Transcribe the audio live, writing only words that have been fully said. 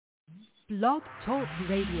Blog Talk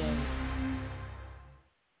Radio.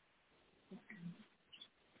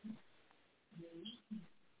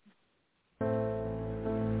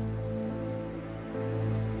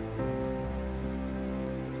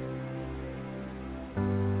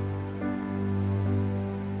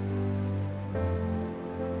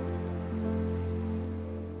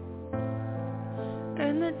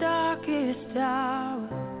 In the darkest hour,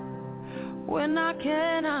 when I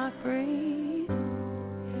cannot breathe,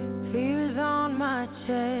 fears on my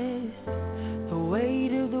chest, the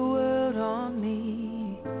weight of the world on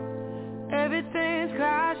me. Everything's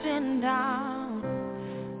crashing down,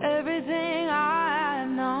 everything I have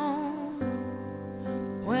known.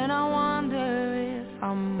 When I wonder if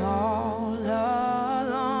I'm all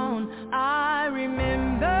alone, I remember.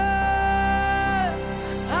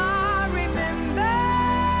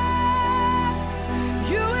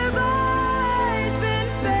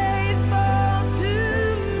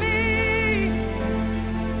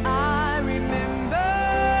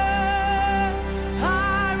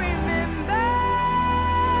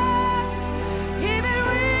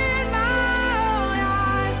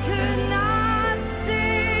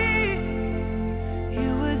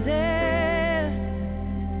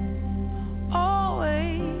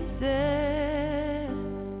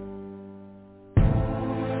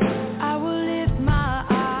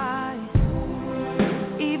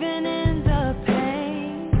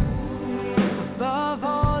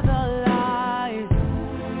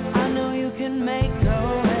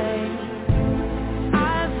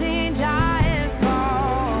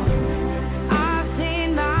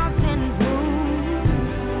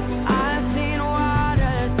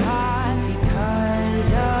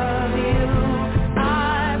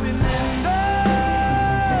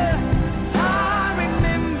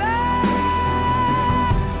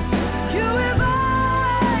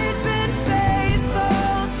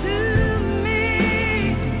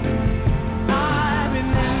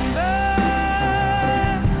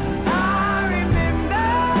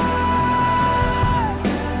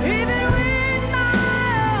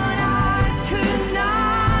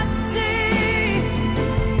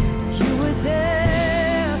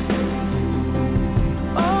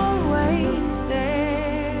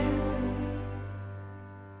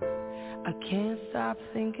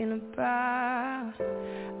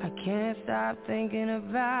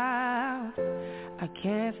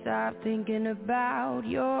 Thinking about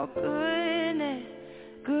your goodness,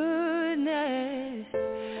 goodness.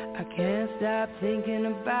 I can't stop thinking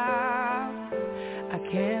about, I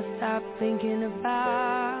can't stop thinking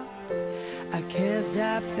about, I can't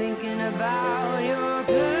stop thinking about your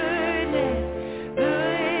goodness,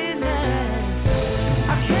 goodness.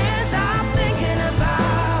 I can't stop thinking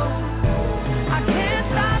about, I can't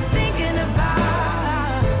stop thinking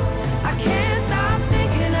about, I can't stop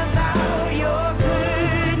thinking about your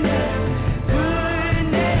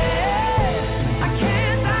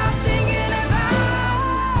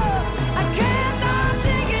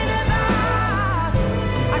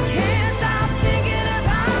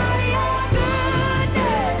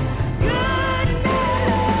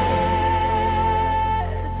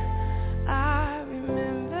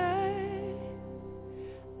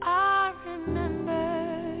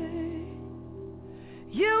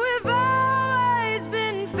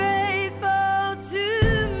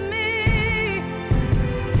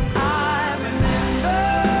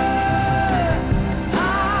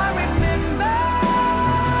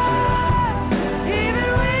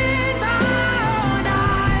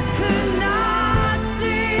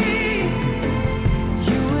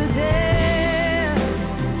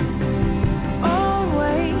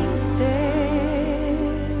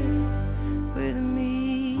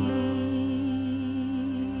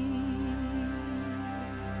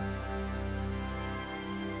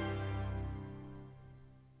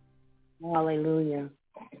Hallelujah.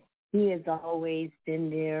 He has always been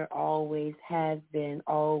there, always has been,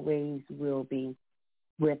 always will be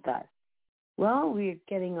with us. Well, we're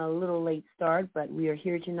getting a little late start, but we are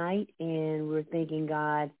here tonight, and we're thanking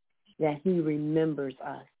God that he remembers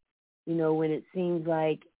us. You know, when it seems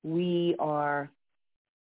like we are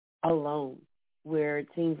alone, where it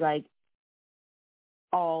seems like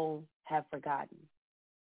all have forgotten,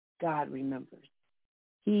 God remembers.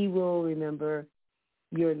 He will remember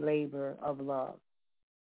your labor of love.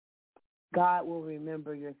 God will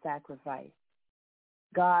remember your sacrifice.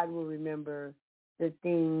 God will remember the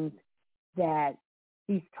things that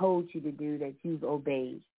he's told you to do that you've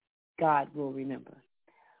obeyed. God will remember.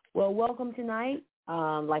 Well, welcome tonight.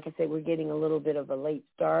 Like I said, we're getting a little bit of a late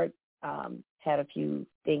start. Had a few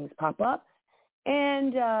things pop up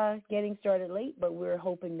and getting started late, but we're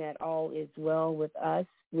hoping that all is well with us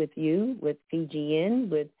with you, with PGN,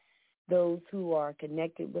 with those who are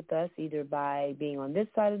connected with us, either by being on this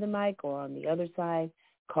side of the mic or on the other side,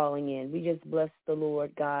 calling in. We just bless the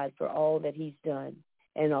Lord God for all that he's done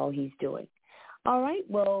and all he's doing. All right,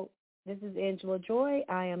 well, this is Angela Joy.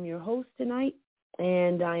 I am your host tonight,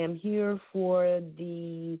 and I am here for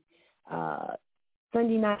the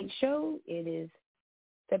Sunday night show. It is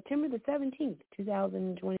September the 17th,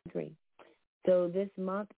 2023. So this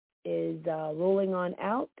month is rolling on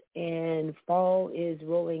out, and fall is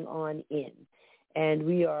rolling on in. And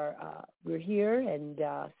we're here in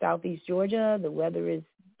southeast Georgia. The weather is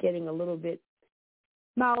getting a little bit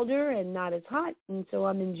milder and not as hot, and so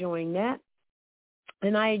I'm enjoying that.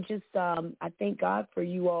 And I just I thank God for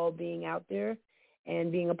you all being out there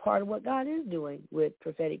and being a part of what God is doing with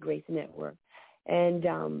Prophetic Grace Network. And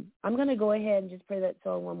I'm going to go ahead and just play that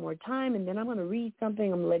song one more time, and then I'm going to read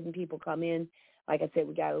something. I'm letting people come in. Like I said,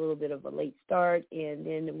 we got a little bit of a late start, and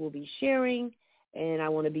then we'll be sharing, and I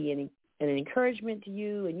want to be an encouragement to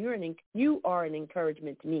you, and you are an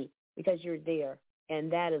encouragement to me because you're there,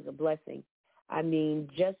 and that is a blessing. I mean,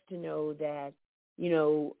 just to know that,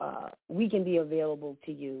 we can be available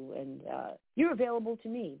to you, and you're available to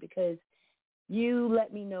me because you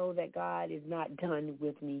let me know that God is not done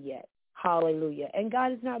with me yet. Hallelujah. And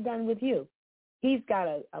God is not done with you. He's got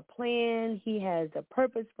a plan. He has a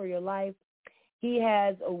purpose for your life. He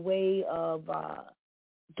has a way of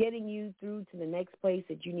getting you through to the next place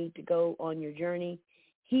that you need to go on your journey.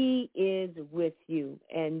 He is with you,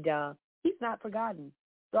 and he's not forgotten.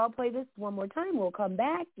 So I'll play this one more time. We'll come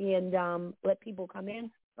back and let people come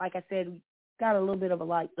in. Like I said, we got a little bit of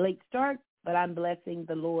a late start, but I'm blessing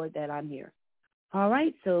the Lord that I'm here. All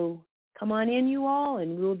right, so come on in, you all,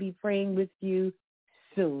 and we'll be praying with you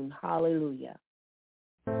soon. Hallelujah.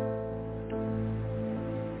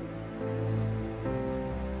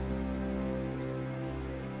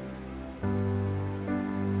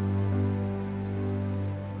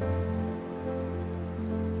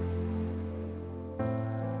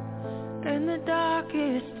 In the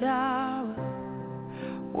darkest hour,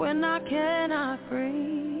 when I cannot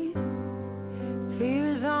breathe,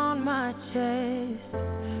 fear is on my chest,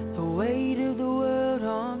 the weight of the world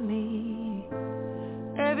on me.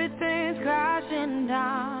 Everything's crashing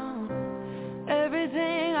down,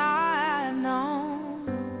 everything I have known.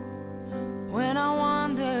 When I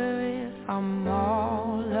wonder if I'm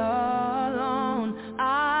all alone,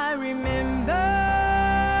 I remember.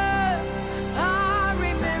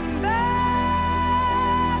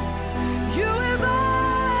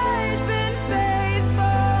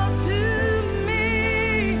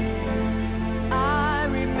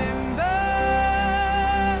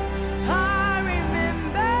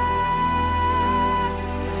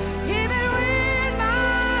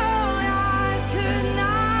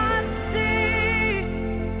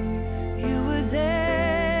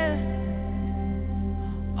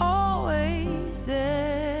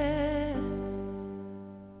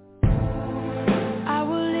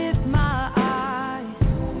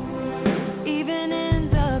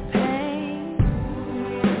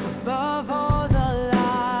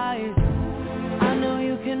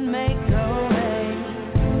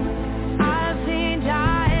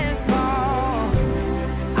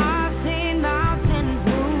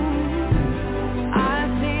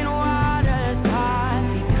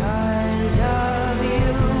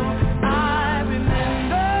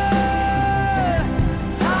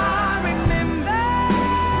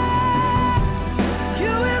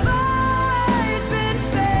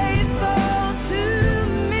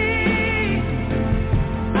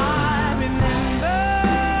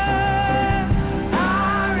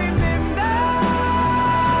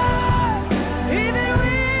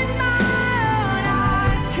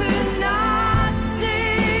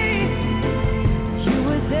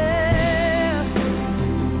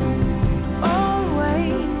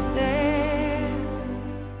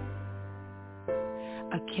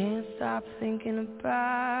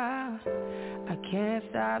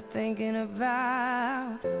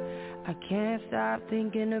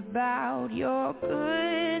 Thinking about your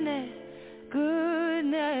goodness. I can't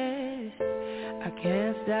stop thinking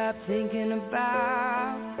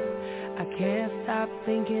about. I can't stop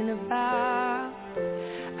thinking about.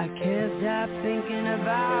 I can't stop thinking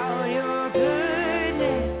about your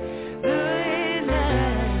goodness.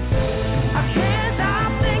 I can't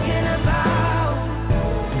stop thinking about.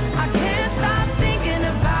 I can't stop thinking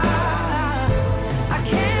about. I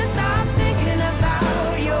can't stop thinking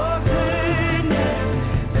about your goodness.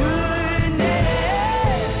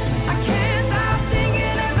 I can't stop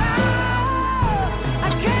thinking about. I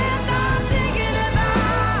can't stop thinking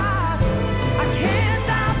about. I can't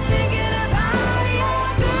stop thinking about your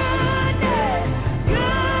goodness.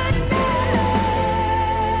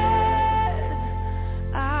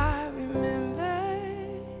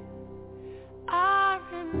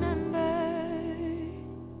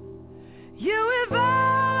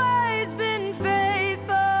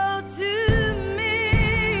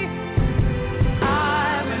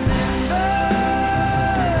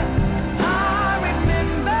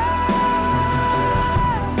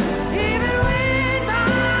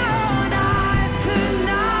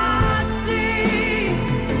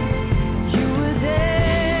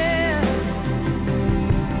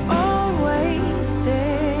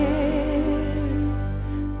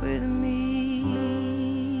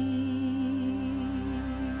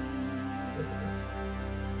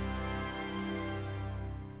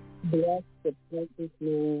 Bless the precious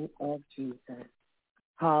name of Jesus.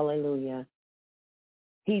 Hallelujah.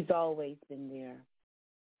 He's always been there.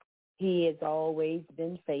 He has always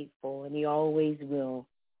been faithful, and he always will.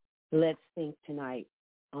 Let's think tonight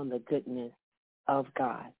on the goodness of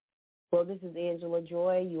God. Well, this is Angela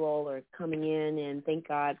Joy. You all are coming in, and thank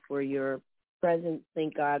God for your presence.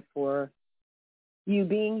 Thank God for you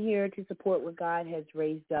being here to support what God has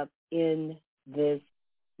raised up in this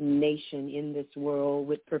nation, in this world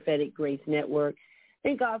with Prophetic Grace Network.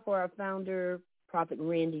 Thank God for our founder, Prophet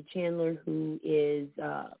Randy Chandler, who is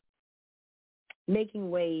making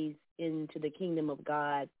ways into the kingdom of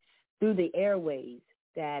God through the airways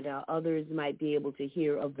that others might be able to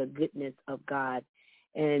hear of the goodness of God,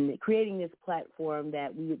 and creating this platform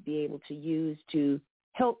that we would be able to use to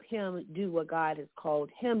help him do what God has called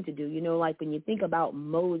him to do. You know, like when you think about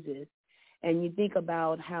Moses and you think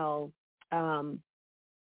about how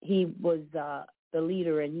he was the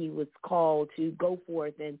leader and he was called to go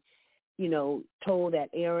forth and, you know, told that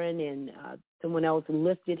Aaron and someone else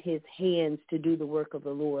lifted his hands to do the work of the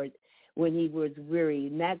Lord when he was weary.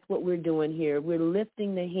 And that's what we're doing here. We're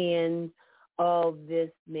lifting the hands of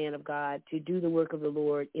this man of God to do the work of the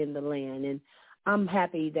Lord in the land. And I'm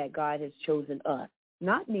happy that God has chosen us,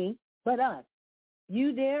 not me, but us.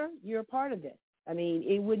 You there, you're a part of this. I mean,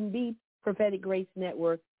 it wouldn't be Prophetic Grace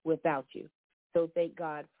Network without you. So thank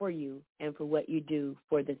God for you and for what you do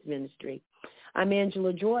for this ministry. I'm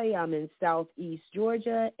Angela Joy. I'm in Southeast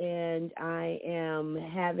Georgia, and I am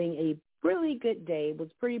having a really good day. It was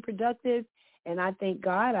pretty productive, and I thank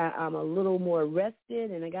God I'm a little more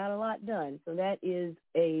rested, and I got a lot done. So that is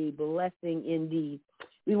a blessing indeed.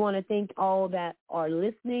 We want to thank all that are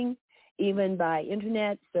listening, even by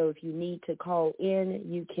internet. So if you need to call in,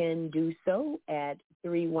 you can do so at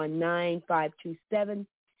 319-527-6027,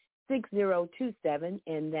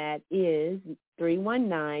 and that is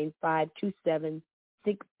 319-527-6027.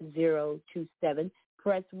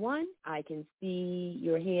 Press 1. I can see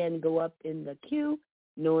your hand go up in the queue,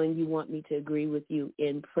 knowing you want me to agree with you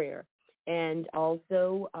in prayer. And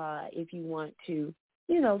also, if you want to,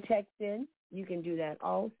 text in, you can do that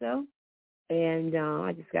also. And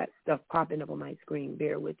I just got stuff popping up on my screen.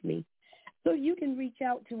 Bear with me. So you can reach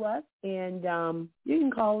out to us, and you can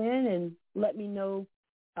call in and let me know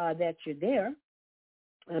that you're there.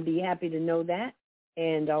 I'd be happy to know that,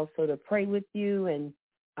 and also to pray with you. And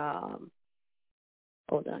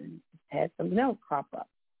hold on, had something else pop up.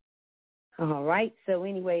 All right. So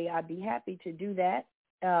anyway, I'd be happy to do that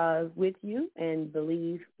with you and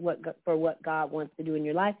believe for what God wants to do in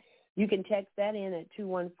your life. You can text that in at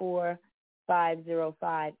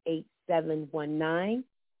 214-505-8719,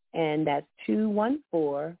 and that's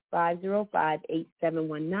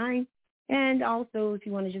 214-505-8719. And also, if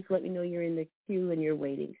you want to just let me know you're in the queue and you're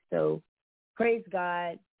waiting. So praise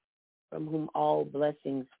God, from whom all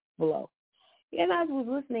blessings flow. And I was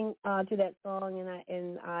listening to that song, and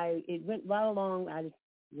it went right along. I just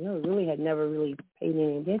really had never really paid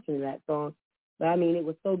any attention to that song. But, I mean, it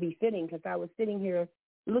was so befitting because I was sitting here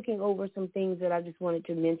looking over some things that I just wanted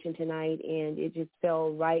to mention tonight, and it just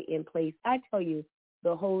fell right in place. I tell you,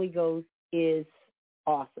 the Holy Ghost is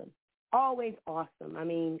awesome, always awesome. I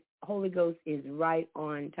mean, Holy Ghost is right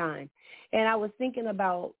on time. And I was thinking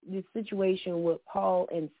about this situation with Paul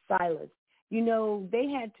and Silas. They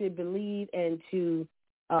had to believe and to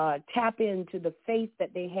tap into the faith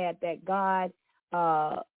that they had, that God,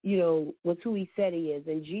 was who he said he is,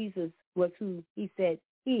 and Jesus was who he said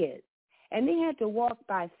he is. And they had to walk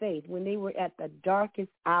by faith when they were at the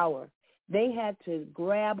darkest hour. They had to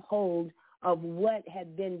grab hold of what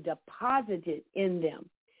had been deposited in them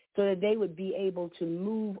so that they would be able to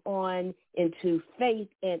move on into faith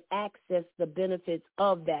and access the benefits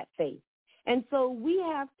of that faith. And so we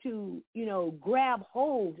have to, grab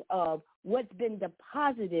hold of what's been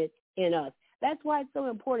deposited in us. That's why it's so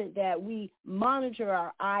important that we monitor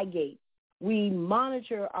our eye gate. We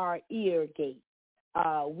monitor our ear gate.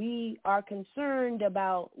 We are concerned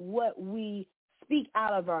about what we speak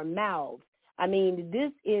out of our mouths. I mean,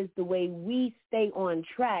 this is the way we stay on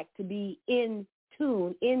track to be in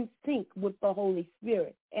tune, in sync with the Holy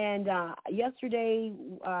Spirit. And yesterday,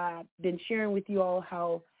 I've been sharing with you all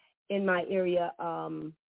how in my area,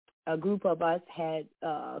 a group of us had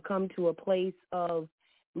come to a place of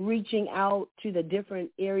reaching out to the different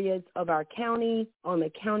areas of our county, on the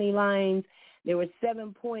county lines. There were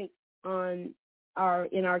 7 points in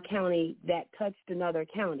our county that touched another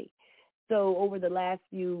county. So over the last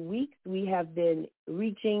few weeks, we have been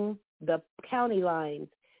reaching the county lines.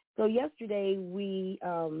 So yesterday, we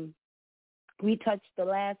touched the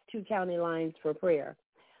last 2 county lines for prayer.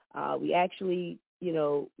 We actually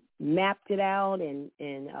mapped it out, and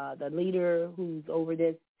the leader who's over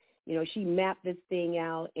this, she mapped this thing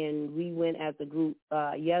out, and we went as a group,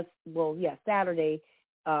 Saturday,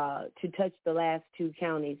 to touch the last two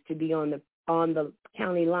counties, to be on the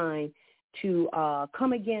county line, to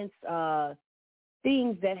come against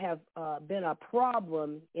things that have been a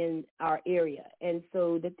problem in our area. And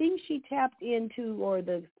so the thing she tapped into, or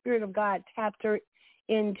the Spirit of God tapped her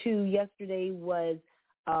into yesterday, was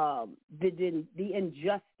the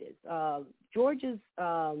injustice. Georgia's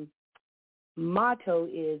motto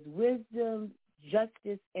is wisdom,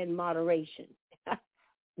 justice, and moderation.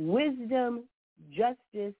 Wisdom,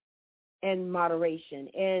 justice, and moderation.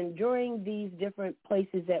 And during these different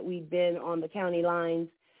places that we've been on the county lines,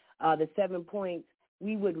 the 7 points,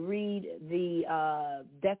 we would read the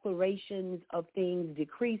declarations of things,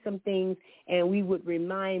 decree some things, and we would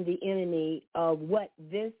remind the enemy of what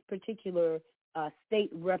this particular state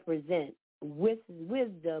represents: with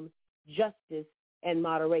wisdom, justice, and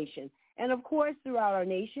moderation. And, of course, throughout our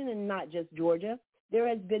nation, and not just Georgia, there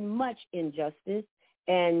has been much injustice,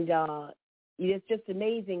 and it's just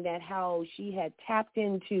amazing that how she had tapped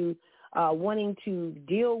into wanting to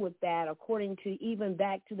deal with that, according to even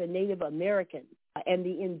back to the Native Americans and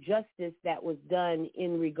the injustice that was done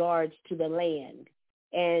in regards to the land.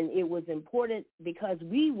 And it was important because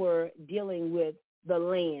we were dealing with the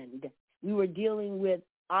land. We were dealing with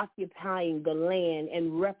occupying the land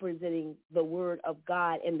and representing the word of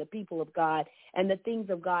God and the people of God and the things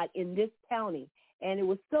of God in this county. And it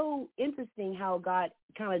was so interesting how God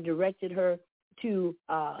kind of directed her to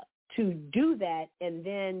do that, and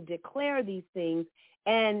then declare these things,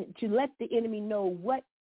 and to let the enemy know what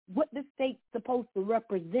the state's supposed to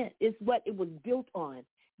represent, is what it was built on: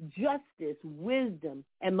 justice, wisdom,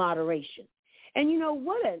 and moderation. And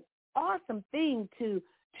what an awesome thing to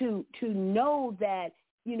know that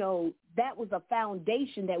that was a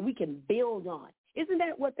foundation that we can build on. Isn't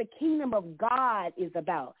that what the kingdom of God is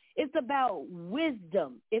about? It's about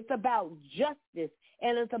wisdom. It's about justice.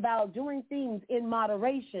 And it's about doing things in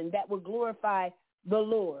moderation that will glorify the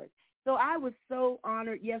Lord. So I was so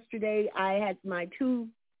honored yesterday. I had two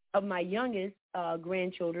of my youngest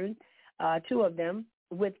grandchildren, two of them,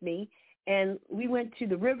 with me. And we went to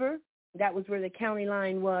the river. That was where the county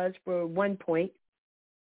line was for 1 point.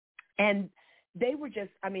 And they were just,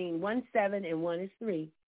 one's 7 and one is 3.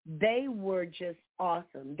 They were just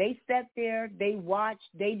awesome. They sat there, they watched,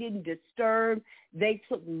 they didn't disturb, they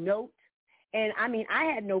took notes. And, I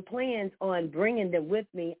had no plans on bringing them with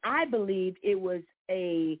me. I believed it was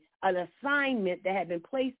an assignment that had been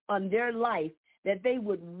placed on their life, that they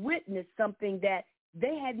would witness something that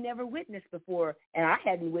they had never witnessed before, and I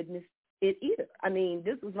hadn't witnessed it either.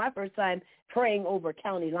 This was my first time praying over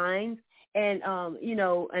county lines. And,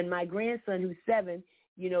 and my grandson, who's 7,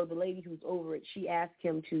 the lady who's over it, she asked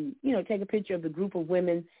him to, take a picture of the group of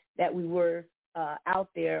women that we were out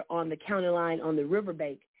there on the county line on the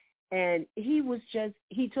riverbank. And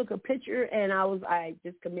he took a picture, and I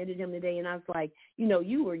just committed him today, and I was like,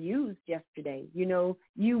 you were used yesterday. You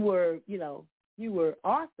were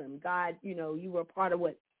awesome. God, you were part of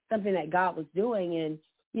something that God was doing. And,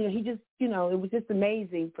 he just, it was just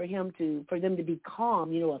amazing for them to be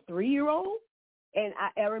calm, a 3-year-old. And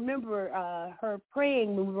I remember her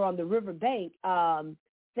praying when we were on the riverbank,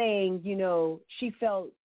 saying, she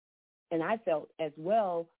felt, and I felt as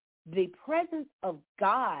well, the presence of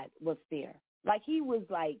God was there. Like he was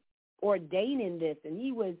ordaining this, and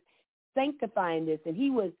he was sanctifying this, and he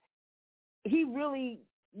really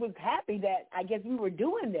was happy that I guess we were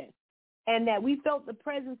doing this, and that we felt the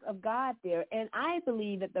presence of God there. And I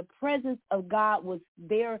believe that the presence of God was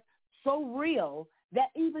there so real that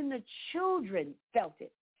even the children felt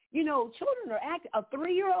it. Children are acting. A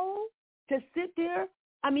 3-year-old to sit there.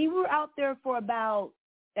 We were out there for about,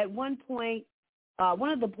 at one point,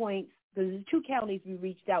 one of the points, the 2 counties we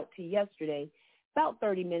reached out to yesterday, about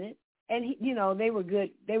 30 minutes. And, they were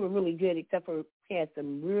good. They were really good, except for we had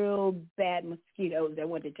some real bad mosquitoes that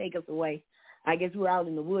wanted to take us away. I guess we were out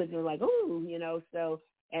in the woods, and we're like, ooh, so.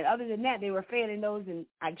 And other than that, they were fanning those, and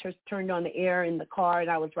I just turned on the air in the car,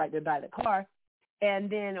 and I was right there by the car. And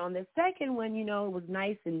then on the second one, it was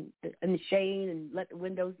nice and in the shade and let the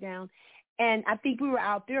windows down. And I think we were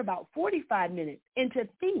out there about 45 minutes. And to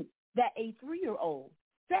think that a 3-year-old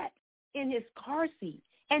sat in his car seat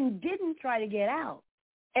and didn't try to get out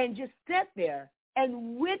and just sat there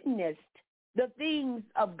and witnessed the things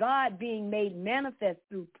of God being made manifest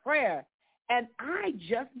through prayer. And I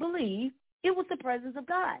just believe it was the presence of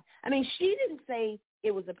God. She didn't say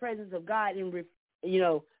it was the presence of God in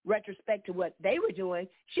retrospect to what they were doing.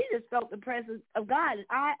 She just felt the presence of God, and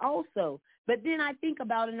I also. But then I think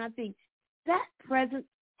about it, and I think, that presence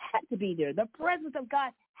had to be there. The presence of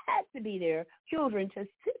God had to be there, children, to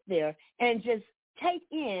sit there and just take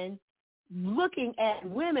in looking at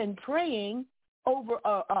women praying over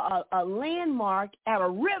a landmark at a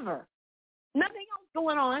river. Nothing else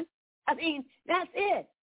going on. I mean, that's it.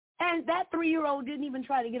 And that 3-year-old didn't even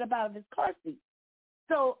try to get up out of his car seat.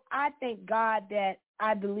 So I thank God that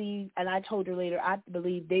I believe, and I told her later, I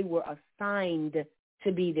believe they were assigned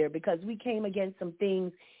to be there because we came against some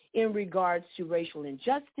things in regards to racial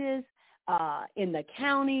injustice in the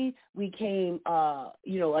county. We came,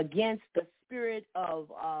 against the spirit of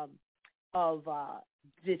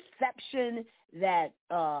deception that,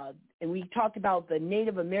 and we talked about the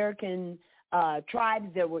Native American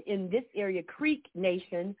tribes that were in this area. Creek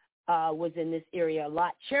Nation was in this area a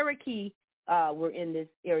lot. Cherokee were in this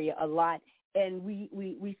area a lot. And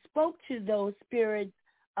we spoke to those spirits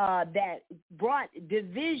that brought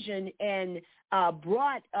division and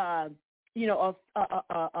brought, a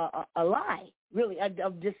lie, really,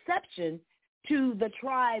 of deception to the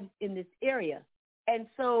tribes in this area. And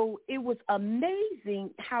so it was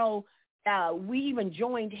amazing how we even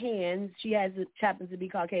joined hands. She happens to be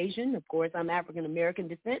Caucasian. Of course, I'm African-American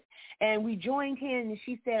descent. And we joined hands, and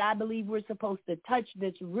she said, I believe we're supposed to touch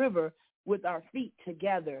this river with our feet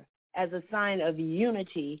together as a sign of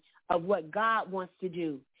unity of what God wants to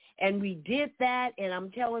do. And we did that, and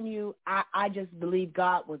I'm telling you, I just believe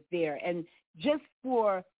God was there. And just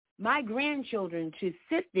for my grandchildren to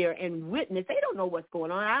sit there and witness, they don't know what's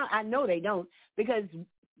going on. I know they don't, because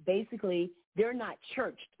basically they're not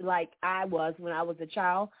churched like I was when I was a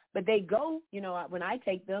child, but they go, when I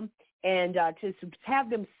take them, and to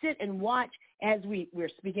have them sit and watch as we're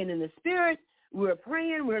speaking in the spirit, we're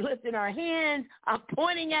praying, we're lifting our hands, I'm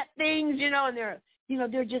pointing at things, and they're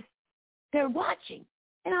watching.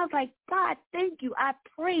 And I was like, God, thank you. I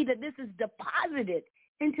pray that this is deposited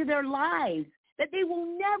into their lives, that they will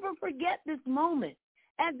never forget this moment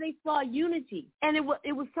as they saw unity. And it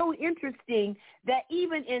was so interesting that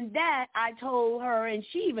even in that, I told her, and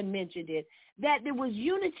she even mentioned it, that there was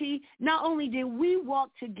unity. Not only did we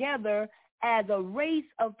walk together as a race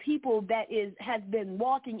of people that has been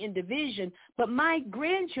walking in division, but my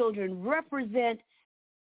grandchildren represent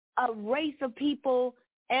a race of people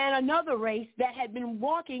and another race that had been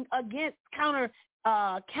walking against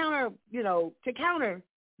to counter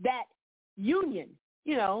that union.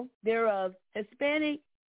 They're of Hispanic,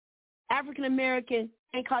 African-American,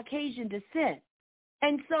 and Caucasian descent.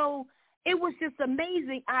 And so it was just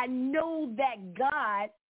amazing. I know that God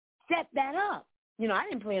set that up. I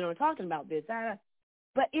didn't plan on talking about this,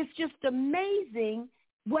 but it's just amazing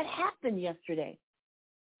what happened yesterday.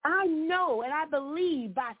 I know and I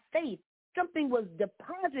believe by faith something was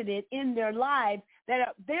deposited in their lives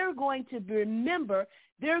that they're going to remember.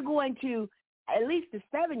 They're going to, at least the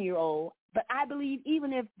 7-year-old, but I believe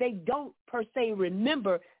even if they don't per se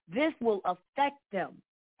remember, this will affect them,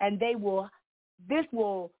 and this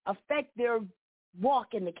will affect their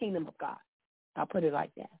walk in the kingdom of God. I'll put it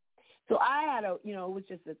like that. So I had it was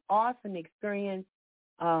just an awesome experience.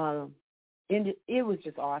 And it was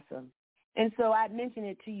just awesome. And so I mentioned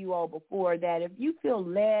it to you all before that if you feel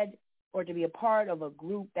led or to be a part of a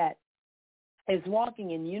group that is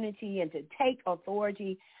walking in unity and to take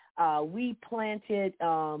authority, we planted,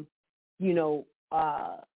 oil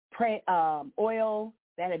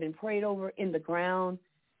that had been prayed over in the ground.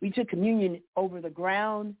 We took communion over the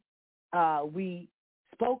ground. We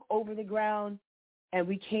spoke over the ground, and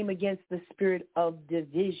we came against the spirit of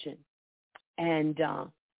division and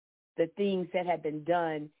the things that have been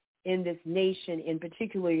done in this nation, in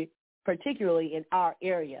particularly in our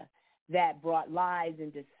area, that brought lies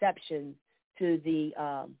and deception to the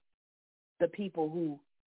people who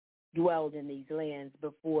dwelled in these lands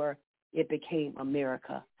before it became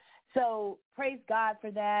America. So praise God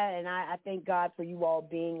for that, and I thank God for you all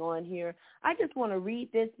being on here. I just want to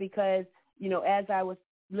read this because, as I was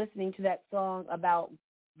listening to that song about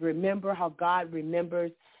remember how God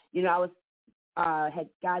remembers, I was had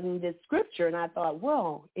gotten this scripture, and I thought,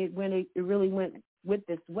 well, it really went with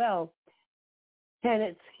this well. And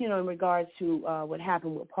it's, in regards to what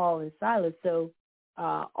happened with Paul and Silas. So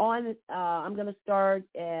I'm going to start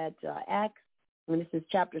at Acts, and this is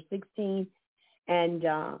chapter 16. And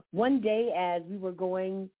one day as we were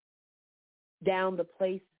going down the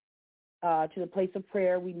place to the place of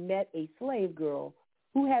prayer, we met a slave girl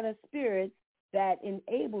who had a spirit that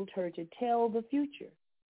enabled her to tell the future.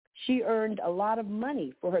 She earned a lot of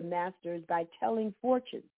money for her masters by telling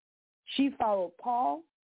fortunes. She followed Paul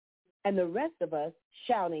and the rest of us,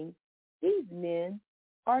 shouting, "These men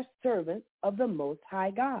are servants of the Most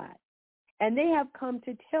High God, and they have come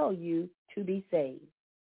to tell you to be saved."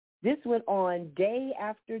 This went on day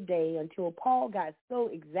after day until Paul got so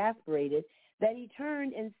exasperated that he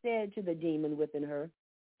turned and said to the demon within her.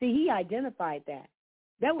 See, he identified that.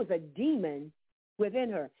 There was a demon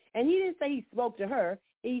within her. And he didn't say he spoke to her.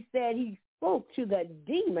 He said he spoke to the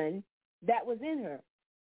demon that was in her.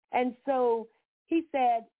 And so he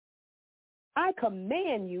said, I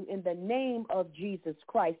command you in the name of Jesus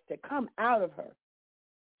Christ to come out of her.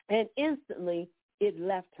 And instantly it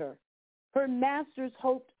left her. Her master's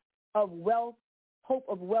hope of wealth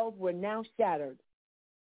were now shattered.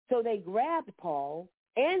 So they grabbed Paul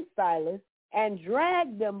and Silas and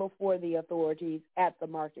dragged them before the authorities at the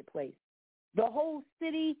marketplace. The whole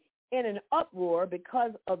city in an uproar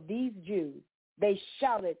because of these Jews. They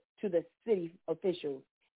shouted to the city officials,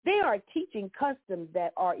 they are teaching customs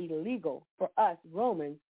that are illegal for us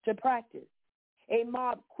Romans to practice. A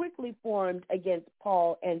mob quickly formed against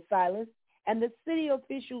Paul and Silas, and the city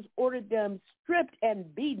officials ordered them stripped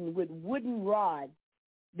and beaten with wooden rods.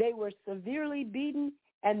 They were severely beaten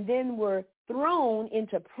and then were thrown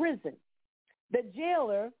into prison. The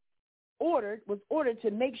jailer was ordered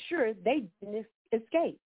to make sure they didn't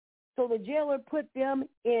escape. So the jailer put them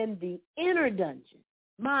in the inner dungeon.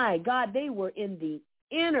 My God, they were in the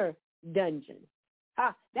inner dungeon.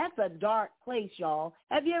 That's a dark place, y'all.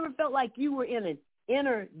 Have you ever felt like you were in an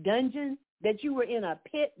inner dungeon, that you were in a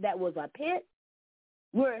pit that was a pit,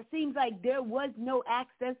 where it seems like there was no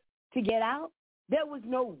access to get out? There was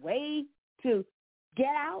no way to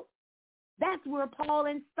get out? That's where Paul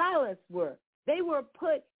and Silas were. They were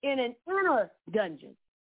put in an inner dungeon.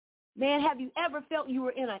 Man, have you ever felt you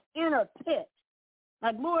were in an inner pit?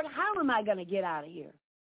 Like, Lord, how am I going to get out of here?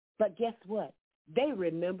 But guess what? They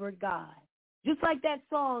remembered God. Just like that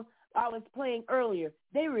song I was playing earlier,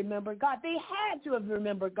 they remembered God. They had to have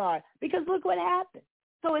remembered God because look what happened.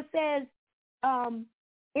 So it says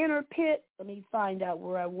inner pit. Let me find out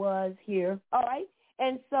where I was here. All right.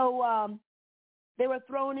 And so they were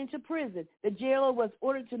thrown into prison. The jailer was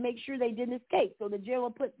ordered to make sure they didn't escape. So the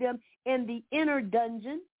jailer put them in the inner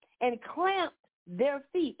dungeon and clamped their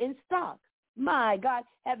feet in stocks. My God,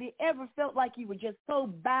 have you ever felt like you were just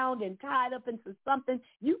so bound and tied up into something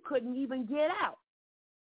you couldn't even get out?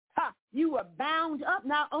 You were bound up.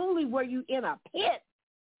 Not only were you in a pit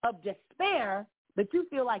of despair, but you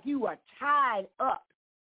feel like you were tied up.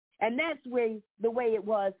 And that's the way it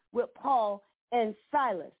was with Paul and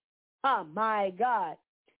Silas. My God.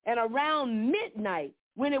 And around midnight,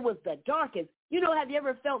 when it was the darkest, have you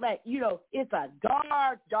ever felt that, it's a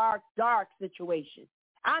dark, dark, dark situation?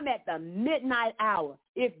 I'm at the midnight hour.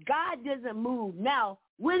 If God doesn't move now,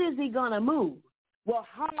 when is he going to move? Well,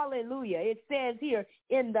 hallelujah. It says here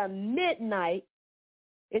in the midnight,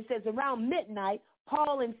 it says around midnight,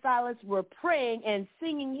 Paul and Silas were praying and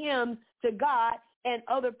singing hymns to God, and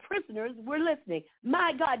other prisoners were listening.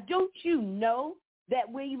 My God, don't you know that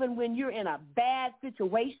even when you're in a bad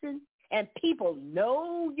situation and people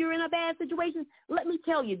know you're in a bad situation, let me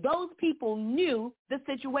tell you, those people knew the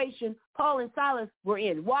situation Paul and Silas were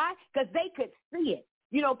in. Why? Because they could see it.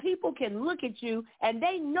 People can look at you and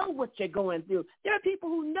they know what you're going through. There are people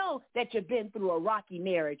who know that you've been through a rocky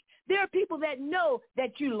marriage. There are people that know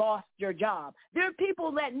that you lost your job. There are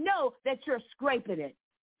people that know that you're scraping it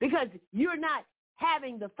because you're not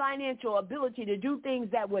having the financial ability to do things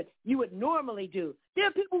that you would normally do. There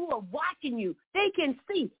are people who are watching you. They can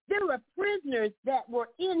see. There were prisoners that were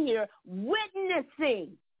in here witnessing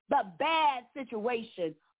the bad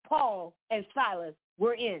situation Paul and Silas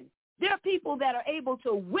were in. There are people that are able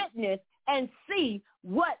to witness and see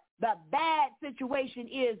what the bad situation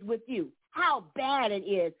is with you, how bad it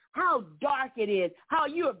is, how dark it is, how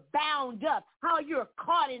you're bound up, how you're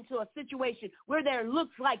caught into a situation where there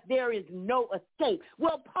looks like there is no escape.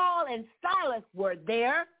 Well, Paul and Silas were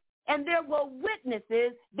there, and there were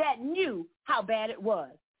witnesses that knew how bad it was.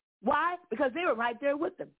 Why? Because they were right there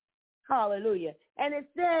with them. Hallelujah. And it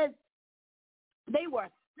says they were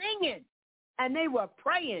singing and they were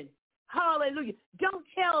praying. Hallelujah. Don't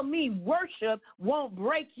tell me worship won't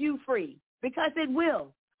break you free, because it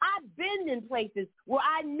will. I've been in places where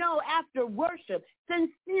I know after worship,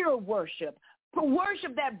 sincere worship,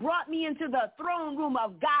 worship that brought me into the throne room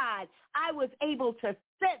of God, I was able to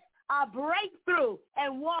sense a breakthrough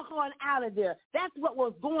and walk on out of there. That's what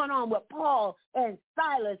was going on with Paul and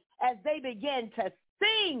Silas as they began to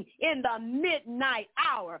sing in the midnight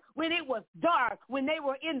hour, when it was dark, when they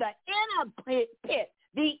were in the inner pit,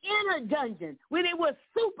 the inner dungeon, when it was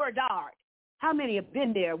super dark. How many have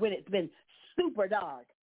been there when it's been super dark?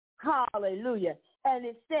 Hallelujah. And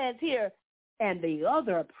it says here, and the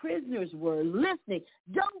other prisoners were listening.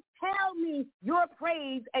 Don't tell me your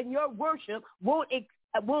praise and your worship won't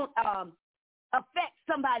affect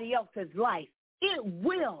somebody else's life. It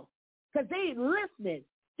will, because they're listening.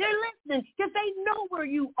 They're listening because they know where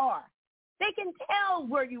you are. They can tell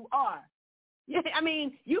where you are. I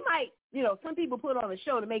mean, you might, some people put on a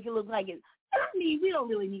show to make it look like it. I mean, we don't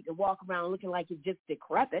really need to walk around looking like it's just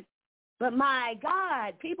decrepit. But my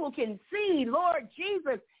God, people can see, Lord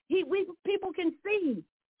Jesus, people can see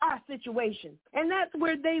our situation. And that's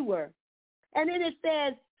where they were. And then it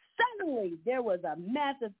says, suddenly there was a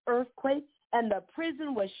massive earthquake, and the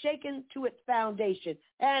prison was shaken to its foundation.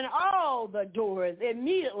 And all the doors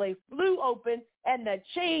immediately flew open, and the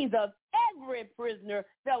chains of every prisoner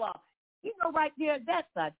fell off. Right there, that's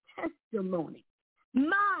a testimony.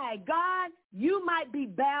 My God, you might be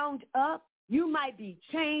bound up. You might be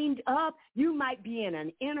chained up. You might be in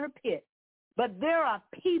an inner pit. But there are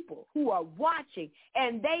people who are watching,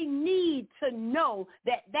 and they need to know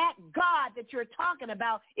that God that you're talking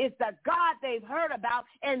about is the God they've heard about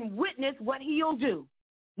and witness what he'll do.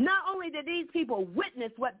 Not only did these people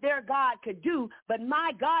witness what their God could do, but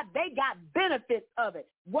my God, they got benefits of it.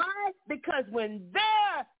 Why? Because when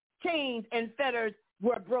their chains and fetters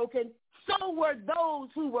were broken, so were those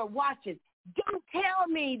who were watching. Don't tell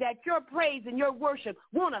me that your praise and your worship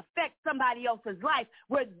won't affect somebody else's life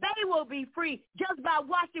where they will be free just by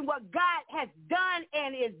watching what God has done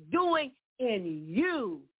and is doing in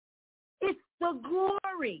you. It's the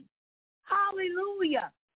glory.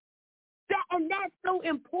 Hallelujah. And that's so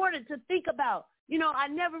important to think about. I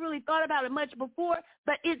never really thought about it much before,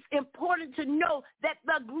 but it's important to know that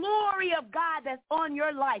the glory of God that's on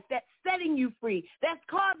your life, that's setting you free, that's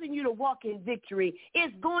causing you to walk in victory,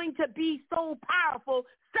 is going to be so powerful.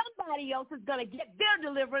 Somebody else is going to get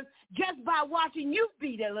their deliverance just by watching you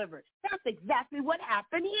be delivered. That's exactly what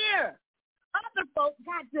happened here. Other folks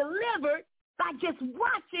got delivered by just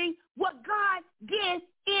watching what God did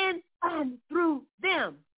in and through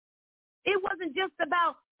them. It wasn't just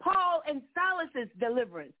about Paul and Silas's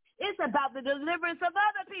deliverance. It's about the deliverance of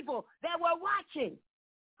other people that were watching.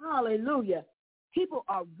 Hallelujah. People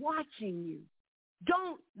are watching you.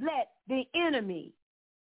 Don't let the enemy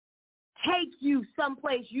take you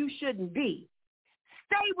someplace you shouldn't be.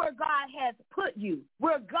 Stay where God has put you,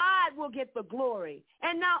 where God will get the glory.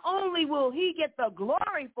 And not only will he get the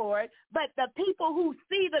glory for it, but the people who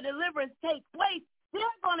see the deliverance take place, they're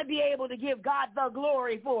going to be able to give God the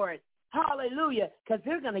glory for it. Hallelujah, because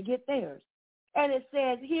they're going to get theirs. And it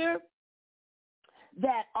says here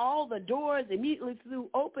that all the doors immediately flew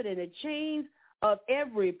open and the chains of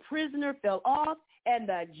every prisoner fell off, and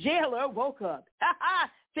the jailer woke up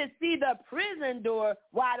to see the prison door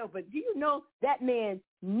wide open. Do you know that man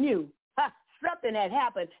knew something had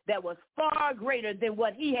happened that was far greater than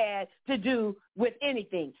what he had to do with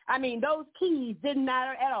anything? I mean, those keys didn't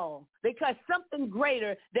matter at all, because something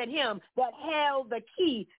greater than him that held the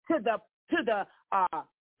key to the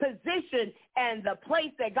position and the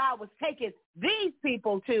place that God was taking these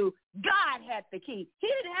people to, God had the key. He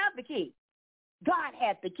didn't have the key. God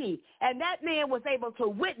had the key. And that man was able to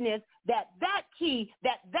witness that key,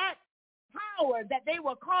 that power that they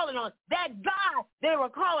were calling on, that God they were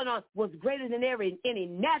calling on, was greater than any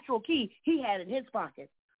natural key he had in his pocket.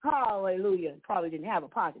 Hallelujah. Probably didn't have a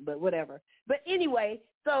pocket, but whatever. But anyway,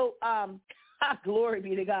 so glory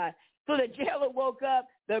be to God. So the jailer woke up,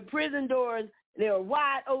 the prison doors, they were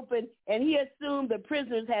wide open, and he assumed the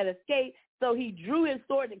prisoners had escaped. So he drew his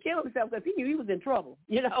sword to kill himself because he knew he was in trouble.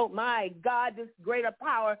 My God, this greater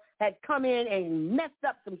power had come in and messed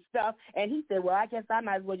up some stuff. And he said, well, I guess I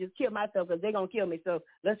might as well just kill myself because they're going to kill me. So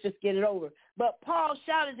let's just get it over. But Paul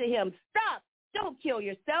shouted to him, stop, don't kill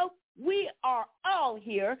yourself. We are all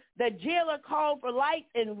here. The jailer called for lights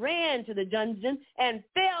and ran to the dungeon and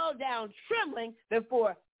fell down trembling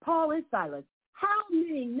before Paul and Silas. How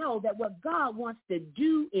many know that what God wants to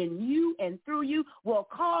do in you and through you will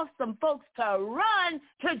cause some folks to run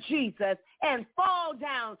to Jesus and fall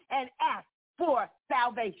down and ask for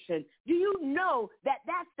salvation? Do you know that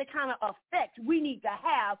that's the kind of effect we need to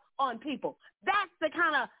have on people? That's the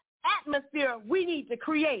kind of atmosphere we need to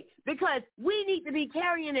create, because we need to be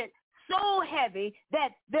carrying it so heavy that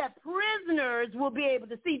the prisoners will be able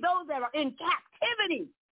to see, those that are in captivity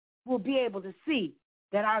will be able to see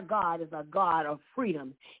that our God is a God of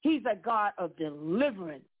freedom. He's a God of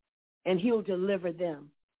deliverance, and he'll deliver them.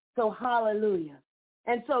 So hallelujah.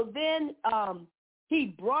 And so then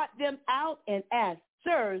he brought them out and asked,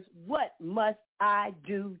 sirs, what must I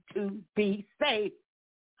do to be saved?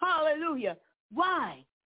 Hallelujah. Why?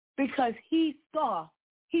 Because he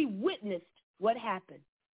witnessed what happened.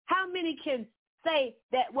 How many can say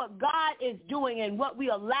that what God is doing and what we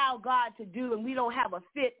allow God to do, and we don't have a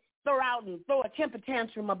fit throw a temper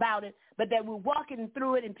tantrum about it, but that we're walking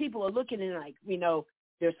through it and people are looking and like,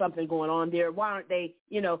 there's something going on there. Why aren't they,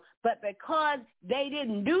 but because they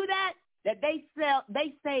didn't do that, that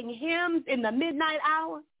they sang hymns in the midnight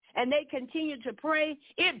hour and they continued to pray,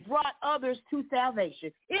 it brought others to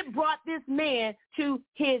salvation. It brought this man to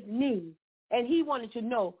his knees. And he wanted to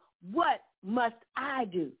know, what must I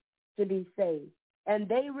do to be saved? And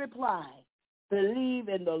they replied, believe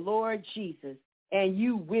in the Lord Jesus, and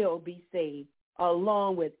you will be saved,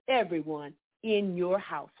 along with everyone in your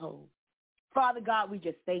household. Father God, we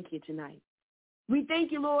just thank you tonight. We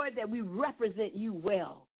thank you, Lord, that we represent you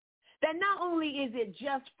well. That not only is it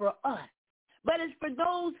just for us, but it's for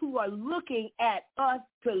those who are looking at us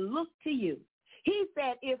to look to you. He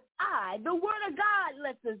said, if the word of God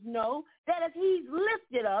lets us know that if he's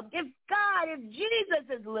lifted up, if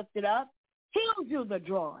Jesus is lifted up, he'll do the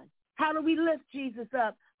drawing. How do we lift Jesus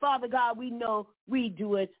up? Father God, we know we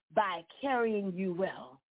do it by carrying you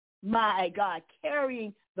well. My God,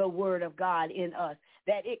 carrying the word of God in us,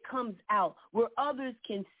 that it comes out where others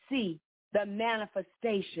can see the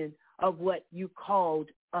manifestation of what you called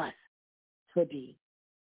us to be.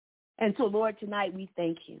 And so, Lord, tonight we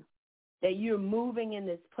thank you that you're moving in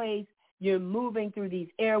this place, you're moving through these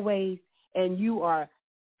airways, and you are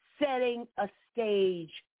setting a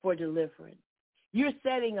stage for deliverance. You're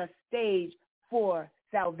setting a stage for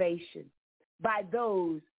salvation by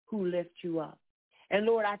those who lift you up. And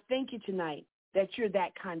Lord, I thank you tonight that you're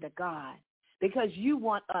that kind of God, because you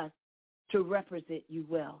want us to represent you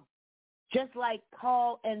well. Just like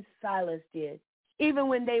Paul and Silas did, even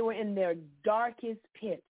when they were in their darkest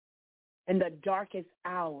pit, in the darkest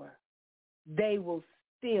hour, they were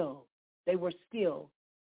still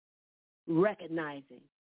recognizing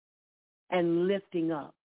and lifting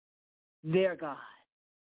up their God.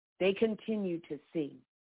 They continued to sing.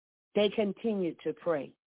 They continued to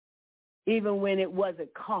pray, even when it wasn't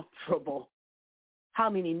comfortable. How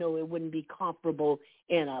many know it wouldn't be comfortable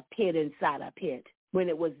in a pit inside a pit when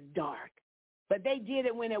it was dark? But they did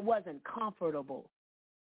it when it wasn't comfortable.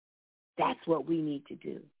 That's what we need to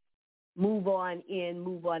do. Move on in,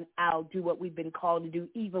 move on out, do what we've been called to do,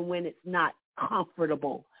 even when it's not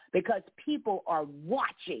comfortable, because people are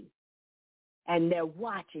watching. And they're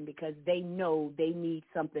watching because they know they need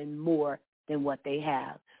something more than what they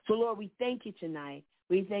have. So, Lord, we thank you tonight.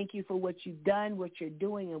 We thank you for what you've done, what you're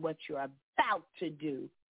doing, and what you're about to do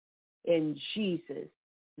in Jesus'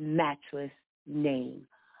 matchless name.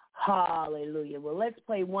 Hallelujah. Well, let's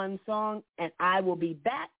play one song, and I will be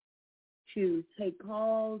back to take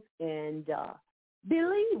calls and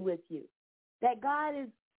believe with you that God is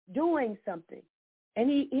doing something. And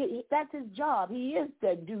he that's his job. He is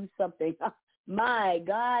to do something. My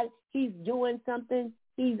God, he's doing something.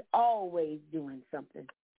 He's always doing something.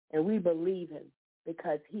 And we believe him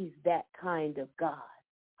because he's that kind of God.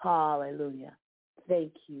 Hallelujah.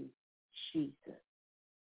 Thank you, Jesus.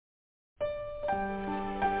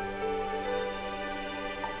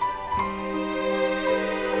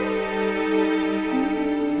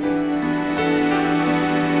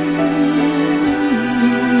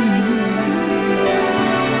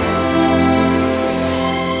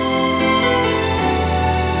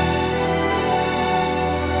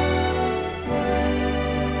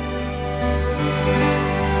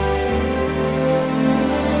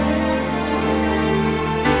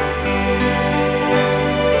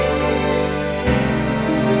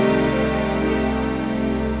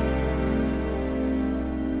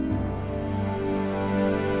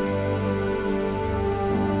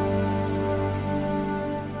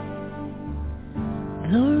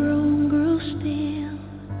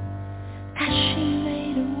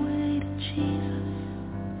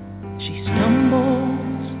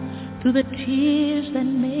 The tears that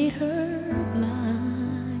made her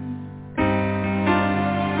blind.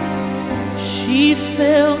 She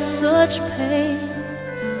felt such pain.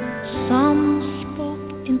 Some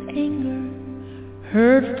spoke in anger,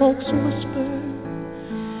 heard folks whisper,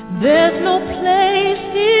 there's no place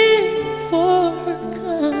here for her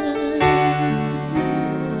kind.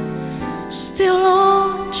 Still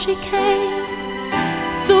on she came,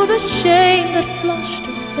 through the shame that flushed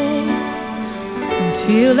her face,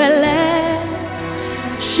 till at last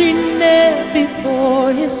she knelt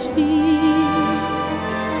before his feet.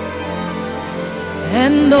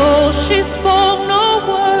 And though she spoke no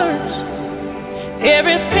words,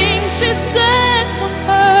 everything she said was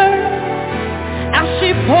heard, as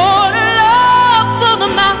she poured her love for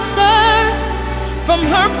the master from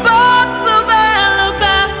her box of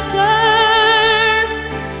alabaster.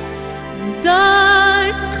 And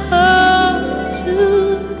I've come to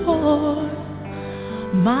pour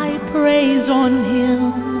my praise on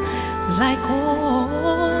him like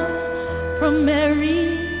oil from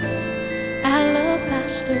Mary's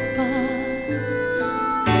alabaster box.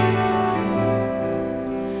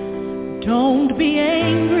 Don't be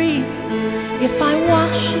angry if I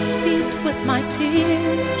wash his feet with my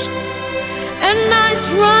tears and I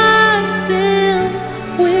dry them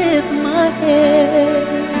with my hair.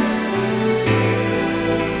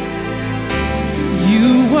 You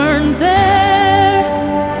weren't there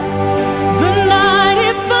the night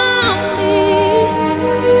he found me.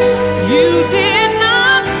 You did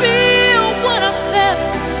not feel what I felt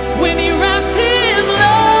when he wrapped his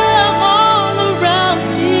love all around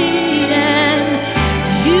me. And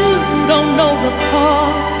you don't know the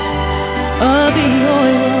cost of the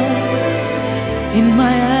oil in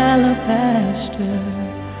my alabaster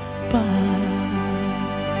box.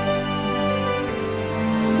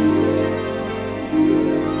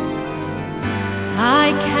 I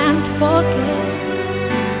can't forget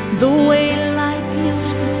the way life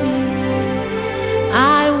used to be. I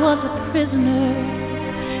was a prisoner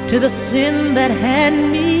to the sin that had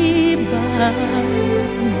me bound.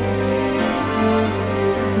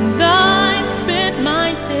 And I spent my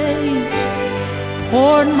days,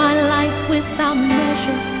 poured my life without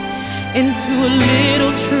measure into a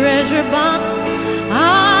little treasure box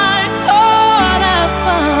I thought I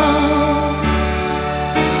found,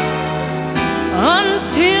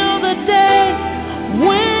 until the day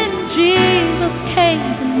when Jesus came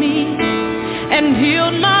to me and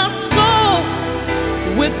healed my soul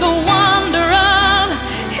with the wonder of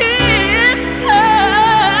his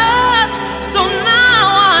touch. So now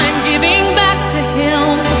I'm giving back to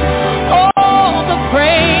him all the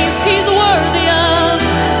praise he's worthy of.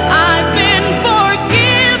 I've been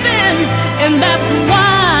forgiven, and that's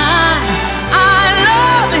why I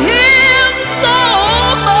love him so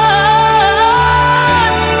much.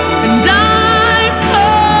 And I've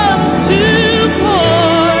come to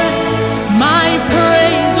pour my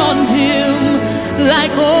praise on him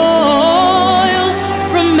like oil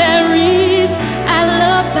from Mary's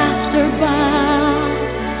alabaster box.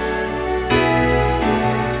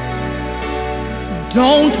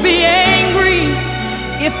 Don't be angry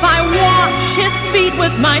if I wash his feet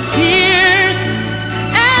with my tears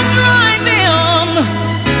and dry them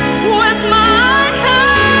with my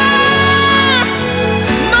hair.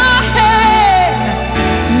 My hair.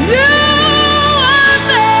 You are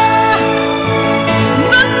there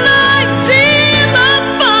the night Jesus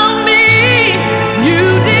found me. You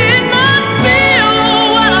did not feel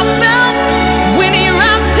what I felt when he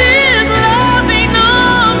wrapped his loving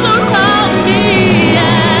arms around me.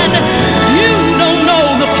 And you don't know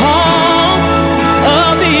the cost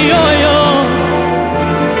of the oil.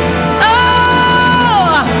 Oh,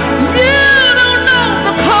 you don't know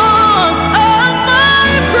the cost of my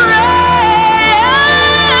praise.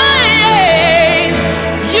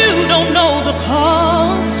 You don't know the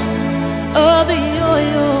cost of the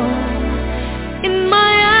oil in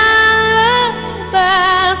my alabaster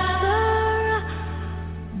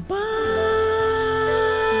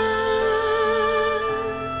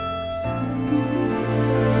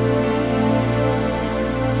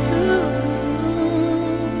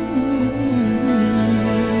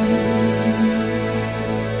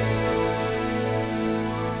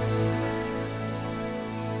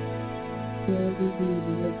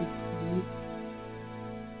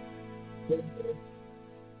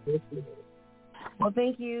Well,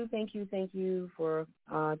 thank you for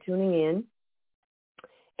tuning in.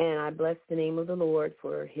 And I bless the name of the Lord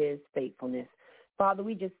for his faithfulness. Father,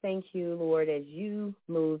 we just thank you, Lord, as you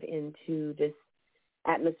move into this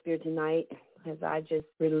atmosphere tonight, as I just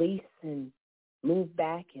release and move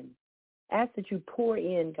back and ask that you pour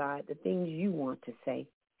in, God, the things you want to say,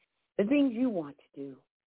 the things you want to do.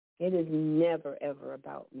 It is never, ever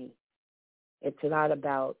about me. It's not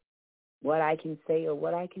about what I can say or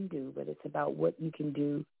what I can do, but it's about what you can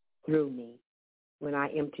do through me when I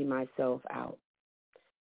empty myself out.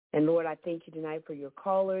 And Lord, I thank you tonight for your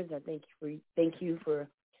callers. I thank you for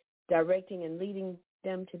directing and leading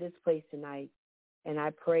them to this place tonight. And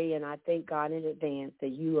I pray and I thank God in advance that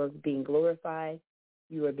you are being glorified,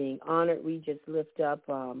 you are being honored. We just lift up,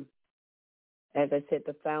 as I said,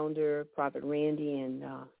 the founder, Prophet Randy, and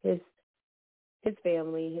his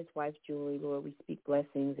family, his wife Julie. Lord, we speak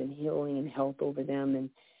blessings and healing and health over them. And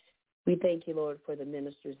we thank you, Lord, for the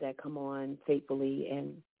ministers that come on faithfully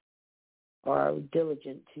and are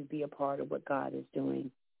diligent to be a part of what God is doing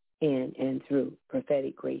in and through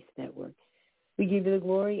Prophetic Grace Network. We give you the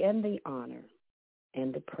glory and the honor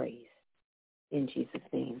and the praise in Jesus'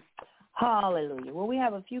 name. Hallelujah. Well, we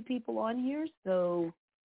have a few people on here, so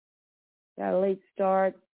got a late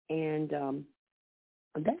start, and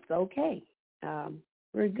That's okay.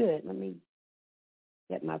 We're good. Let me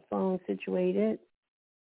get my phone situated.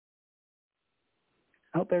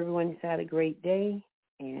 I hope everyone has had a great day,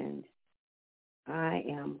 and I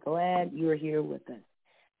am glad you're here with us.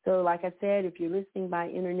 So like I said, if you're listening by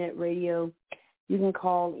internet radio, you can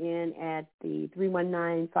call in at the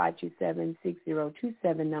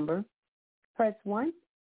 319-527-6027 number. Press 1,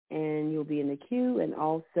 and you'll be in the queue. And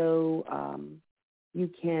also you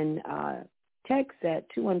can text at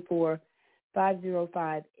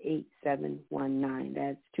 214-505-8719.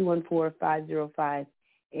 That's 214-505-8719.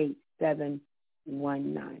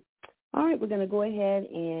 All right, we're going to go ahead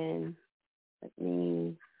and let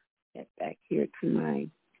me get back here to my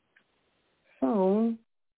phone.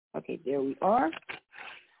 Okay, there we are.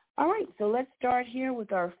 All right, so let's start here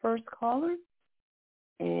with our first caller.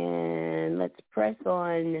 And let's press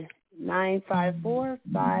on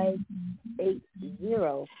 954-580.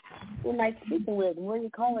 Who am I speaking with? Where are you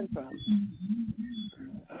calling from?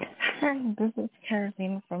 Hi, this is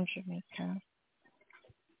Caroline from Jamaica.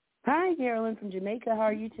 Hi, Carolyn from Jamaica. How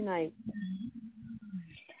are you tonight?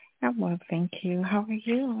 I'm well, thank you. How are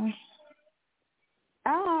you?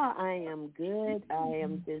 I am good. I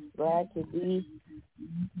am just glad to be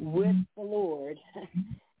with the Lord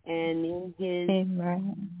and in His,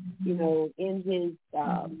 Amen. in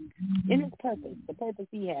His purpose, the purpose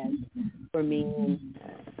He has for me. And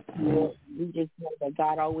we just know that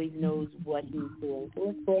God always knows what He's doing. So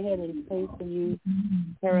let's go ahead and pray for you,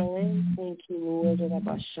 Carolyn. Thank you, Lord.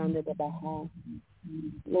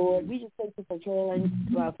 Lord, we just thank you for Carolyn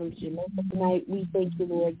from Jamaica tonight. We thank you,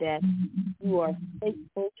 Lord, that you are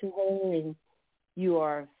faithful to her and you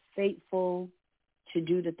are faithful to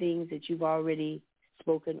do the things that you've already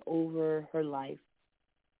spoken over her life.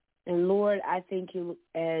 And, Lord, I thank you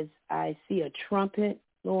as I see a trumpet,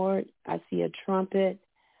 Lord. I see a trumpet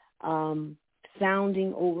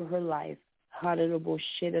sounding over her life.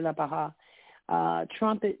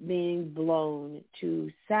 Trumpet being blown to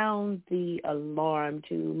sound the alarm,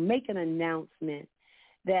 to make an announcement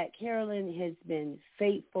that Carolyn has been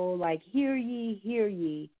faithful, like, hear ye,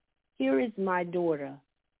 here is my daughter,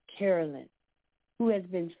 Carolyn, who has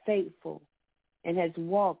been faithful and has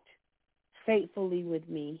walked faithfully with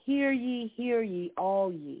me. Hear ye,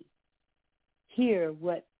 all ye. Hear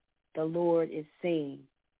what the Lord is saying.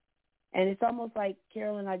 And it's almost like,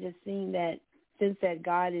 Carolyn, I just seen that sense that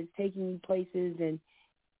God is taking you places, and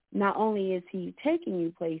not only is He taking you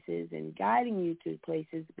places and guiding you to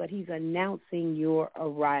places, but He's announcing your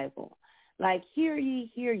arrival. Like, hear ye,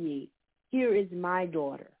 here is my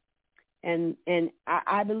daughter. And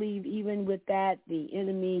I believe even with that, the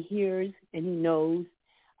enemy hears and he knows,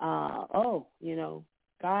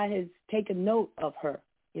 God has taken note of her,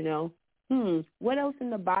 What else in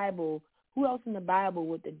the Bible, who else in the Bible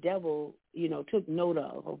would the devil, took note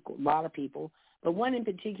of? A lot of people. But one in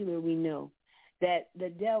particular we know that the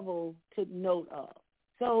devil took note of.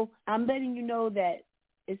 So I'm letting you know that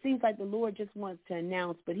it seems like the Lord just wants to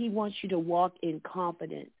announce, but He wants you to walk in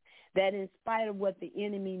confidence that in spite of what the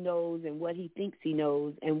enemy knows and what he thinks he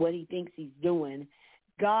knows and what he thinks he's doing,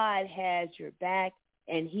 God has your back,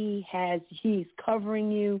 and He's covering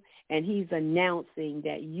you, and He's announcing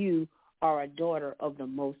that you are a daughter of the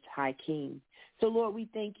Most High King. So, Lord, we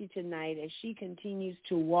thank you tonight as she continues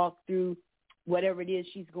to walk through whatever it is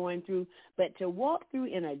she's going through, but to walk through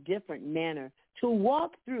in a different manner, to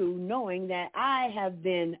walk through knowing that I have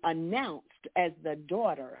been announced as the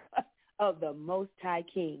daughter of the Most High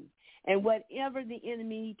King. And whatever the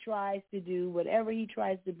enemy tries to do, whatever he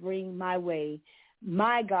tries to bring my way,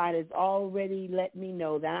 my God has already let me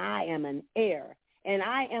know that I am an heir, and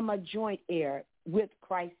I am a joint heir with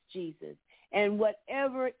Christ Jesus. And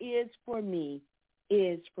whatever is for me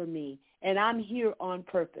is for me. And I'm here on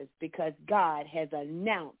purpose because God has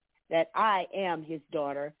announced that I am His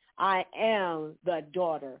daughter. I am the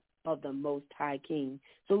daughter of the Most High King.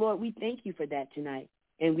 So, Lord, we thank you for that tonight.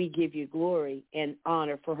 And we give you glory and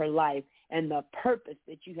honor for her life and the purpose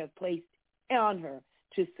that you have placed on her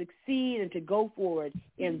to succeed and to go forward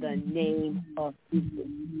in the name of Jesus.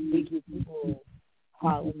 We give you glory.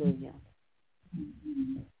 Hallelujah.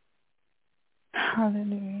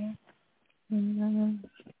 Hallelujah. Amen.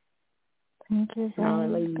 Thank you, God.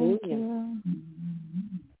 Hallelujah. Thank you.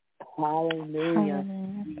 Hallelujah.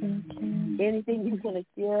 Thank you. Anything you want to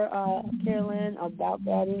share, Carolyn, about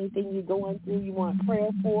that? Anything you're going through you want prayer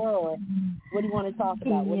for, or what do you want to talk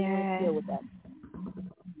about? What do you want to share with us?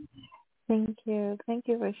 Thank you. Thank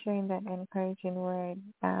you for sharing that encouraging word.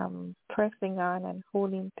 Pressing on and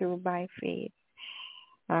holding through by faith.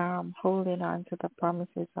 Holding on to the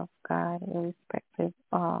promises of God, irrespective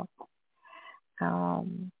of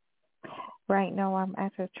right now I'm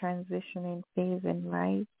at a transitioning phase in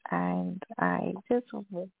life, and I just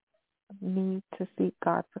need to seek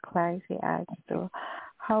God for clarity as to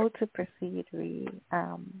how to proceed with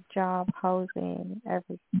job, housing,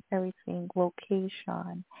 everything,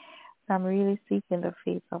 location. I'm really seeking the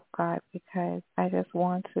face of God because I just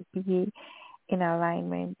want to be in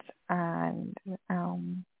alignment and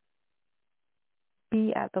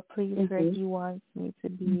be at the place where He wants me to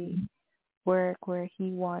be, work where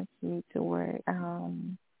He wants me to work.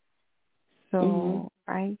 So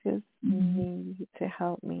I just need to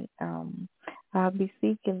help me. I'll be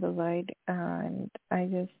seeking the Lord, and I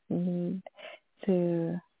just need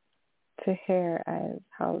to hear as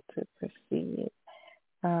how to proceed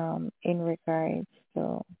in regards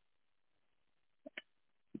to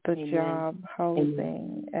the job,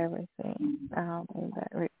 housing, everything in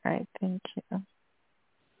that regard. Thank you.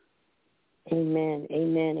 Amen.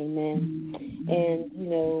 And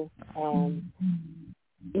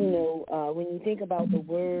when you think about the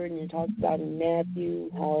word, and it talks about in Matthew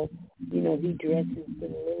how, he dresses the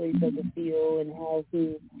lilies of the field, and how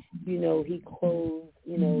he clothes,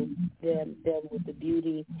 them with the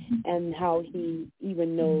beauty, and how he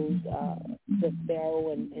even knows the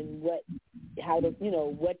sparrow and what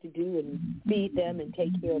to do and feed them and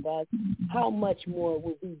take care of us. How much more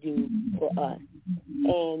will he do for us?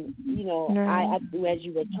 And, I as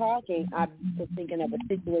you were talking, I was thinking of a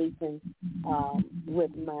situation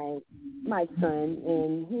with my son,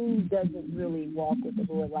 and he doesn't really walk with the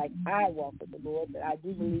Lord like I walk with the Lord, but I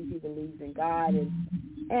do believe he believes in God,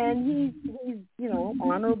 and he's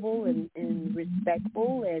honorable and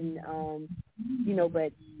respectful, and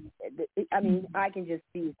but I can just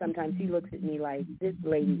see sometimes he looks at me like, this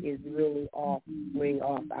lady is really way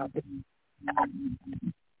off out there.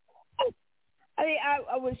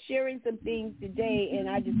 I was sharing some things today, and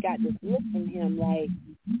I just got this look from him, like,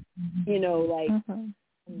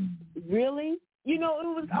 really? It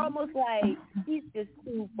was almost like he's just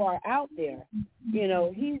too far out there.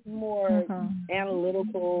 He's more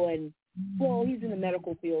analytical, and, well, he's in the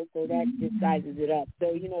medical field, so that just sizes it up.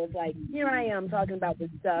 So, it's like, here I am talking about the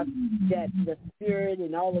stuff that the Spirit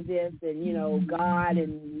and all of this, and, God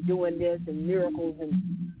and doing this and miracles,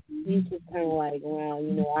 and he's just kind of like,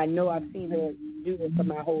 well, I know I've seen her do this for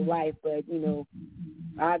my whole life, but,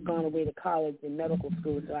 I've gone away to college and medical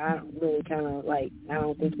school, so I don't really I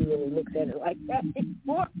don't think he really looks at it like that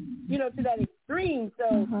anymore, to that extreme.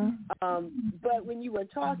 So, but when you were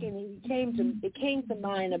talking, it came to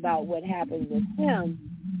mind about what happened with him.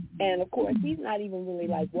 And, of course, he's not even really,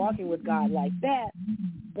 walking with God like that.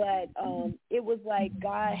 But it was like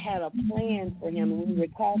God had a plan for him. And when we were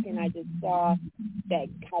talking, I just saw that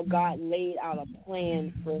how God laid out a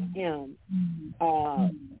plan for him,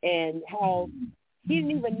 and how he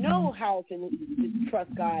didn't even know how to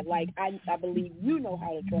trust God. Like I believe you know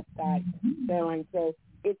how to trust God, Caroline. So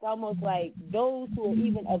it's almost like those who are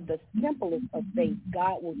even of the simplest of faith,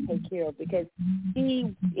 God will take care of, because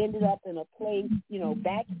he ended up in a place,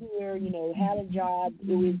 back here, had a job.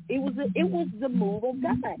 It was the move of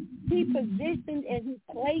God. He positioned and he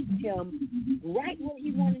placed him right where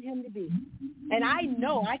he wanted him to be. And I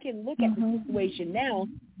know I can look at the situation now,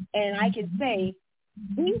 and I can say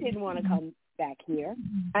he didn't want to come back here.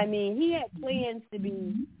 I mean, he had plans to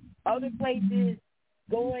be other places,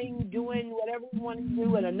 doing whatever he wanted to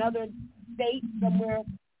do in another state somewhere,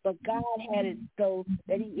 but God had it so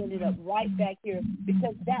that he ended up right back here,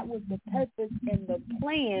 because that was the purpose and the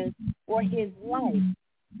plan for his life.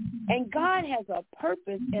 And God has a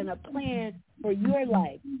purpose and a plan for your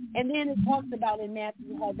life. And then it talks about in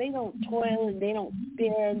Matthew how they don't toil and they don't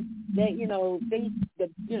spin. The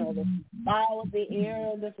fowl of the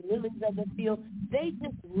air, the lilies of the field, they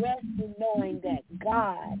just rest in knowing that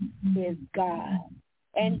God is God.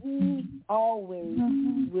 And he always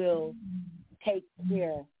will take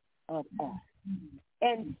care of us.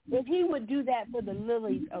 And if he would do that for the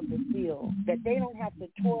lilies of the field, that they don't have to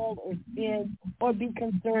toil or spin or be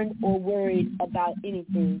concerned or worried about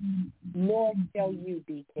anything, nor shall you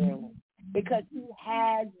be, Carolyn, because he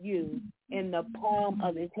has you in the palm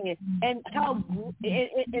of his hand. And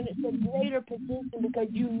it's a greater position because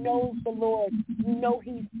you know the Lord, you know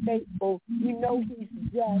he's faithful, you know he's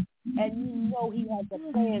just, and you know he has a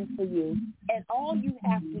plan for you. And all you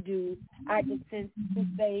have to do, I just sense to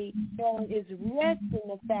say, is rest in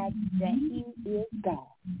the fact that he is God.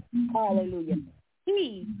 Hallelujah.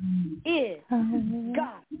 He is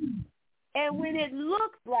God. And when it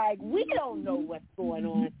looks like we don't know what's going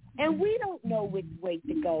on, and we don't know which way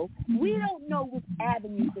to go, we don't know which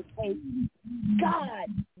avenue to take, God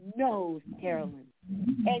knows, Carolyn.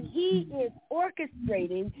 and he is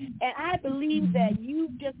orchestrating, and I believe that you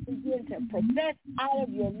just begin to profess out of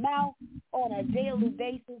your mouth on a daily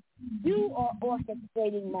basis. You are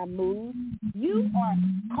orchestrating my moves. You are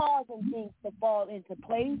causing things to fall into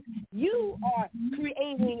place. You are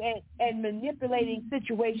creating and manipulating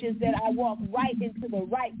situations that I walk right into the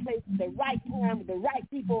right place at the right time with the right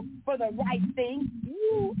people for the right thing.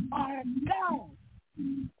 You are God.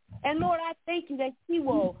 And Lord, I thank you that she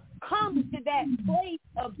will come to that place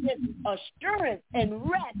of just assurance and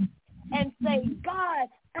rest and say, God,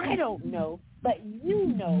 I don't know, but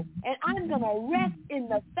you know, and I'm going to rest in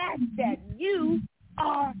the fact that you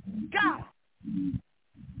are God.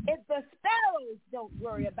 If the sparrows don't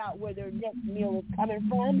worry about where their next meal is coming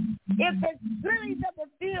from, if the lilies of the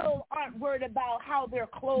field aren't worried about how they're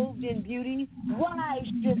clothed in beauty, why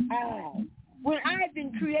should I? When I've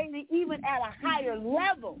been created even at a higher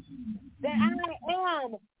level, that I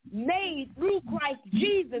am made through Christ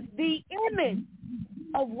Jesus, the image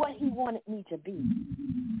of what he wanted me to be.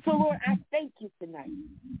 So, Lord, I thank you tonight.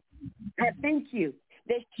 I thank you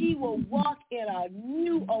that she will walk in a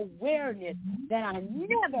new awareness that I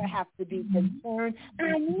never have to be concerned.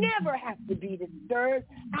 I never have to be disturbed.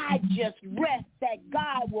 I just rest that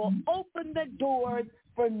God will open the doors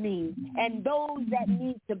for me, and those that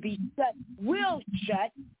need to be shut will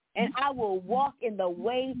shut, and I will walk in the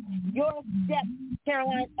way your steps,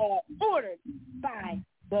 Caroline, are ordered by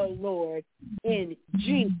the Lord in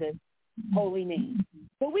Jesus' holy name.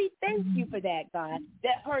 So we thank you for that, God,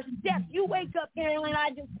 that her steps, you wake up, Caroline, I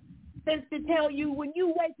just sense to tell you, when you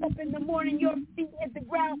wake up in the morning, your feet hit the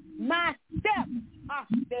ground, my steps are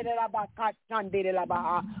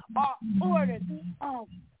ordered of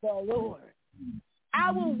the Lord. I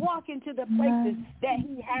will walk into the places that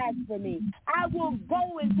he has for me. I will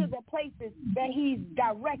go into the places that he's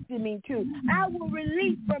directing me to. I will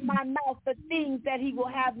release from my mouth the things that he will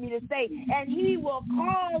have me to say, and he will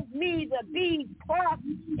cause me to be crossed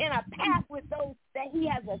in a path with those that he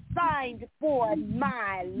has assigned for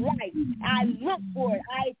my life. I look for it.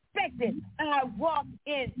 I expect it. I walk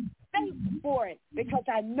in faith for it because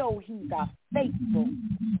I know he's a faithful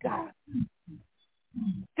God.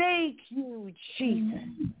 Thank you, Jesus,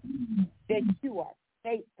 that you are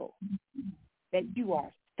faithful,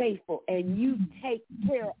 and you take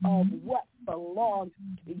care of what belongs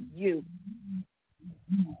to you.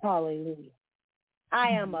 Hallelujah.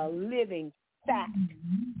 I am a living fact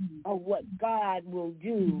of what God will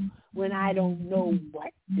do when I don't know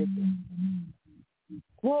what to do.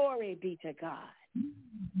 Glory be to God.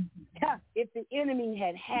 If the enemy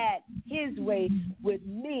had his way with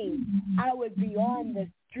me, I would be on the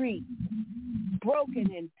street,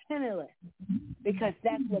 broken and penniless, because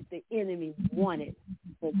that's what the enemy wanted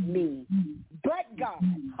with me. But God,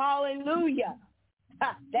 hallelujah,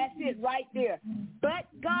 that's it right there. But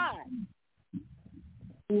God,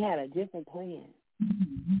 he had a different plan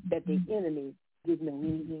that the enemy didn't know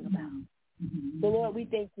anything about. So, Lord, we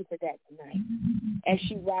thank you for that tonight as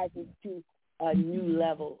she rises to a new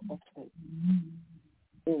level of faith.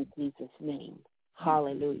 In Jesus' name.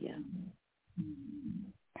 Hallelujah.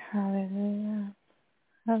 Hallelujah.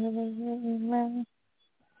 Hallelujah. Amen.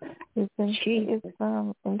 It's interesting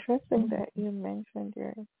that you mentioned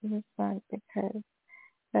your son, because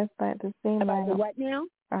that's like the same. About the what now?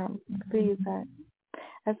 Please,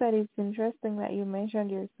 I said it's interesting that you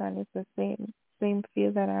mentioned your son is the same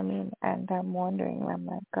field that I'm in, and I'm wondering, I'm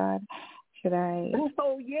like, God, should I?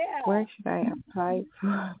 Oh yeah. Where should I apply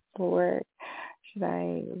for work? Should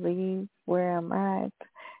I leave where I'm at?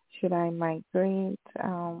 Should I migrate?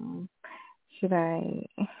 Should I?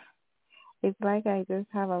 It's like I just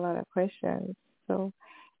have a lot of questions. So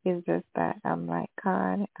it's just that I'm like,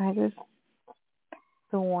 God, I just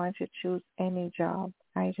don't want to choose any job.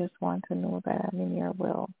 I just want to know that I'm in your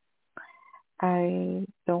will. I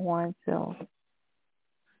don't want to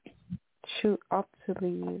shoot up to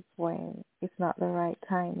leave when it's not the right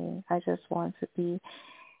timing. I just want to be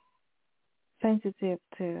sensitive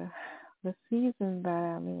to the season that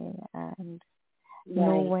I'm in and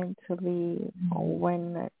know when to leave or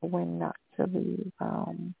when not to leave.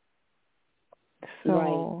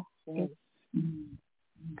 So it's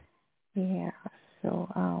yeah. So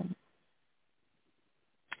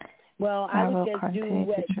well, I would just do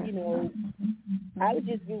what I would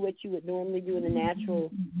just do what you would normally do in the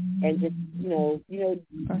natural, and just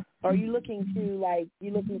Are you looking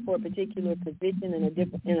for a particular position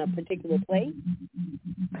in a particular place?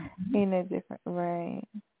 In a different right.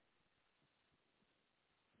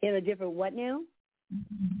 In a different what now?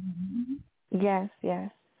 Yes.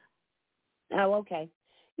 Oh, okay.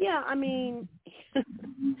 Yeah, I mean,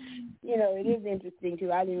 you know, it is interesting,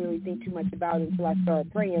 too. I didn't really think too much about it until I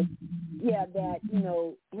started praying. Yeah, that, you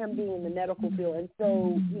know, him being in the medical field. And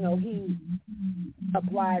so, you know, he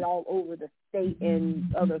applied all over the state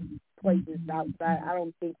and other places outside. I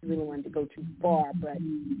don't think he really wanted to go too far, but,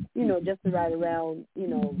 you know, just right around, you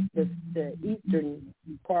know, the eastern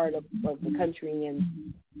part of the country.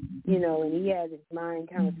 And, you know, and he had his mind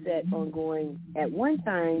kind of set on going at one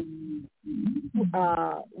time.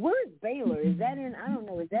 Where's Baylor? Is that in, I don't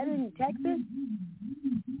know, is that in Texas?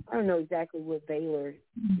 I don't know exactly where Baylor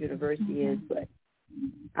University is, but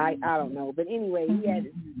I don't know. But anyway, he had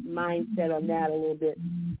his mind set on that a little bit.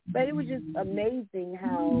 But it was just amazing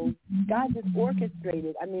how God just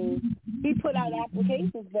orchestrated. I mean, he put out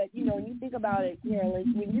applications, but, you know, when you think about it,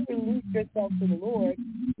 Carolyn, when you release yourself to the Lord,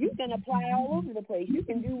 you can apply all over the place. You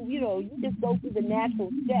can do, you know, you just go through the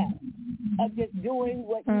natural steps of just doing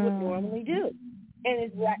what you would normally do. And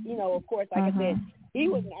it's, you know, of course, like I said, he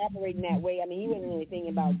wasn't operating that way. I mean, he wasn't really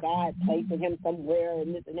thinking about God placing him somewhere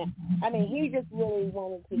and this and that. I mean, he just really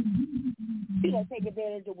wanted to, you know, take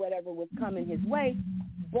advantage of whatever was coming his way.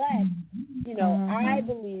 But, you know, I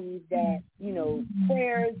believe that, you know,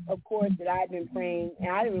 prayers, of course, that I've been praying, and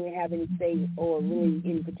I didn't really have any say or really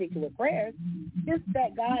any particular prayers, just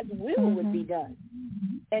that God's will would be done.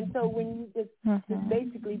 And so when you just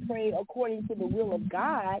basically pray according to the will of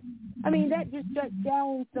God, I mean, that just shuts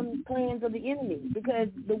down some plans of the enemy, because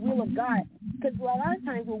the will of God, because a lot of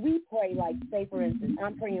times when we pray, like, say, for instance,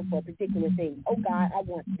 I'm praying for a particular thing. Oh, God, I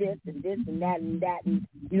want this and this and that and that, and,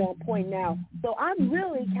 you know, I'm pointing out. So I'm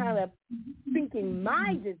really kind of thinking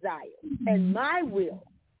my desire and my will.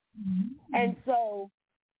 And so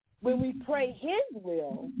when we pray his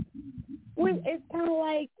will, it's kind of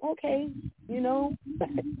like, okay, you know,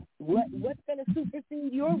 what's going to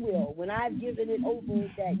supersede your will when I've given it over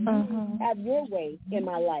that you have your way in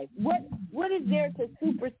my life? What is there to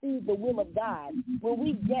supersede the will of God when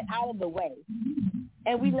we get out of the way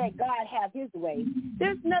and we let God have his way?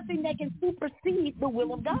 There's nothing that can supersede the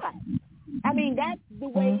will of God. I mean, that's the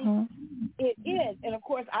way it is. And, of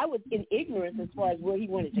course, I was in ignorance as far as where he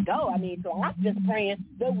wanted to go. I mean, so I'm just praying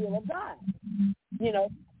the will of God, you know.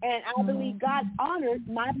 And I believe God honored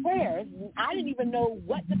my prayers. I didn't even know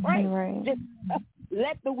what to pray. Right. Just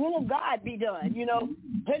let the will of God be done, you know.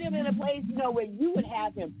 Put him in a place, you know, where you would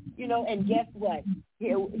have him, you know. And guess what?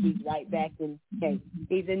 He's right back in. Okay,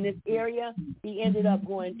 he's in this area. He ended up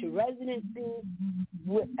going to residency.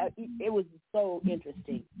 It was so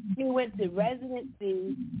interesting. He went to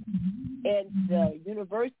residency at the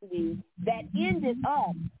university that ended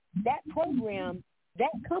up, that program, that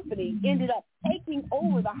company ended up taking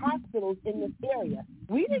over the hospitals in this area.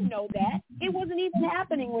 We didn't know that. It wasn't even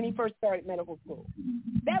happening when he first started medical school.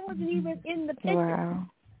 That wasn't even in the picture. Wow.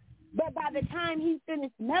 But by the time he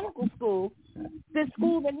finished medical school, the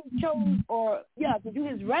school that he chose to do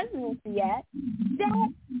his residency at,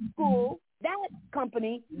 that school, that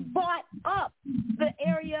company bought up the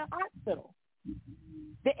area hospital.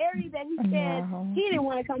 The area that he said he didn't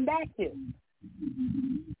want to come back to.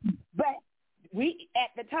 But at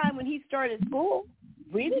the time when he started school,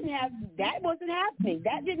 we didn't have, that wasn't happening.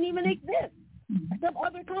 That didn't even exist. Some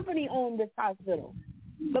other company owned this hospital.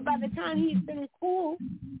 But by the time he finished school,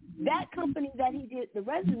 that company that he did the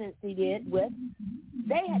residency with,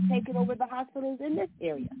 they had taken over the hospitals in this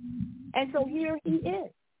area. And so here he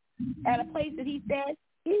is at a place that he said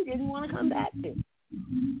he didn't want to come back to.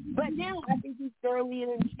 But now I think he's thoroughly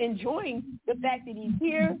enjoying the fact that he's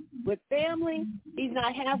here with family. He's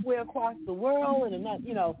not halfway across the world in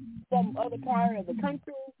some other part of the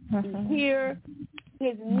country. He's here.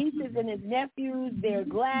 His nieces and his nephews, they're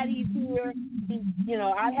glad he's here.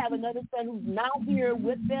 I have another son who's not here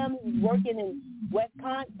with them. He's working in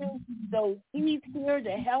Wisconsin. So he's here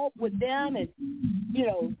to help with them and,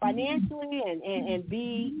 financially and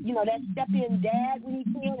be, that step-in dad when he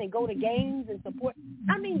can and go to games and support.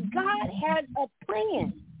 I mean, God has a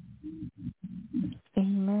plan.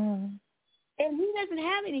 Amen. And he doesn't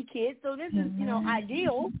have any kids, so this is,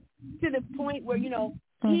 ideal to the point where, he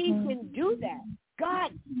can do that.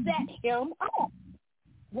 God set him up.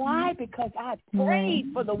 Why? Because I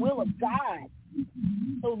prayed for the will of God.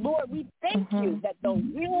 So, Lord, we thank you that the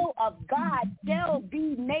will of God shall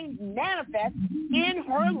be made manifest in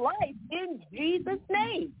her life in Jesus'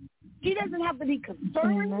 name. She doesn't have to be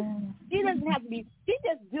concerned. She doesn't have to be. She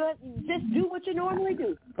just do what you normally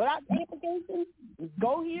do. Put out the application,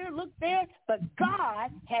 go here, look there. But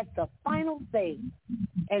God has the final say,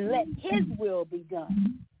 and let His will be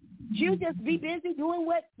done. She'll just be busy doing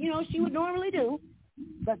what she would normally do.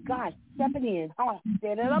 But God stepping in. Let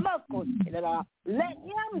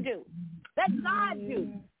Him do. Let God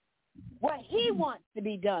do. what he wants to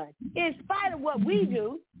be done. In spite of what we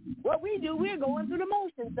do, we're going through the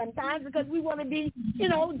motions sometimes because we want to be,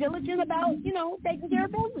 diligent about, taking care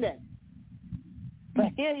of business.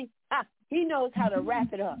 But he knows how to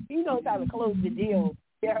wrap it up. He knows how to close the deal,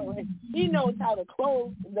 Carolyn. He knows how to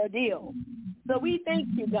close the deal. So we thank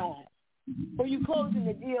you, God, for you closing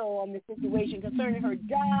the deal on the situation concerning her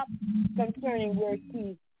job, concerning where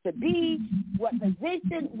she's to be, what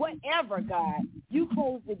position, whatever, God. You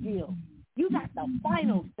close the deal. You got the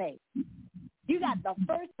final say. You got the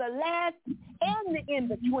first, the last, and the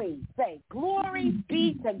in-between say. Glory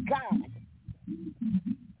be to God.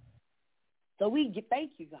 So we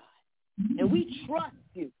thank you, God, and we trust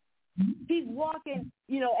you. He's walking,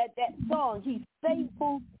 at that song. He's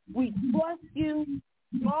faithful. We trust you.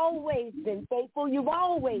 You've always been faithful. You've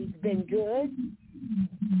always been good.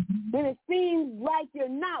 When it seems like you're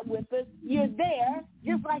not with us, you're there,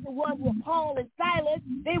 just like it was with Paul and Silas.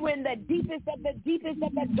 They were in the deepest of the deepest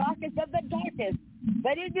of the darkest of the darkest.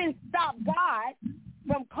 But it didn't stop God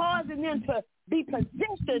from causing them to be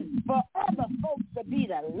positioned for other folks to be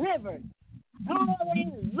delivered.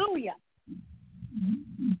 Hallelujah.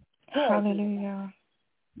 Hallelujah.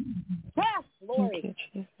 Yes, Lord. Thank you,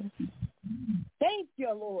 Jesus. Thank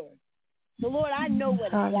you, Lord. So, Lord, I know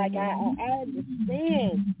what it's like. I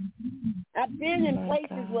understand. I've been in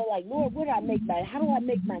places where, like, Lord, how do I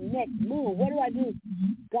make my next move? What do I do?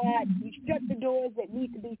 God, you shut the doors that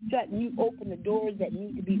need to be shut, and you open the doors that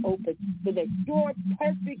need to be opened so that your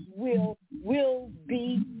perfect will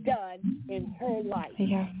be done in her life.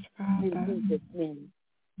 Yes, Father. In Jesus' name.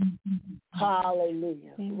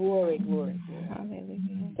 Hallelujah. Amen. Glory, glory, glory.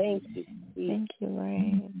 Hallelujah. Thank you, Jesus. Thank you,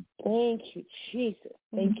 Lord. Thank you, Jesus.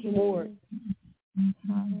 Thank you, Lord.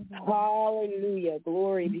 Hallelujah.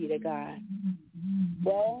 Glory be to God.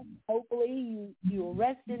 Well, hopefully you'll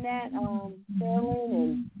rest in that,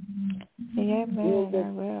 Carolyn, and yeah, man, I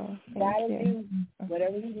will. God will do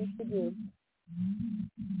whatever he needs to do.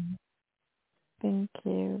 Thank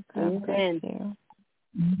you. God bless you.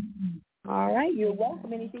 All right, you're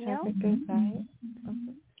welcome. Anything else? Have a good night.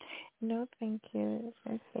 No, thank you.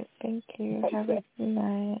 That's it. Thank you. Have a good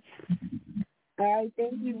night. All right,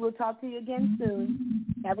 thank you. We'll talk to you again soon.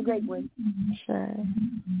 Have a great one. Sure.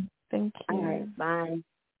 Thank you. All right, bye.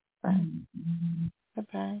 Bye.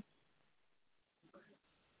 Bye-bye.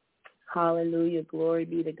 Hallelujah. Glory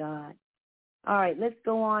be to God. All right, let's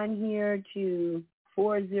go on here to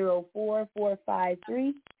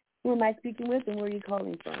 404-453. Who am I speaking with, and where are you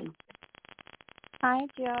calling from? Hi,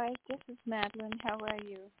 Joy. This is Madeline. How are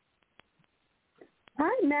you?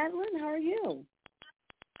 Hi, Madeline. How are you?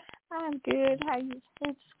 I'm good.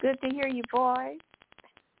 It's good to hear your voice.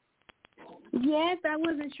 Yes, I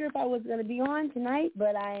wasn't sure if I was going to be on tonight,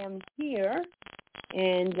 but I am here,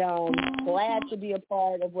 and glad to be a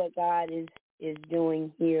part of what God is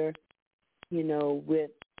doing here,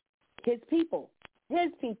 with his people.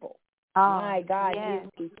 His people. My God, yes.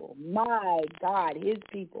 His people. My God, his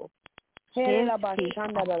people.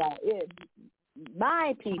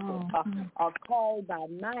 My people are called by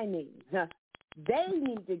my name. They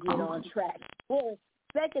need to get on track. Well,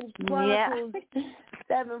 2 Chronicles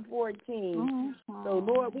 7:14. So,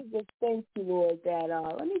 Lord, we just thank you, Lord, that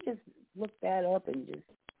let me just look that up and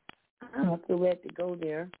I don't have to let it go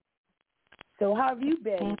there. So, how have you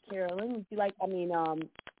been, Carolyn? Would you like?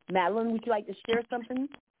 Madeline, would you like to share something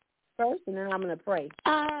first, and then I'm going to pray?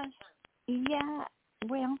 Yeah.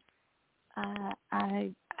 Well, I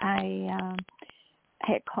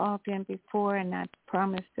had called in before, and I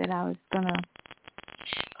promised that I was going to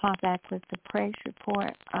call back with the praise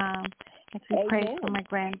report. And to pray for my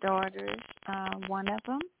granddaughters, one of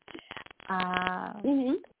them,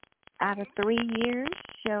 out of 3 years,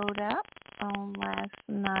 showed up on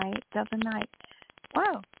the other night.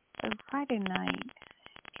 Wow, Friday night.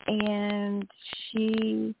 And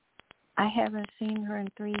I haven't seen her in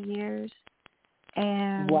 3 years.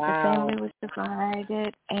 And the family was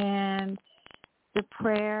divided, and the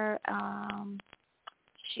prayer,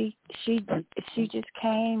 she just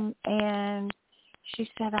came and she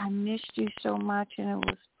said, I missed you so much, and it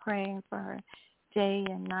was praying for her day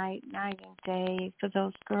and night and day for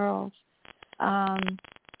those girls,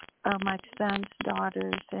 my son's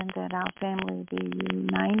daughters, and that our family be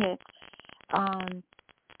reunited.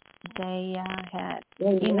 They had,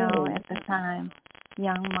 at the time,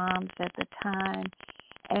 young moms at the time.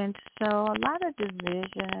 And so a lot of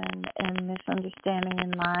division and misunderstanding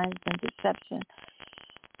in lives and deception.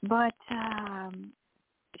 But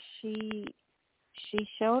she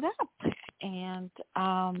showed up, and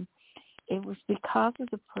it was because of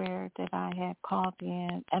the prayer that I had called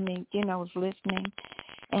in. Was listening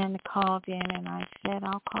and called in, and I said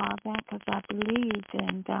I'll call back because I believed,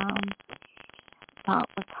 and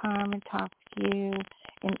talked with Carmen, talked with you,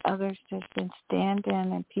 and others just been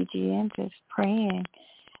standing and PGN just praying.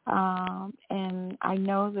 And I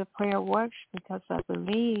know the prayer works because I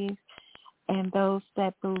believe, and those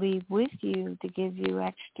that believe with you to give you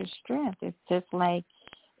extra strength. It's just like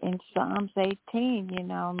in Psalms 18,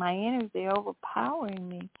 my enemies, they're overpowering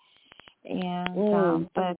me. And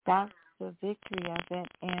but that's the victory of it.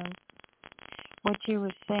 And what you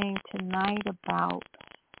were saying tonight about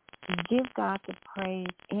give God the praise,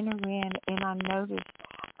 enter in, and I noticed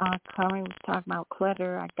Carmen was talking about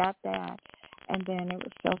clutter. I got that. And then it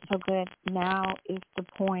was so good. Now is the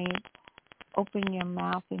point. Open your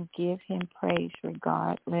mouth and give him praise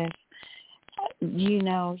regardless.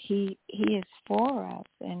 He is for us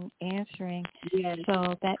and answering. Yes.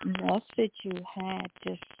 So that message you had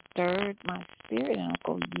just stirred my spirit, and I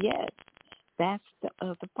go, yes, that's the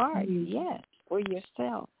other part. Mm-hmm. Yes, for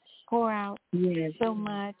yourself. Pour out so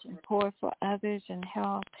much and pour for others and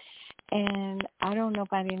help. And I don't know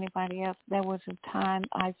about anybody else. There was a time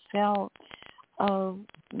I felt of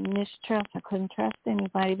mistrust. I couldn't trust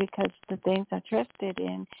anybody because the things I trusted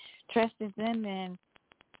them in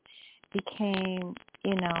became,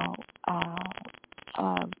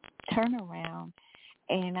 turnaround,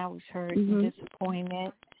 and I was hurt and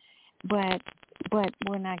disappointed. But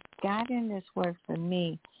when I got in this word for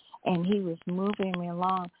me, and he was moving me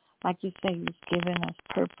along, like you say, he was giving us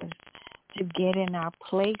purpose to get in our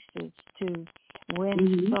places, to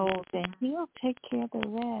win souls, and he'll take care of the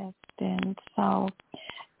rest. And so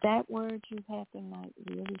that word you had tonight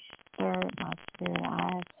really stirred my spirit.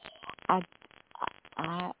 I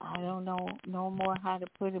don't know no more how to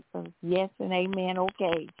put it, but yes and amen.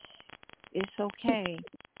 Okay, it's okay,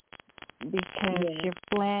 because your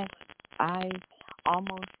flesh, I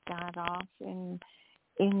almost got off in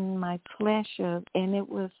my flesh, and it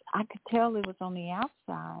was, I could tell it was on the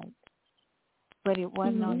outside, but it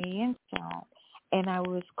wasn't on the inside. And I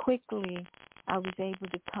was able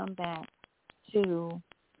to come back to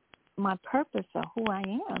my purpose of who I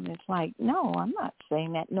am. It's like, no, I'm not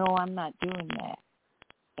saying that. No, I'm not doing that.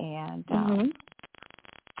 And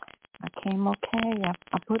I came okay.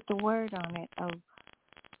 I put the word on it of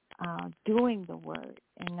doing the word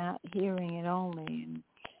and not hearing it only and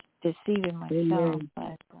deceiving myself.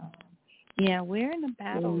 But, we're in a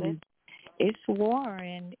battle. It's war,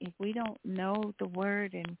 and if we don't know the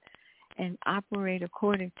word and operate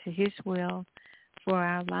according to his will for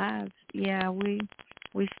our lives,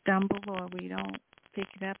 we stumble or we don't pick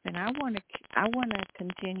it up. And I want to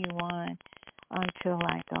continue on until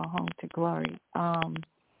I go home to glory,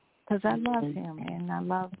 because I love him and I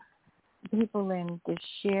love people and to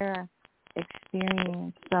share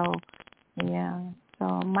experience. So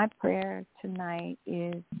my prayer tonight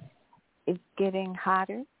is it's getting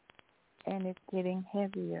hotter and it's getting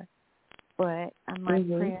heavier, but my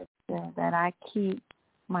prayer is that I keep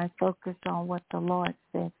my focus on what the Lord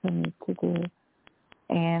said for me to do,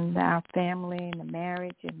 and our family and the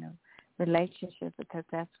marriage and the relationship, because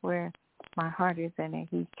that's where my heart is in it.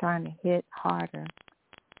 He's trying to hit harder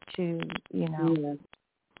to,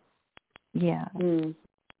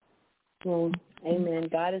 Well, amen.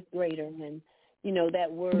 God is greater. And,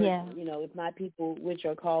 that word, if my people which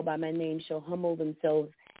are called by my name shall humble themselves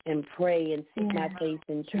and pray and seek my face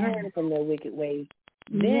and turn from their wicked ways,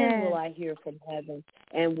 then will I hear from heaven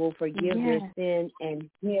and will forgive their sin and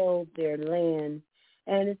heal their land.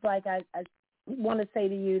 And it's like I want to say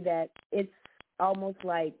to you that it's almost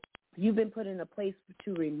like you've been put in a place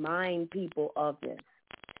to remind people of this,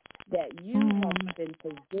 that you have been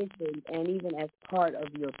positioned, and even as part of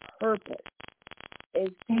your purpose is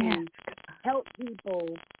to help people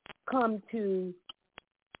come to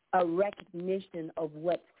a recognition of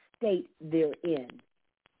what state they're in.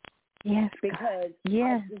 Yes. Because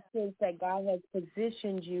I just sense that God has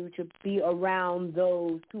positioned you to be around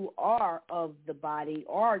those who are of the body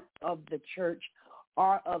or of the church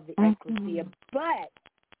or of the ecclesia, but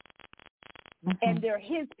and they're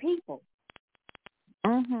his people.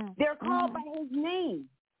 They're called by his name.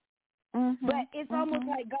 But it's almost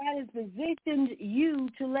like God has positioned you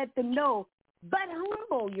to let them know, but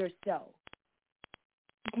humble yourself.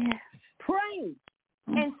 Yes. Pray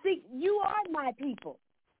and seek. You are my people.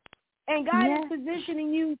 And God is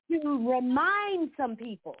positioning you to remind some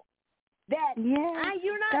people that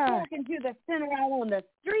you're not talking to the sinner out on the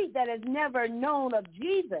street that has never known of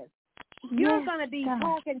Jesus. You're going to be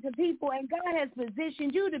talking to people, and God has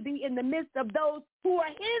positioned you to be in the midst of those who are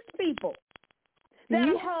his people, that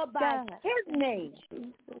are called by his name.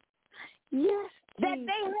 Yes. That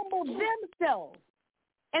they humble themselves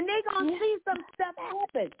And they're going to see some stuff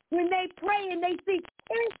happen when they pray and they see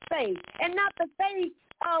his face and not the face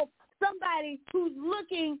of somebody who's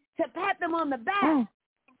looking to pat them on the back.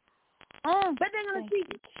 But they're going to see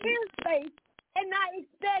his face and not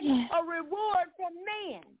expect a reward from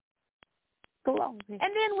man. Glory. And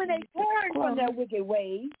then when they turn from their wicked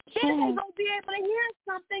ways, then they're going to be able to hear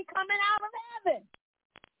something coming out of heaven.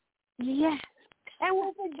 Yes. And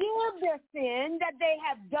will forgive their sin that they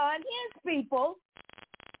have done, his people.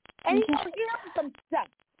 And he's going to heal some stuff.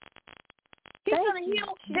 He's going to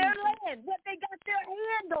heal their land, what they got their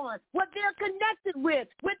hand on, what they're connected with,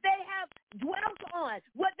 what they have dwelt on,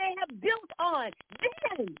 what they have built on.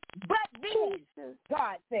 Then,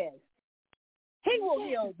 God says, he will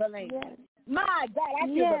heal the land. Yes. My God, I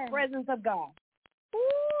feel the presence of God.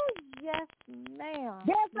 Ooh, yes, ma'am.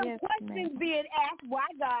 There's some questions being asked. Why,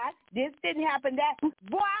 God? This didn't happen. That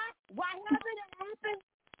why? Why hasn't it happened?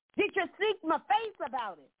 Did you seek my face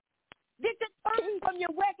about it? Did you turn from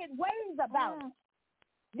your wicked ways about it?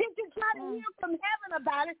 Did you try to hear from heaven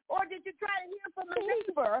about it, or did you try to hear from a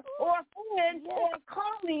neighbor or a friend or a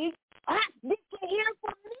colleague? Did you hear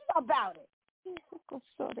from me about it?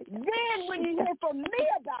 Then when you hear from me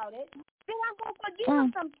about it, then I'm going to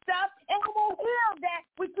forgive some stuff, and I'm going to heal that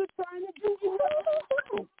which you're trying to do.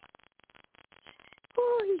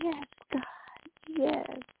 Oh, yes, God.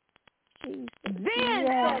 Yes. Jesus. Then,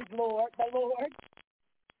 says the Lord,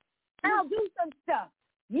 I'll do some stuff.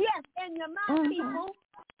 Yes, and you're my people.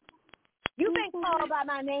 You've been called by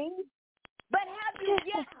my name, but have you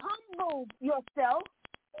yet humbled yourself?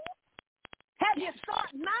 Have you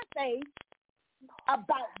sought my face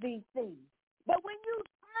about these things? But when you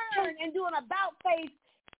turn and do an about face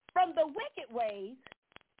from the wicked ways,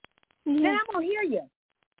 then I'm going to hear you.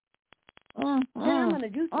 Then I'm going to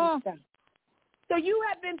do some stuff. So you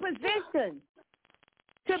have been positioned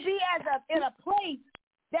to be in a place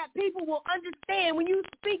that people will understand when you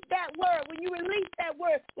speak that word, when you release that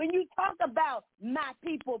word, when you talk about my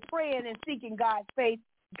people praying and seeking God's face,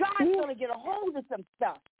 God's going to get a hold of some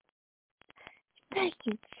stuff. Thank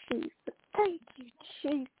you, Jesus. Thank you,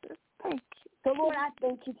 Jesus. Thank you. So, Lord, I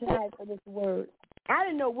thank you tonight for this word. I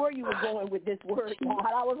didn't know where you were going with this word,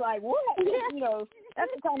 God. I was like, what? You know,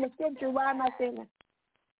 that's the kind of scripture. Why am I saying that?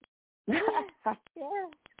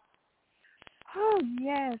 Oh,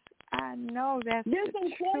 yes. I know that's There's some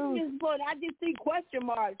questions, but I just see question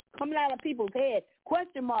marks coming out of people's heads.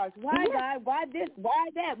 Question marks. Why, God? Why this? Why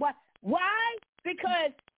that? Why?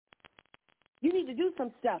 Because you need to do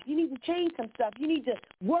some stuff. You need to change some stuff. You need to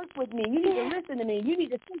work with me. You need to listen to me. You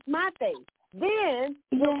need to seek my face. Then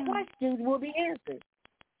your questions will be answered.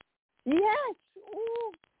 Yes.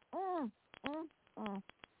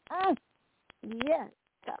 Yes.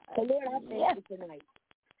 So, Lord, I thank you tonight.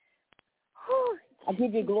 I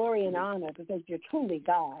give you glory and honor because you're truly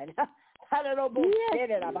God. There's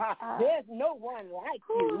no one like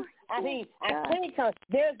you. I mean,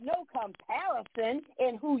 there's no comparison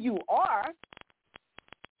in who you are.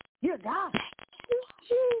 You're God.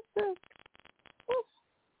 Jesus.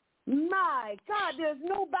 My God, there's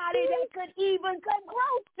nobody that could even come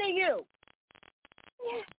close to you.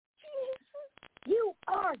 Yes, Jesus. You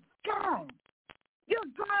are God. You're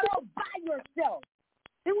God all by yourself.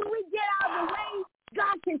 And when we get out of the way,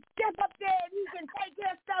 God can step up there and he can take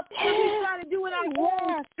care of stuff that we try to do in our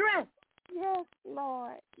own strength. Yes,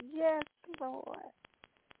 Lord. Yes, Lord.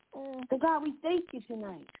 So, God, we thank you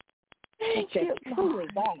tonight. Thank you, truly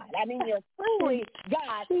God. I mean, you're truly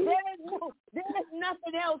God. There is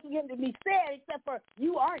nothing else to be said except for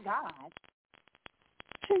you are God.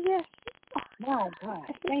 Yes. My God.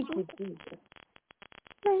 Thank you, Jesus.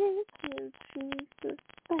 Thank you, Jesus.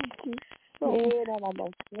 Thank you so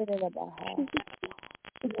much.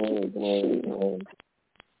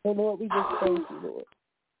 So, Lord, we just thank you, Lord.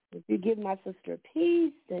 If you give my sister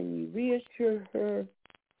peace and you reassure her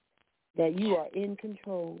that you are in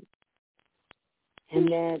control and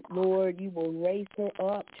that, Lord, you will raise her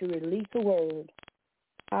up to release a word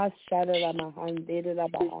that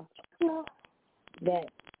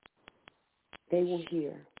they will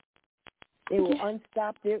hear. They will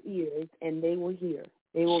unstop their ears and they will hear.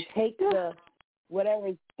 They will take the whatever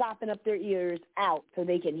is stopping up their ears out so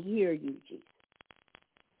they can hear you,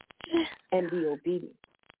 Jesus, and be obedient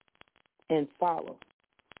and follow.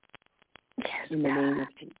 In the name of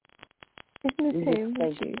Jesus. In the name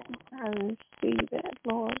of Jesus, I receive that,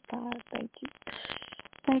 Lord God. Thank you.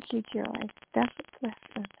 Thank you, Joy. That's a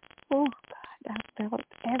blessing. Oh, God, I felt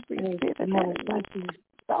every bit of that blessing.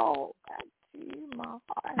 So, God, to my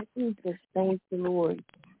heart. Jesus, thank you, Lord.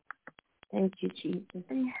 Thank you, Jesus.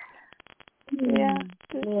 Yeah.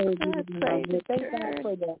 Lord, thank God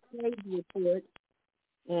for the praise report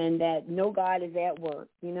and that no, God is at work.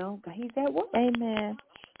 You know, He's at work. Amen.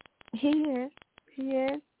 He is. He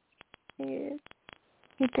is. He is.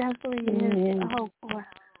 He definitely is. Oh, boy.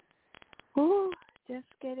 Ooh, just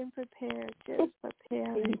getting prepared. Just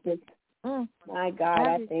preparing. My God,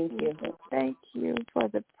 I thank you. Thank you for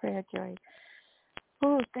the prayer, Joy.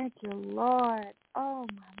 Oh, thank you, Lord. Oh,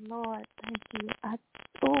 my Lord. Thank you.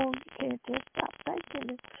 You can't just stop thanking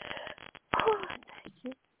Him. Oh, thank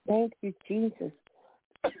you. Thank you, Jesus.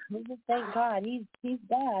 We just thank God. He's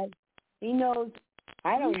God. He knows.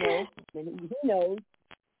 I don't know, but He knows.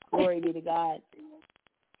 Glory be to God.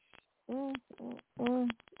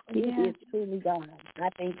 He is truly God. I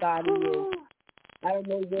thank God He is. I don't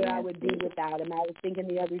know where I would be without Him. I was thinking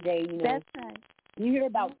the other day, That's right. You hear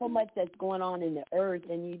about so much that's going on in the earth,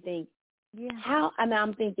 and you think, how? I mean,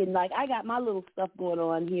 I'm thinking, like, I got my little stuff going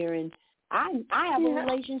on here, and I have a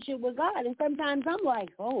relationship with God, and sometimes I'm like,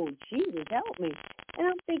 oh, Jesus, help me. And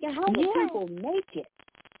I'm thinking, how do people make it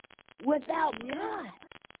without God?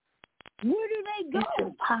 Where do they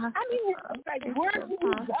go? I mean, it's like, where do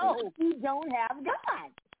you go if you don't have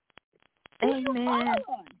God? Amen.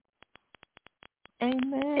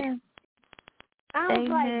 Amen. I was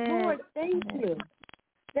like, Lord, thank you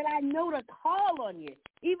that I know to call on you,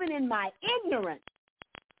 even in my ignorance,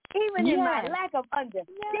 even in my lack of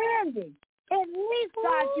understanding. At least,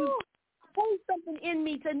 God, you put something in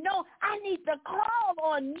me to know I need to call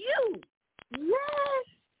on you. Yes,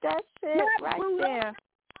 that's it not right Buddha, there.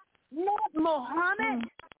 Not Muhammad.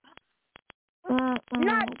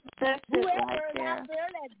 Not whoever out there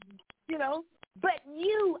that, but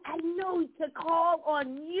you, I know to call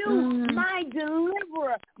on you, my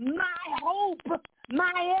deliverer, my hope,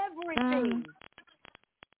 my everything.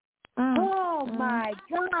 Oh, my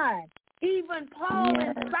God. Even Paul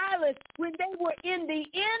and Silas, when they were in the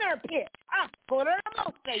inner pit.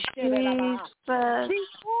 The inner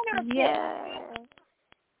pit.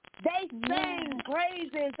 They sang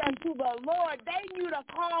praises unto the Lord. They knew to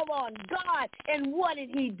call on God. And what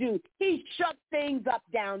did He do? He shut things up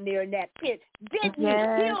down there in that pit. Didn't He?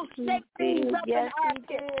 He'll shake things up in our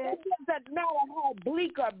pit. It doesn't matter how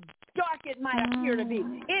bleak or dark it might appear to be.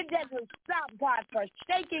 It doesn't stop God from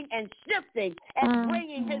shaking and shifting and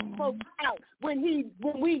bringing His folks out when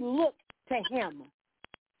we look to Him.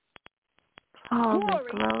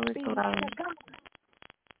 Glory be to God.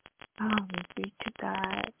 Glory be to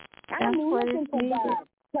God. I'm looking for God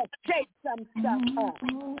to shake some stuff up.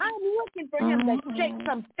 I'm looking for Him to shake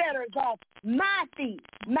some fetters off my feet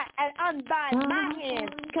and unbind my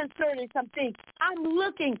hands concerning some things. I'm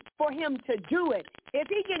looking for Him to do it. If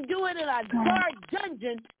He can do it in a dark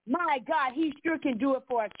dungeon, my God, He sure can do it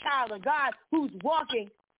for a child of God who's walking.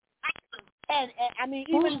 And I mean,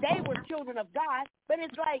 even they were children of God, but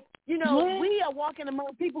it's like, we are walking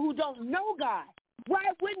among people who don't know God. Why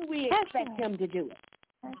wouldn't we expect Him to do it?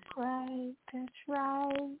 That's right. That's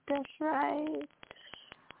right. That's right.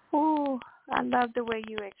 Oh, I love the way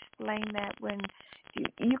you explain that when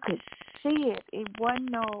you could see it. It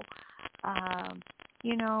wasn't no,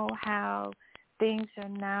 how things are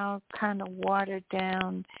now kind of watered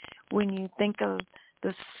down when you think of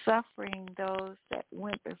the suffering, those that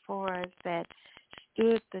went before us that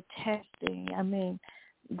stood the testing. I mean,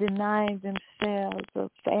 denying themselves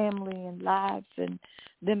of family and lives and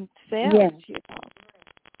themselves,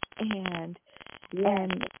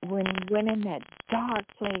 And when we went in that dark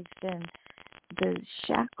place and the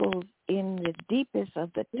shackles in the deepest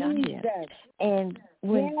of the dungeon, and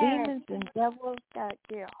when demons and devils got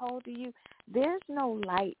their hold of you, there's no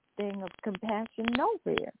light thing of compassion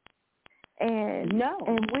nowhere. And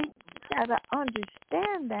we gotta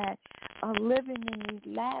understand that living in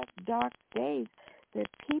these last dark days, that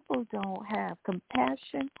people don't have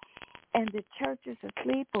compassion, and the church is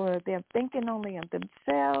asleep, or they're thinking only of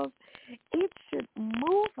themselves. It should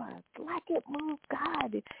move us like it moved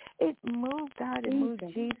God. It moved God. It moved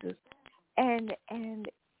Jesus. And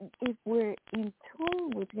if we're in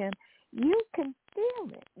tune with Him, you can feel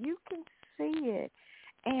it. You can see it.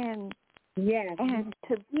 And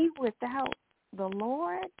to be without the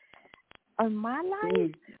Lord on my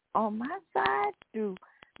life, on my side, through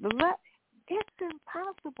the love, it's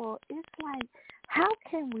impossible. It's like, how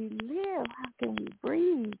can we live? How can we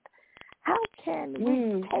breathe? How can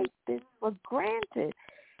we take this for granted?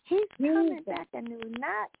 He's coming back, and we're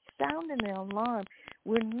not sounding the alarm.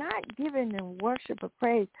 We're not giving Him worship or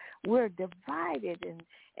praise. We're divided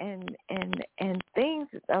and things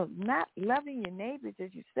of not loving your neighbors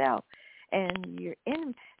as yourself, and you're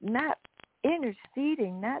not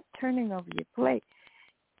interceding, not turning over your plate.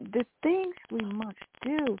 The things we must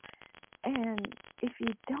do, and if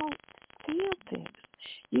you don't feel things,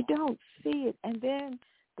 You don't see it. And then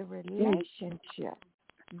the relationship,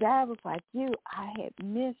 that was like you. I had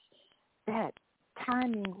missed that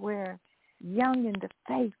timing where young in the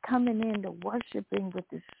faith coming in to worshiping with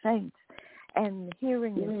the saints and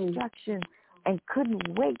hearing instruction and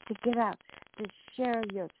couldn't wait to get out to share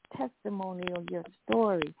your testimony or your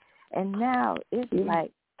story. And now it's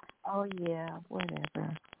like, oh, yeah,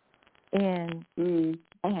 whatever. And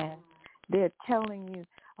they're telling you,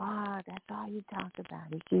 that's all you talk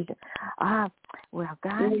about is Jesus. Well,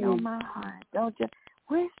 God know my heart. Don't you?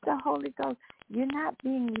 Where's the Holy Ghost? You're not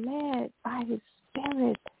being led by His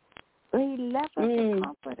Spirit. He left us a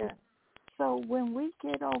comforter. So when we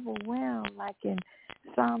get overwhelmed, like in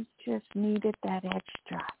Psalms, just needed that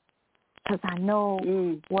extra. Because I know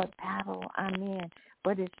what battle I'm in.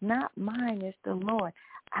 But it's not mine, it's the Lord.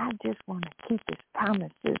 I just want to keep His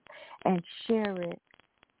promises and share it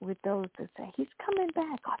with those that say, He's coming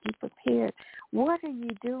back. Are you prepared? What are you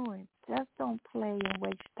doing? Just don't play and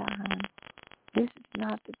waste time. This is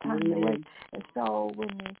not the time to waste. And so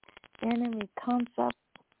when the enemy comes up,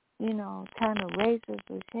 kind of raises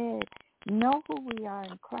his head, know who we are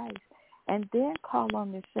in Christ, and then call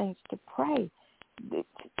on the saints to pray.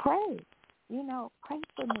 Pray. Pray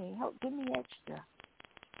for me. Help, give me extra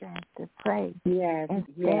strength to pray. Yes. And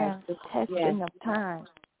stand the testing of time.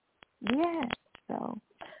 Yes. So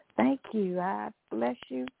thank you. I bless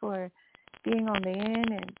you for being on the end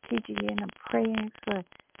and PGN. I'm praying for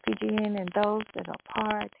PGN and those that are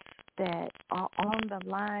part that are on the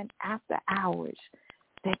line after hours,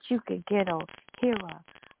 that you could hear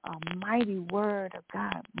a mighty word of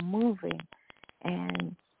God moving,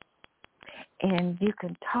 and you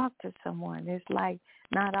can talk to someone. It's like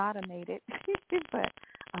not automated, but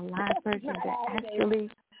a live person that actually.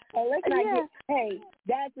 Hey,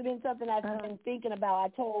 that's been something I've been thinking about. I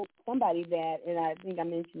told somebody that, and I think I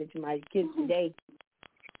mentioned it to my kids today.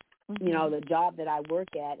 The job that I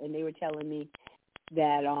work at, and they were telling me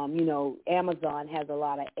that, Amazon has a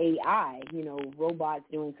lot of AI, robots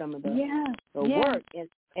doing some of the work.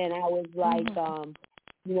 And I was like,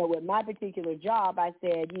 with my particular job, I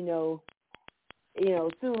said,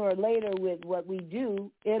 sooner or later with what we do,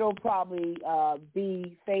 it'll probably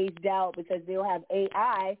be phased out because they'll have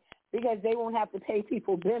AI because they won't have to pay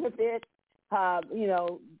people benefits.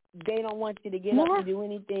 They don't want you to get up and do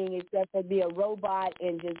anything except for be a robot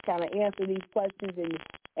and just kind of answer these questions and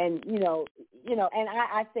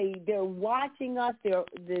I say they're watching us.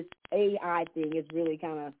 This AI thing is really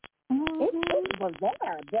kind of it's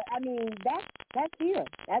bizarre, but I mean that's here.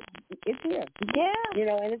 It's here. Yeah.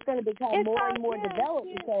 And it's going to become more and more developed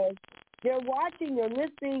because they're watching, they're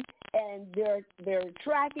listening, and they're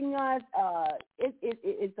tracking us.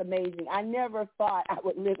 It's amazing. I never thought I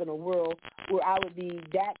would live in a world where I would be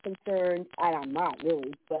that concerned, and I'm not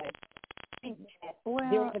really, but I think that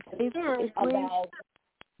there's a concern about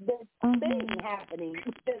this thing happening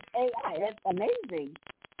with this AI. That's amazing.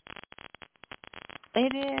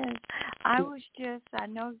 It is. I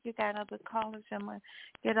know you got other callers I'm going to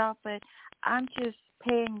get off, but I'm just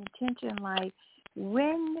paying attention, like,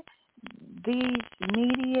 when these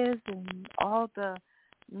medias and all the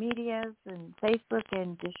medias and Facebook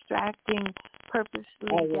and distracting purposely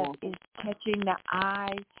that is catching the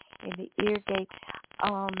eye and the ear gate,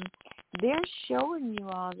 they're showing you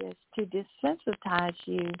all this to desensitize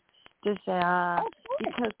you to say,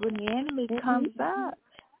 because when the enemy comes up,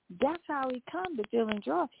 that's how he comes, to feel and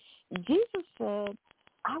joy. Jesus said,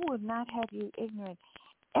 I will not have you ignorant.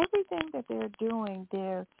 Everything that they're doing,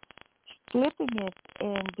 they're flipping it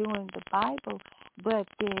and doing the Bible, but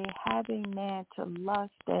they're having man to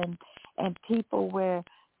lust and people where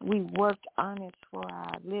we worked honest for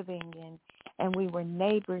our living and we were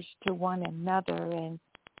neighbors to one another and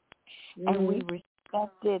we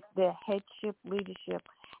respected the headship leadership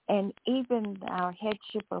and even our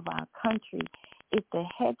headship of our country. If the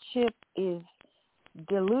headship is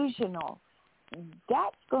delusional,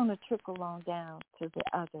 that's going to trickle on down to the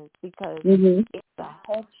others because it's the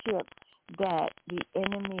headship that the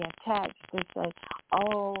enemy attacks to say,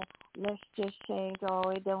 oh, let's just change, oh,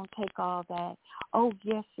 it don't take all that. Oh,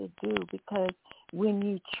 yes, it do, because when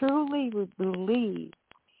you truly believe,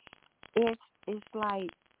 it's like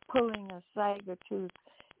pulling a saber tooth.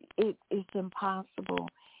 It's impossible.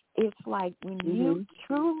 It's like when you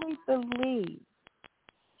truly believe,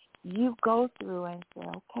 you go through and say,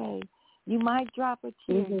 okay, you might drop a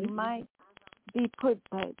tear, you might be put,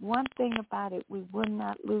 but one thing about it, we will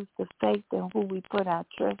not lose the faith in who we put our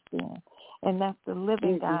trust in, and that's the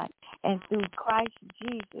living God. And through Christ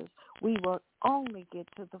Jesus, we will only get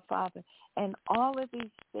to the Father. And all of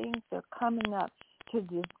these things are coming up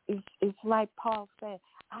it's like Paul said,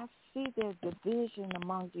 I see there's division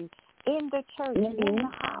among you in the church, in the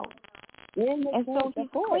house. And so he's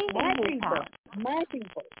cleaning his house. My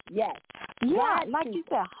people, yes. Yeah, God's like you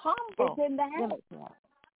said, humble. It's in the house.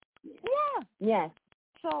 Yeah. Yes.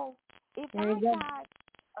 So if I got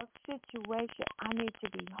a situation, I need to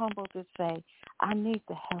be humble to say, I need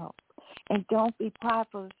the help. And don't be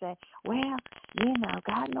prideful to say, well,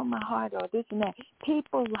 God know my heart or this and that.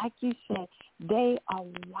 People, like you said, they are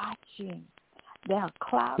watching. They are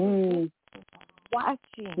clouded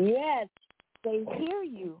watching. Yes. They hear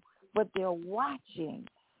you, but they're watching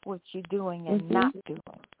what you're doing and not doing.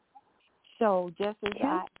 So just as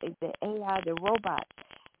the AI, the robots,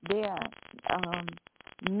 they're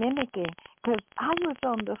mimicking. Because I was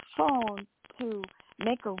on the phone to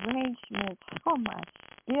make arrangements for my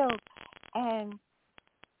bills, and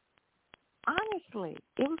honestly,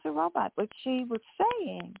 it was a robot, but she was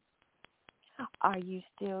saying, are you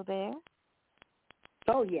still there?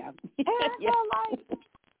 Oh, yeah. And I like,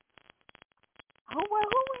 who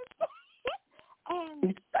is that?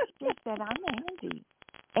 And she said, I'm Andy,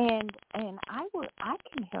 and I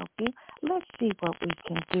can help you. Let's see what we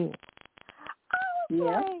can do.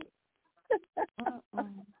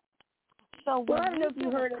 So I don't know if you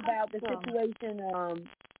heard about the situation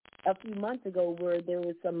a few months ago where there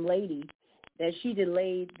was some lady that she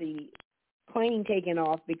delayed the plane taking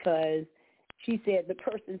off because she said the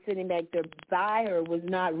person sitting back there by her was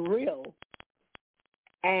not real.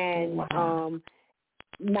 And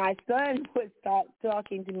my son was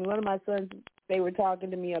talking to me. One of my sons, they were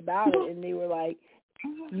talking to me about it, and they were like,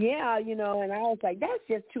 yeah, and I was like, that's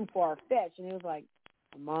just too far-fetched. And it was like,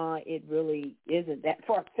 Ma, it really isn't that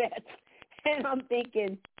far-fetched. And I'm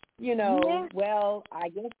thinking, well, I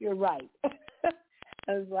guess you're right.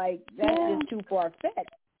 I was like, that's just too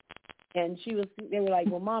far-fetched. And they were like,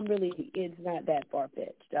 well, Mom, really, it's not that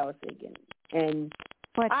far-fetched, I was thinking. And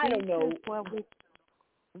I don't know.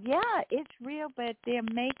 Yeah, it's real, but they're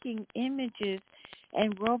making images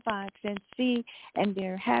and robots and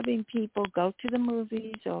they're having people go to the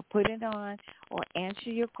movies or put it on or answer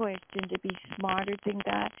your question to be smarter than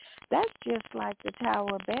God. That's just like the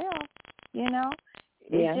Tower of Babel,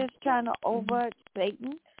 It's just trying to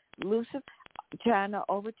Satan, Lucifer, trying to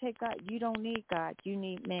overtake God. You don't need God. You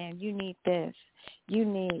need man. You need this. You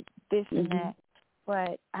need this and that.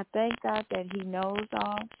 But I thank God that he knows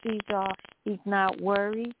all, sees all. He's not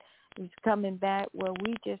worried. He's coming back. Well,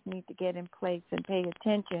 we just need to get in place and pay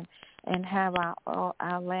attention and have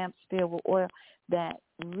our lamps filled with oil, that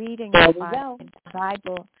reading the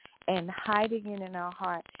Bible and hiding it in our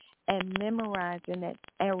heart and memorizing it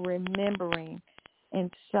and remembering.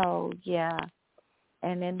 And so, yeah.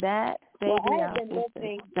 And in that, baby, I've been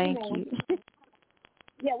listening. Thank you.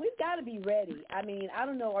 Yeah, we've got to be ready. I mean, I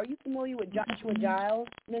don't know. Are you familiar with Joshua Giles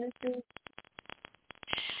Ministries?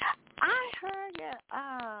 I heard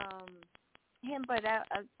him, but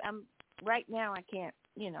I'm right now I can't,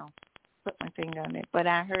 put my finger on it. But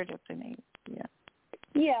I heard of the name. Yeah.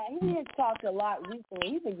 Yeah, he has talked a lot recently.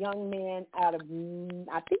 He's a young man out of,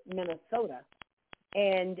 I think, Minnesota,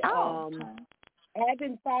 and I've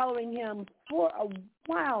been following him for a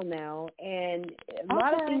while now, and a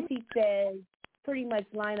lot of things he says pretty much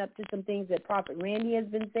line up to some things that Prophet Randy has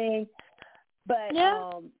been saying. But,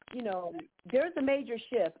 there's a major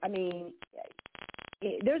shift. I mean,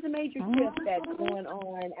 there's a major shift that's going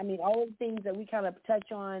on. I mean, all of the things that we kind of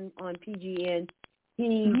touch on PGN,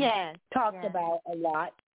 he talked about a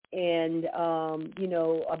lot. And,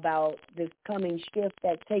 about this coming shift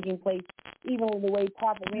that's taking place, even with the way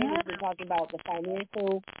Prophet Randy's been talking about the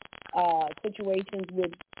financial situations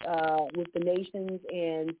with the nations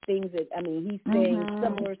and things that, he's saying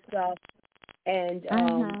similar stuff. And,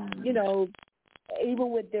 even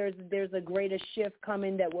with there's a greater shift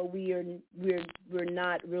coming that what we're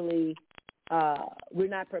not really we're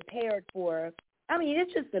not prepared for. I mean,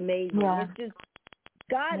 it's just amazing. It's just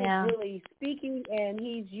God is really speaking, and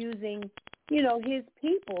he's using, his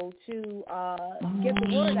people to get the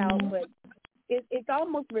word out. But it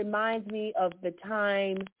almost reminds me of the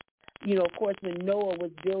time, of course, when Noah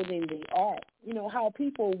was building the ark. How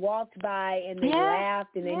people walked by and they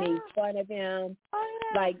laughed and they made fun of him.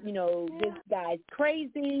 Like, this guy's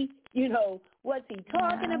crazy. What's he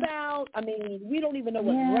talking about? I mean, we don't even know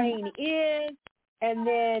what rain is. And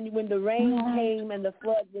then when the rain came and the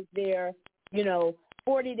flood was there,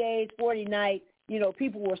 40 days, 40 nights,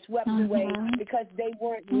 people were swept away because they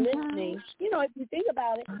weren't listening. If you think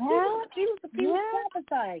about it, he was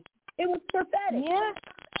prophesying. It was prophetic.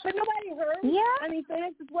 But nobody heard. I mean, so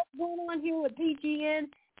this is what's going on here with PGN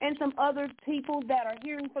and some other people that are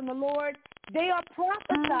hearing from the Lord. They are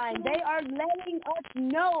prophesying. They are letting us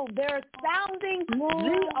know. They're sounding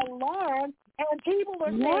the alarm. And people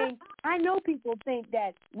are saying, I know people think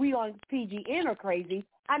that we on PGN are crazy.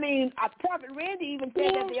 I mean, Prophet Randy even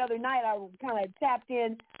said that the other night. I kind of tapped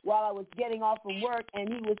in while I was getting off from work, and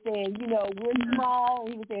he was saying, we're small.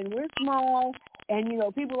 He was saying, we're small. And,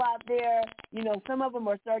 people out there, some of them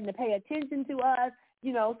are starting to pay attention to us.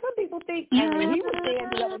 Some people think, and he was saying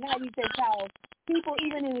the other night, he said how people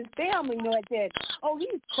even in his family, had said, oh,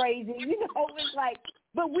 he's crazy. It's like,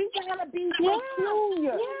 but we got to be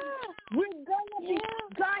peculiar. We're going to be,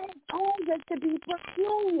 God has told us to be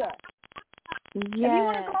peculiar. If you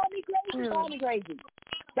want to call me crazy, call me crazy.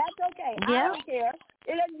 That's okay. I don't care.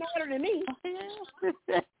 It doesn't matter to me.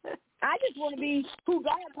 I just want to be who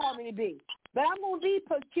God called me to be. But I'm going to be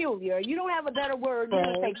peculiar. You don't have a better word. You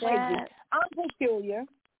don't say crazy. I'm peculiar,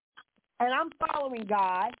 and I'm following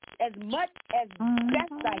God as much as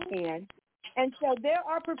best I can. And so there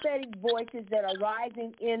are prophetic voices that are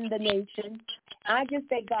rising in the nation. I just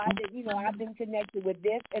thank God that, I've been connected with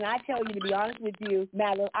this. And I tell you, to be honest with you,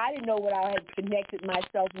 Madeline, I didn't know what I had connected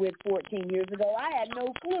myself with 14 years ago. I had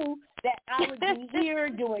no clue that I would be here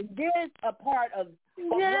doing this, a part of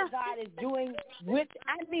what God is doing with,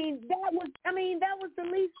 that was the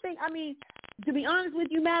least thing. I mean, to be honest with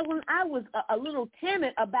you, Madeline, I was a little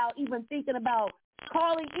timid about even thinking about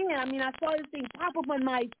calling in. I mean, I saw this thing pop up on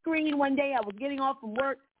my screen one day. I was getting off from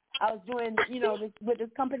work. I was doing, this, with this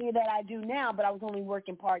company that I do now, but I was only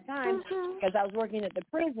working part-time because I was working at the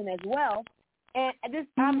prison as well. And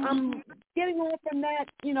I'm getting off from that,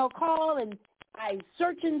 call, and I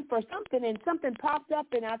searching for something, and something popped up,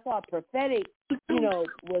 and I saw prophetic,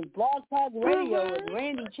 was Blog Talk Radio with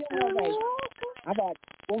Randy Chill. I thought,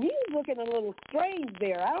 well, he was looking a little strange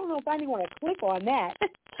there. I don't know if I didn't want to click on that.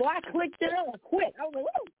 So I clicked it on quit. I was like,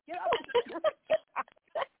 whoa, get up.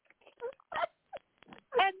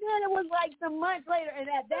 And then it was like some months later, and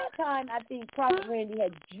at that time, I think Prophet Randy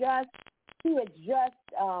had just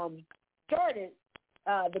started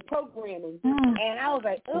the programming, and I was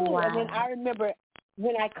like, oh, and then I remember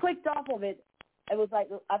when I clicked off of it, it was like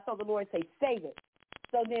I felt the Lord say, save it.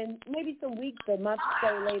 So then maybe some weeks or months or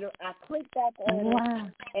so later, I clicked back on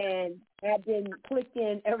it, and I've been clicked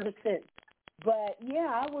in ever since. But,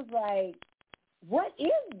 I was like, what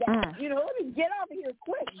is that? Let me get off of here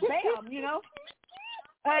quick, bam,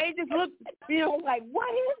 I just looked, like,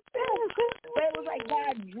 what is this? But it was like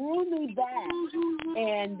God drew me back,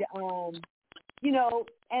 and,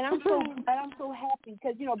 and I'm so happy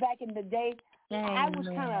because, back in the day, I was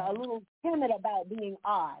kind of a little timid about being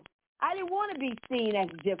odd. I didn't want to be seen as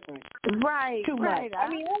different. Too much. I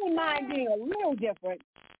mean, I didn't mind being a little different,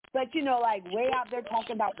 but, like, way out there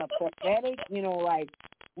talking about the prophetic, like,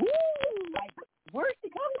 woo, like, where's she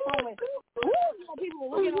coming from? Woo, people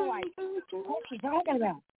were looking at like, what's she talking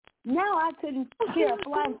about? Now I couldn't care a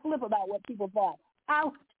flying flip about what people thought.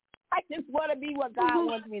 I just want to be what God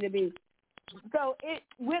wants me to be. So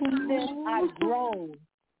with this, I've grown.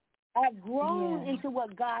 I've grown into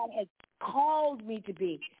what God has called me to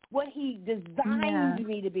be, what he designed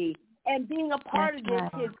me to be. And being a part of this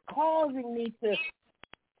is causing me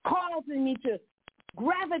to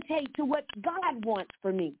gravitate to what God wants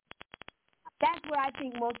for me. That's what I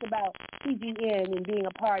think most about CGN and being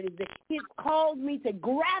a part is that it's called me to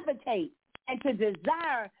gravitate and to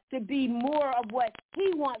desire to be more of what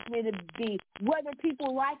he wants me to be, whether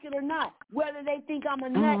people like it or not, whether they think I'm a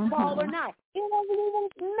nutball or not. It doesn't even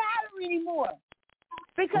matter anymore.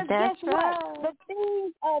 Because guess what? The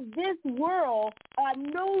things of this world are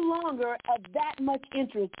no longer of that much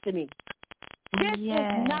interest to me. This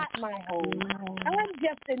is not my home. I'm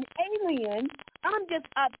just an alien. I'm just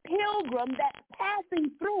a pilgrim that's passing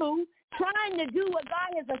through, trying to do what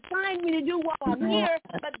God has assigned me to do while I'm here.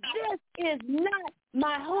 But this is not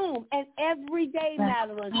my home. And every day,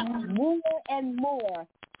 Madeline, more and more,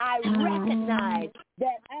 I recognize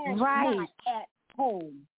that I am not at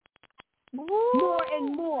home. More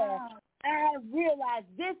and more, I realize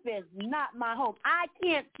this is not my home. I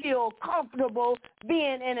can't feel comfortable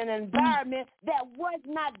being in an environment that was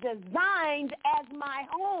not designed as my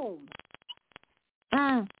home.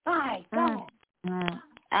 My God.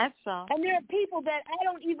 That's all. And there are people that I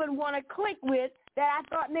don't even want to click with that I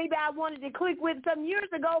thought maybe I wanted to click with some years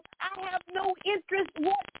ago. I have no interest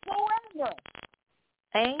whatsoever.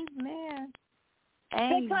 Amen.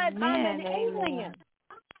 Because I'm an alien.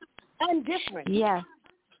 I'm different. Yes.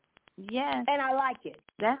 And I like it.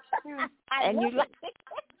 That's true. I love it.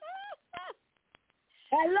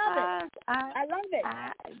 I love it.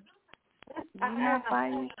 I love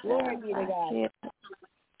it. Glory be to God.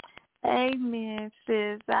 Amen,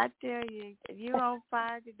 sis. I tell you, if you're on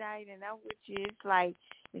fire tonight and I'm with you, it's like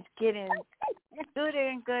it's getting gooder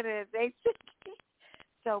and gooder, as they say.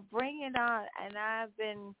 So bring it on. And I've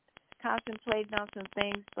been contemplating on some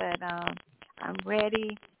things, but I'm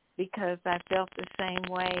ready because I felt the same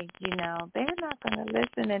way. You know, they're not going to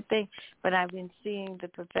listen and think, but I've been seeing the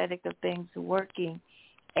prophetic of things working.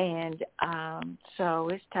 And so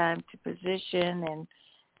it's time to position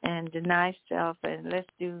and deny self, and let's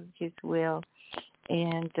do his will.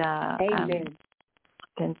 And Amen.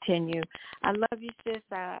 Continue. I love you, sis.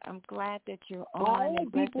 I'm glad that you're on,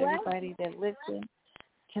 and bless everybody that listened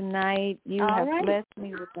tonight. You have blessed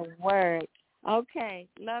me with the word. Okay.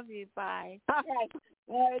 Love you. Bye. All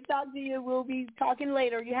right. Talk to you. We'll be talking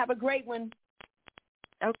later. You have a great one.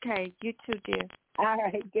 Okay. You too, dear. All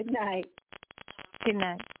right. Good night. Good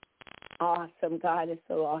night. Awesome. God is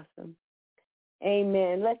so awesome.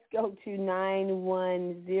 Amen. Let's go to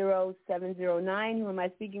 910709. Who am I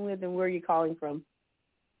speaking with, and where are you calling from?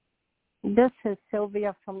 This is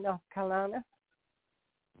Sylvia from North Carolina.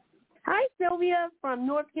 Hi, Sylvia from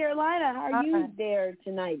North Carolina. How are you there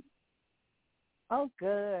tonight? Oh,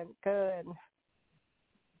 good.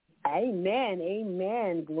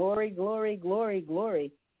 Amen. Glory.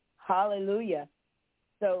 Hallelujah.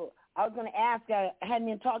 So I was going to ask, I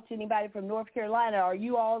hadn't talked to anybody from North Carolina. Are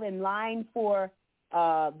you all in line for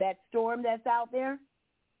that storm that's out there?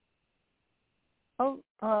 Well,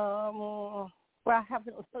 I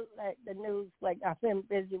haven't looked at the news. Like, I've been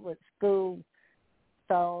busy with school,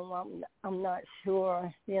 so I'm not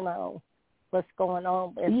sure, what's going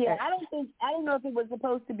on with that. I don't know if it was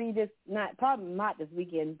supposed to be probably not this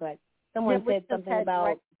weekend, but someone said something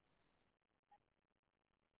about.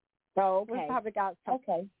 Oh, okay. We probably got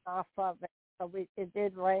something off of it. So it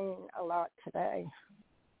did rain a lot today.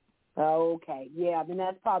 Oh, okay. Yeah, then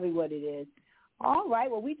that's probably what it is. All right.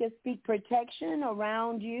 Well, we just speak protection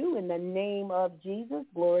around you in the name of Jesus.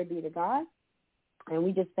 Glory be to God. And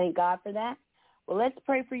we just thank God for that. Well, let's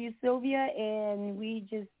pray for you, Sylvia, and we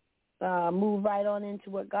just move right on into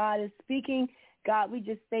what God is speaking. God, we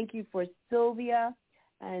just thank you for Sylvia,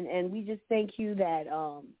 and we just thank you that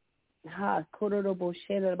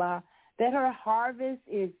that her harvest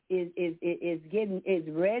is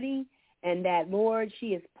ready, and that, Lord, she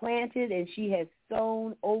is planted and she has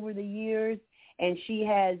sown over the years, and she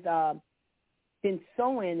has been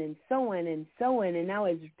sowing, and now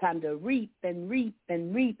it's time to reap. And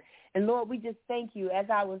Lord, we just thank you. As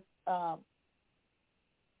I was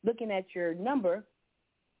looking at your number,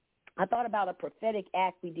 I thought about a prophetic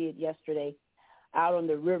act we did yesterday out on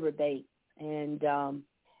the river bank, and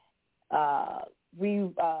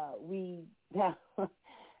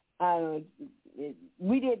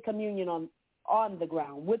we did communion on the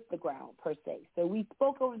ground, with the ground per se. So we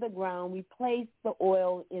spoke over the ground. We placed the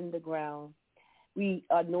oil in the ground. We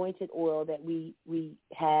anointed oil that we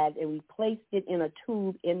had, and we placed it in a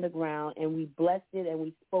tube in the ground, and we blessed it, and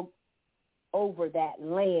we spoke over that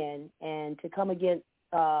land and to come against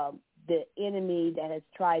the enemy that has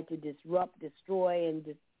tried to disrupt, destroy,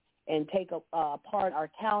 and take apart our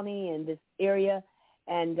county and this area.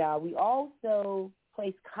 And we also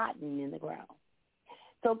placed cotton in the ground.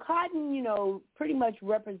 So cotton, pretty much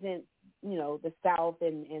represents, the South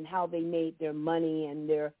and how they made their money, and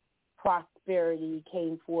their prosperity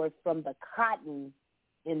came forth from the cotton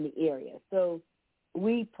in the area. So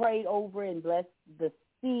we prayed over and blessed the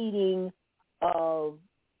seeding of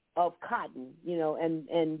cotton,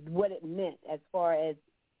 and what it meant as far as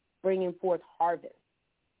bringing forth harvest.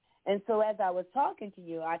 And so as I was talking to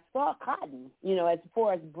you, I saw cotton, as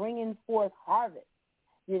far as bringing forth harvest,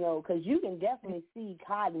 because you can definitely see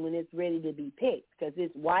cotton when it's ready to be picked, because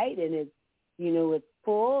it's white and it's, it's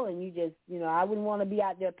full, and you just, I wouldn't want to be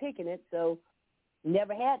out there picking it, so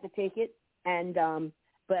never had to pick it. And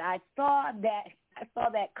but I saw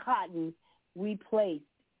that cotton we placed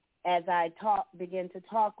as I began to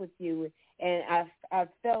talk with you, and I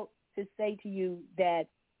felt to say to you that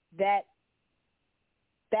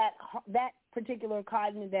particular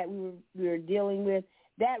cotton that we were dealing with,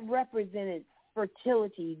 that represented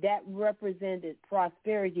fertility, that represented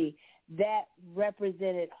prosperity, that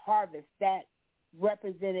represented harvest, that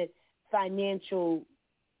represented financial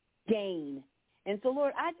gain. And so,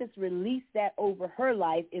 Lord, I just release that over her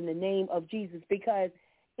life in the name of Jesus, because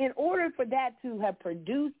in order for that to have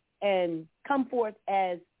produced and come forth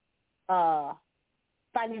as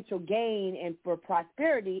financial gain and for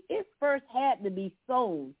prosperity, it first had to be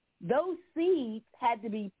sown. Those seeds had to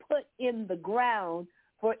be put in the ground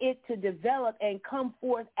for it to develop and come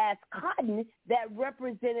forth as cotton that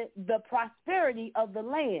represented the prosperity of the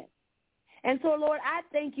land. And so, Lord, I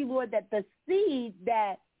thank you, Lord, that the seed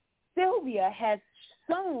that Sylvia has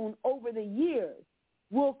sown over the years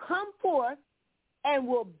will come forth and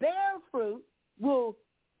will bear fruit, will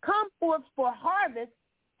come forth for harvest.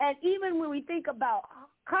 And even when we think about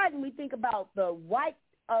cotton, we think about the white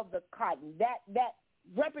of the cotton. That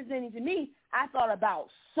representing to me, I thought about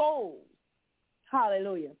souls.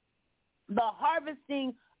 Hallelujah. The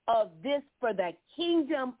harvesting of this for the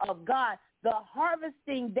kingdom of God, the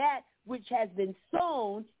harvesting that which has been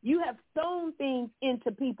sown. You have sown things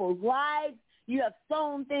into people's lives. You have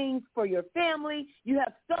sown things for your family. You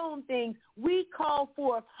have sown things. We call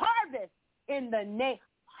forth harvest in the name.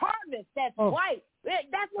 Harvest, that's white.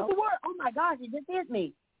 That's what the word. Oh, my gosh, it just hit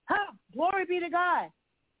me. Huh, glory be to God.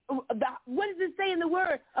 What does it say in the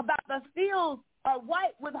word about the fields are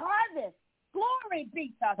white with harvest? Glory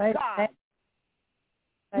be to God.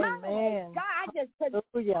 Amen. God, I just said,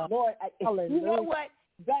 Lord, you know what?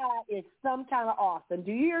 God is some kind of awesome.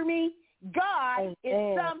 Do you hear me? God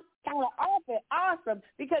is some kind of awesome.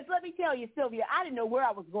 Because let me tell you, Sylvia, I didn't know where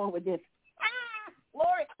I was going with this.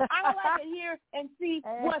 Lord, all I can hear and see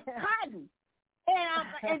was cotton.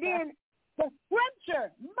 And then the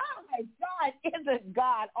scripture, my God, isn't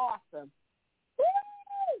God awesome? Woo!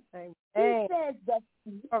 He says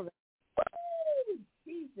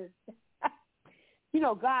Jesus. You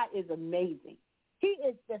know, God is amazing. He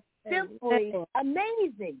is just simply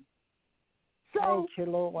amazing. So thank you,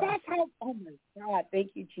 Lord. That's how, oh my God,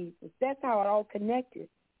 thank you, Jesus. That's how it all connected.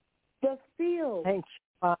 The fields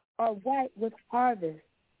are white with harvest.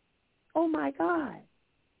 Oh my God.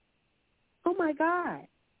 Oh my God.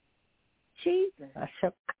 Jesus. Amen.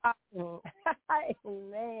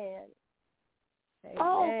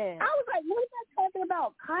 Oh, I was like, what am I talking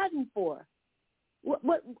about cotton for?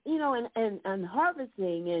 What you know, and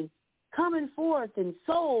harvesting and coming forth and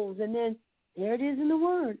souls, and then there it is in the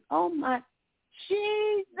word. Oh my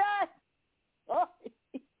Jesus! Oh,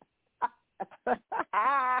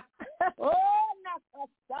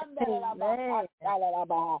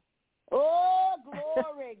 oh,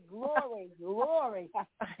 glory, glory, glory.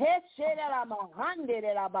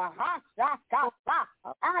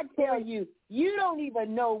 I tell you, you don't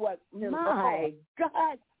even know what, my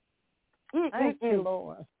God. Thank you,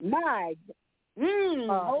 Lord. My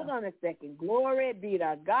hold on a second. Glory be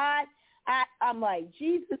to God. I'm like,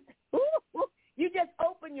 Jesus, you just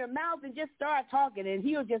open your mouth and just start talking, and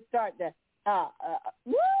he'll just start to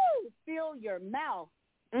fill your mouth.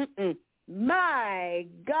 My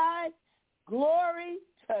God. Glory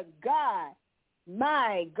to God.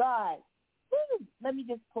 My God. Woo. Let me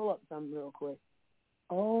just pull up something real quick.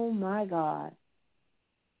 Oh, my God.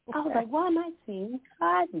 I was like, why am I seeing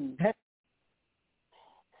cotton?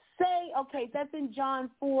 Okay, that's in John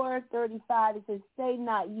 4:35. It says, say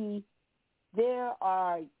not ye, there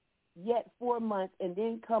are yet 4 months, and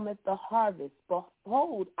then cometh the harvest.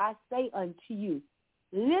 Behold, I say unto you,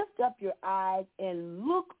 lift up your eyes and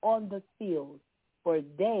look on the fields, for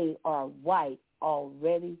they are white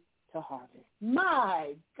already to harvest.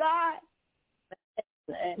 My God.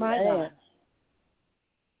 My God.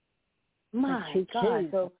 My God.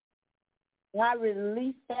 So I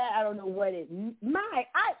released that. I don't know what it.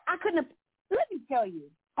 I couldn't have. Let me tell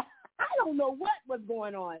you, I don't know what was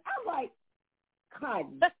going on. I'm like,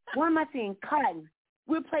 cotton. Why am I saying cotton?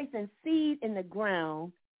 We're placing seed in the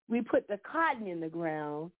ground. We put the cotton in the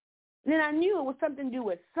ground. Then I knew it was something to do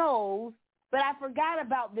with souls, but I forgot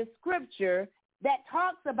about the scripture that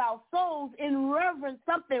talks about souls in reverence,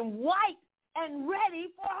 something white and ready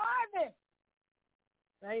for harvest.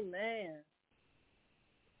 Amen.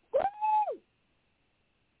 Woo!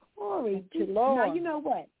 Glory to the Lord. Now, you know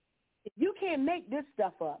what? You can't make this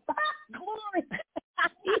stuff up. Glory.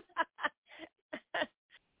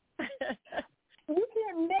 You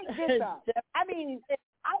can't make this up. I mean,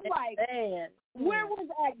 I'm like, where was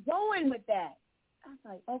I going with that? I was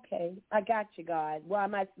like, okay, I got you, God. Well,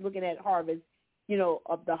 I'm not looking at harvest, you know,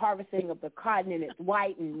 of the harvesting of the cotton, and it's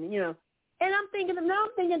white, and, you know. And I'm thinking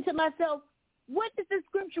to myself, what is this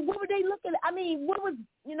scripture? What were they looking at? I mean, what was,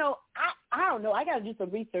 you know, I don't know. I got to do some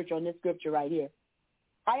research on this scripture right here.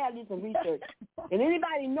 I got to do some research. And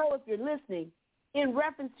anybody know, if you're listening, in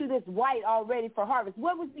reference to this white already for harvest,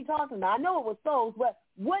 what was he talking about? I know it was souls, but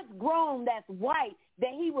what's grown that's white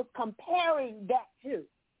that he was comparing that to?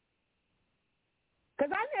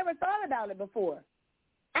 Because I never thought about it before.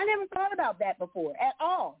 I never thought about that before at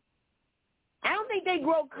all. I don't think they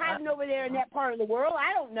grow cotton over there in that part of the world.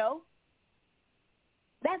 I don't know.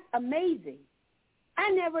 That's amazing.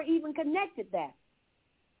 I never even connected that.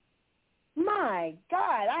 My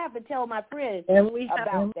God, I have to tell my friends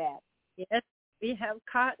about that. Yes, we have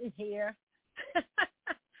cotton here.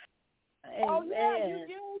 Oh, yeah, you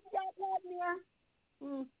do? You got cotton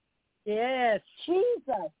here? Yes.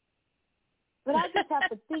 Jesus. But I just have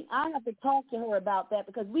to think, I have to talk to her about that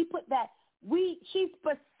because we put that, she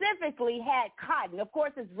specifically had cotton. Of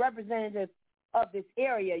course, it's representative of this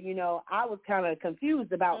area, you know. I was kind of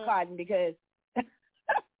confused about cotton because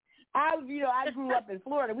I grew up in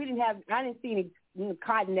Florida. I didn't see any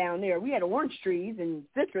cotton down there. We had orange trees and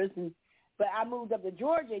citrus, but I moved up to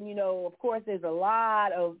Georgia, and, you know, of course, there's a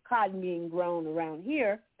lot of cotton being grown around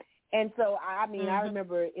here. And so, I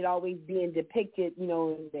remember it always being depicted, you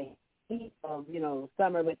know, in the heat of, you know,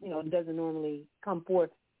 summer, but, you know, it doesn't normally come forth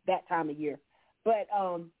that time of year. But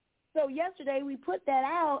so yesterday we put that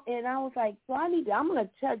out, and I was like, so I'm going to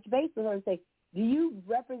touch base with her and say,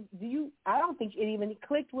 I don't think it even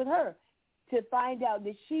clicked with her to find out,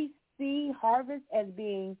 did she see harvest as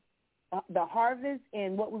being the harvest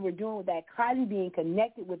and what we were doing with that cotton being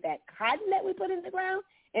connected with that cotton that we put in the ground?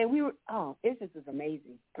 And we were, this is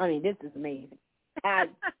amazing. I mean, this is amazing. I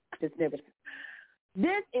just never.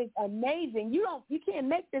 This is amazing. You can't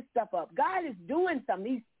make this stuff up. God is doing something.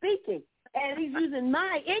 He's speaking, and He's using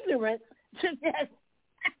my ignorance to just.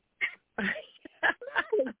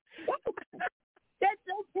 That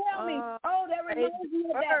don't tell me. That reminds me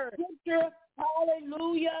of that scripture.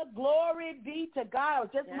 Hallelujah, glory be to God. I was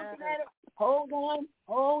just looking at it. Hold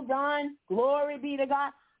on, glory be to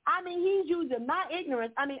God. I mean, He's using my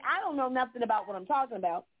ignorance. I mean, I don't know nothing about what I'm talking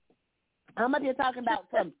about. I'm up here talking about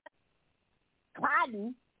some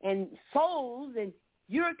cotton and souls, and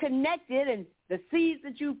you're connected, and the seeds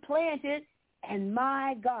that you planted, and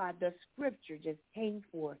my God, the scripture just came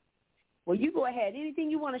forth. Well, you go ahead. Anything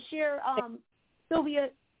you want to share, Sylvia?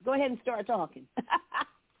 Go ahead and start talking.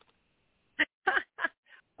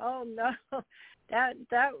 Oh no,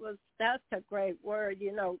 that's a great word.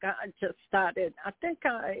 You know, God just started. I think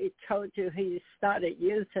I told you He started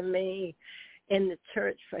using me in the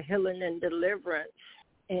church for healing and deliverance.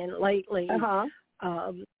 And lately,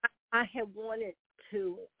 I have wanted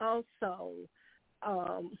to also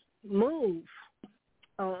move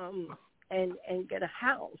and get a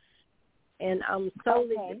house. And I'm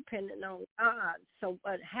solely dependent on God. So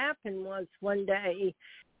what happened was one day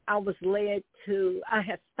I was led to, I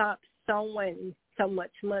had stopped sowing so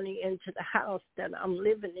much money into the house that I'm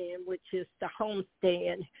living in, which is the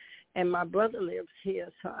homestead, and my brother lives here.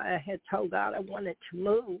 So I had told God I wanted to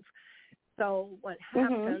move. So what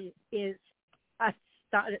happened is I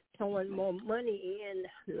started throwing more money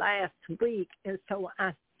in last week, and so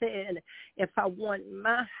I said if I want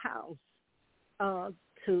my house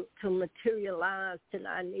to materialize, then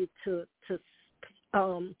I need to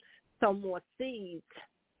sow more seeds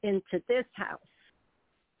into this house.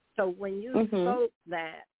 So when you spoke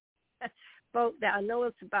that, I know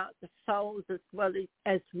it's about the souls as well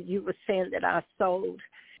as you were saying that I sold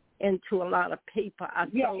into a lot of people.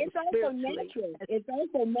 It's also natural. It's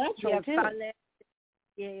also natural too.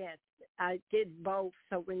 Yes, I did both.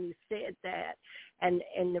 So when you said that, and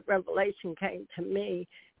the revelation came to me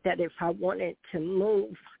that if I wanted to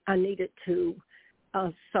move, I needed to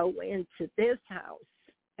sow into this house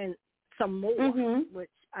and some more, which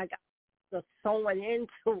I got the sowing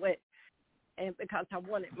into it, and because I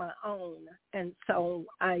wanted my own, and so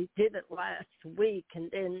I did it last week, and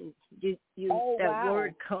then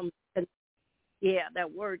word comes.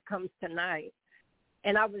 That word comes tonight,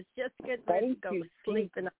 and I was just getting ready to go to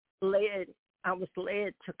sleep, and I was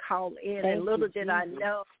led to call in, and little did I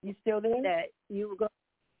know you still there? That you were going.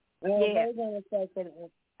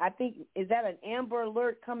 I think, is that an Amber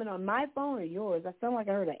Alert coming on my phone or yours? I sound like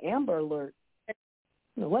I heard an Amber Alert. I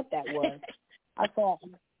don't know what that was. I thought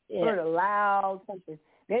I heard a loud something.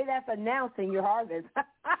 Maybe that's announcing your harvest.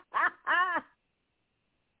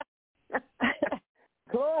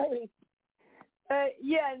 Glory. And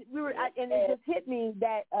it just hit me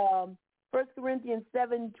that 1 Corinthians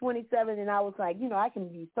 7:27, and I was like, I can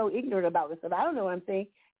be so ignorant about this stuff. I don't know what I'm saying.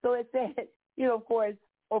 So it said, of course,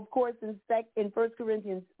 in 1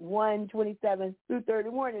 Corinthians 1:27 through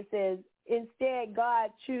 31, it says, instead, God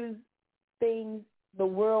chooses things the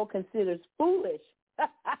world considers foolish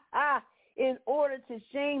in order to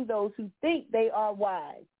shame those who think they are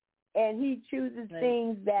wise. And He chooses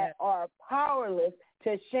things that are powerless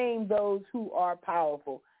to shame those who are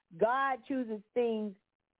powerful. God chooses things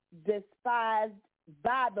despised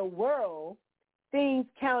by the world, things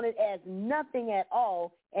counted as nothing at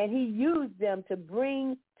all, and He used them to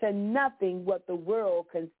bring to nothing what the world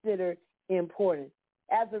considered important.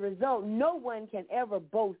 As a result, no one can ever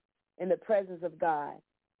boast in the presence of God.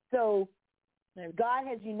 So God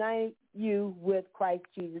has united you with Christ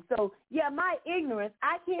Jesus. So, my ignorance,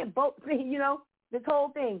 I can't boast, this whole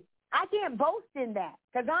thing. I can't boast in that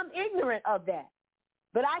because I'm ignorant of that.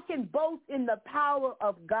 but I can boast in the power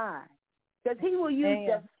of God, because he will use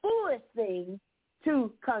the foolish things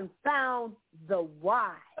to confound the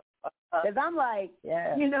wise. Because I'm like,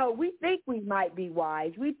 we think we might be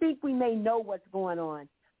wise. We think we may know what's going on.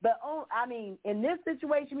 But, in this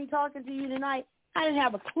situation, me talking to you tonight, I didn't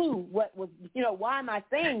have a clue what was, why am I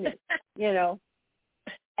saying this,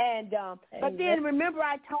 And, but then remember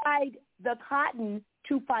I tied the cotton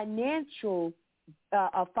to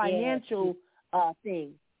a financial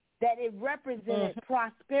thing, that it represented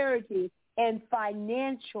prosperity and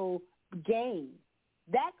financial gain.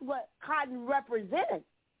 That's what cotton represents.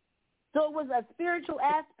 So it was a spiritual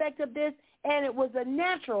aspect of this, and it was a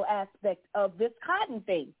natural aspect of this cotton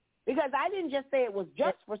thing. Because I didn't just say it was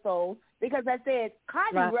just for souls, because I said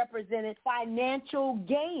cotton represented financial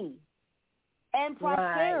gain and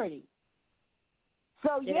prosperity.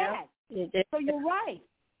 So, yes. So you're right.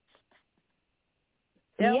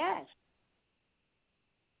 Yep. Yes.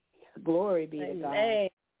 Glory be to God. That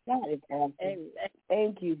is awesome. Amen.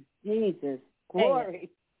 Thank you, Jesus. Glory. Amen.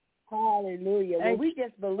 Hallelujah. Well, we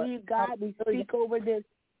just believe God. We speak over this.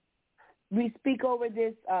 We speak over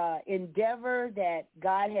this endeavor that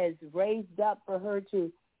God has raised up for her to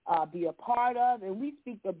be a part of, and we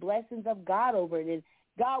speak the blessings of God over it. And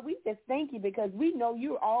God, we just thank you because we know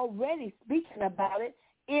you're already speaking about it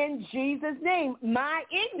in Jesus' name. My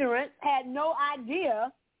ignorance had no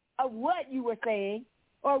idea of what you were saying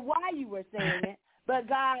or why you were saying it, but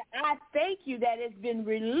God, I thank you that it's been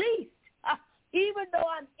released. Even though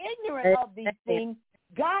I'm ignorant of these things,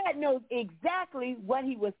 God knows exactly what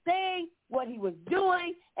he was saying, what he was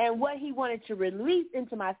doing, and what he wanted to release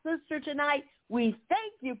into my sister tonight. We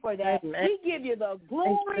thank you for that. Amen. We give you the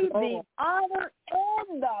glory, the honor,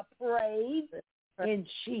 and the praise in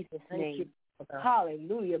Jesus' name.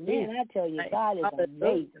 Hallelujah. Man, I tell you, God is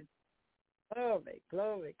amazing. Glory,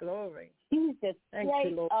 glory, glory. He's just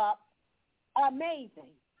straight up amazing.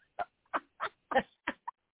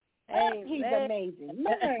 He's amazing.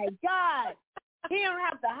 My God. He don't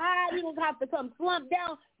have to hide. He don't have to come slump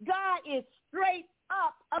down. God is straight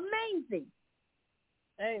up amazing.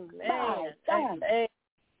 Amen. Amen.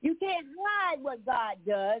 You can't hide what God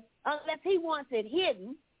does unless he wants it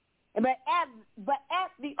hidden. But at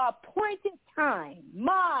the appointed time,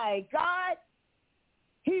 my God,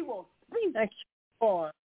 he will speak. Thank you,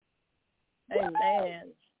 Lord.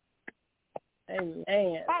 Amen.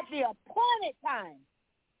 Amen. At the appointed time,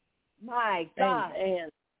 my God, Amen.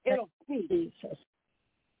 It'll speak. Jesus.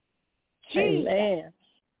 Jesus. Amen.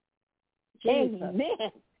 Jesus.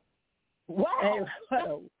 Amen. Wow.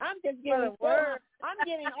 Amen. I'm just getting I'm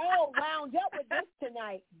getting all wound up with this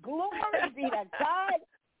tonight. Glory be to God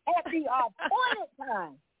at the appointed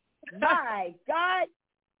time. My God.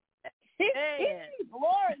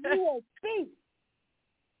 Lord, he will speak.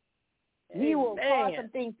 He will cause some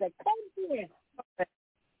things to come forth.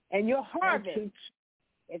 And your harvest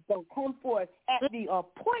is going to come forth at the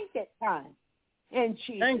appointed time. In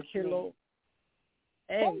Jesus' Thank you, name. Lord.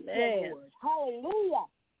 Amen. Thank you, Lord. Hallelujah.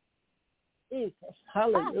 Jesus.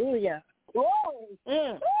 Hallelujah. Glory.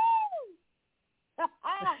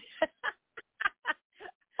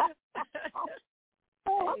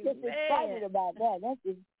 I'm just excited about that. That's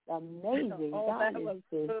just amazing. That was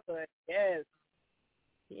good. Yes.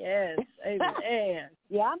 Yes. Amen.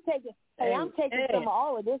 Yeah, I'm taking some of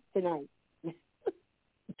all of this tonight.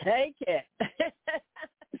 Take it.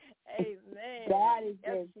 Amen. God is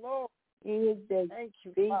yes, just, Lord. he is just Thank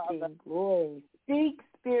you, speaking. Father. Glory. Speak,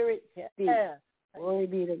 Spirit, speak. Yeah. Glory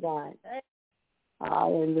be to God.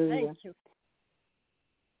 Hallelujah. Thank you.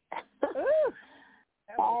 That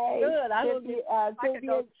was good. I can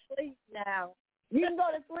go to sleep now. You can go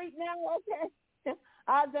to sleep now? Okay.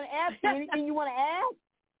 I was going to ask you, anything you want to ask?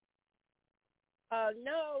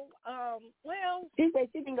 No. Well. She said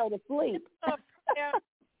she can go to sleep.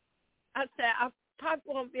 I said I probably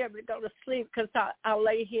won't be able to go to sleep because I'll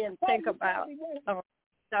lay here and think about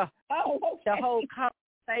the whole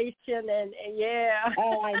conversation and yeah.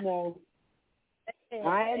 Oh, I know.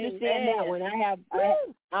 I understand that one.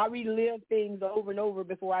 I relive things over and over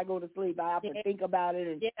before I go to sleep. I have to think about it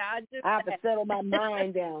and I have to settle my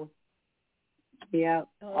mind down. Yeah.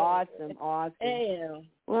 Awesome. Damn.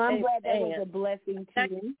 Well, I'm glad that was a blessing to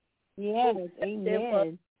you. Yes.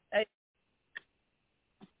 Amen.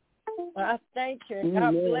 Well, I thank you.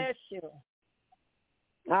 God bless you.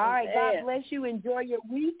 All right. God bless you. Enjoy your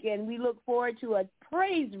week, and we look forward to a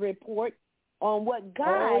praise report on what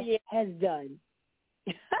God has done.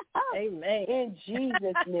 Amen. In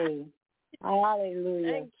Jesus' name.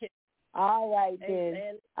 Hallelujah. Thank you. All right, then.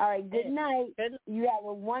 Amen. All right. Good night. You have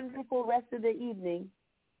a wonderful rest of the evening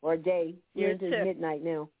or day. Here it is midnight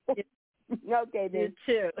now. Okay, then. You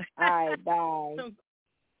too. All right, bye. All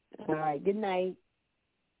right, good night.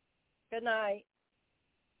 Good night.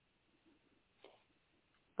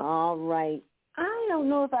 All right. I don't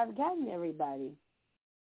know if I've gotten everybody.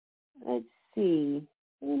 Let's see.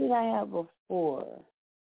 Who did I have before?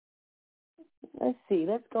 Let's see.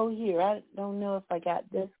 Let's go here. I don't know if I got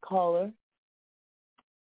this caller.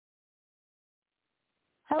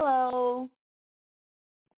 Hello.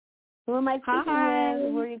 Who am I speaking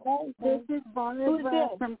with? Where are you calling from? This is Barbara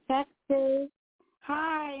from Texas.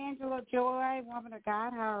 Hi, Angela Joy, woman of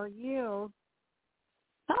God. How are you?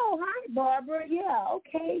 Oh, hi, Barbara. Yeah,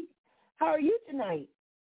 okay. How are you tonight?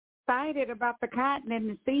 Excited about the cotton and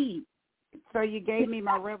the seed. So you gave me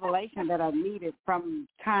my revelation that I needed from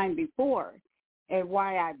time before and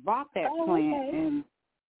why I bought that plant. Okay. And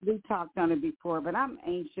we talked on it before, but I'm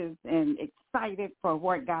anxious and excited for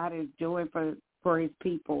what God is doing for his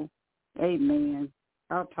people. Amen.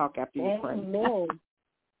 I'll talk after you pray. Amen.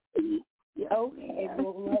 Okay,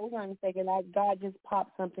 well, hold on a second. God just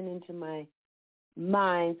popped something into my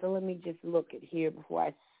mind, so let me just look at here before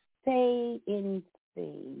I say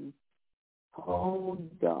anything.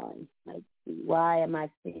 Hold on. Let's see. Why am I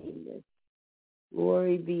saying this?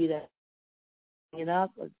 Glory be to. Bring it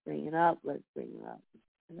up. Let's bring it up. Let's bring it up.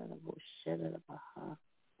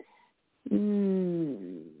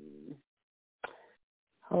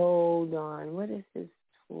 Hold on. What is this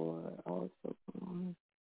for? Also.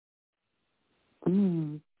 I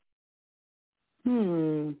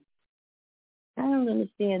don't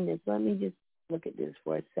understand this. Let me just look at this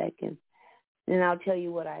for a second. And I'll tell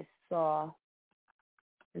you what I saw.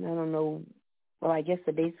 And I don't know. Well, I guess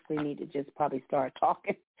I basically need to just probably start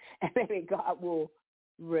talking. And maybe God will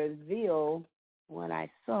reveal what I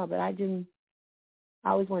saw. But I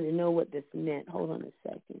always wanted to know what this meant. Hold on a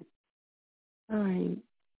second. All right.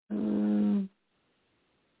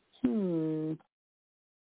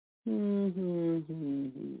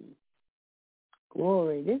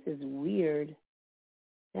 Glory, this is weird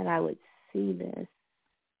that I would see this.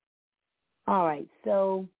 All right,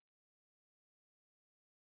 so,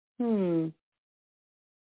 well,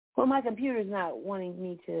 my computer's not wanting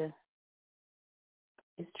me to,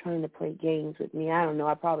 it's trying to play games with me. I don't know,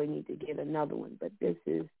 I probably need to get another one, but this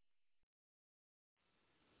is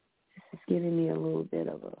giving me a little bit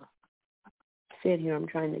of a fit here. I'm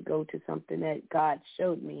trying to go to something that God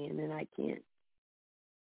showed me, and then I can't.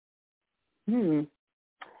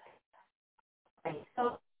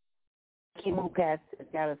 So I can't move past this.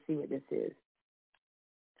 Gotta see what this is.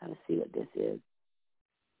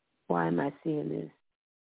 Why am I seeing this?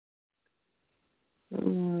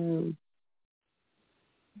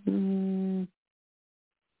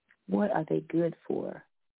 What are they good for?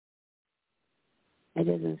 It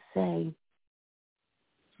doesn't say.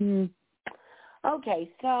 Okay,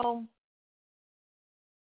 so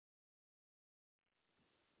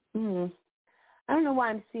I don't know why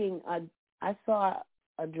I'm seeing I saw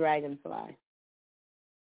a dragonfly.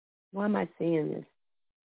 Why am I seeing this?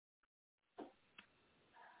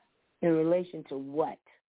 In relation to what?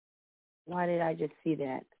 Why did I just see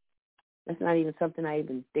that? That's not even something I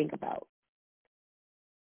even think about.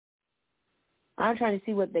 I'm trying to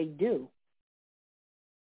see what they do.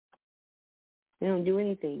 They don't do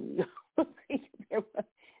anything.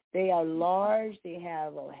 They are large. They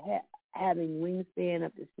have having wingspan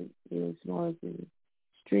up to small,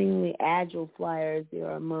 extremely agile flyers. They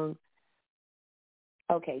are among.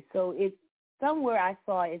 Okay, so it's somewhere I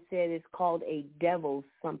saw it said it's called a devil's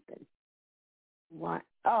something. What?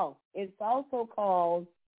 Oh, it's also called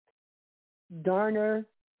darner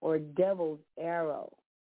or devil's arrow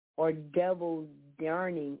or devil's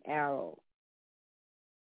darning arrow.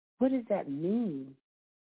 What does that mean?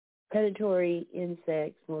 Predatory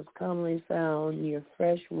insects most commonly found near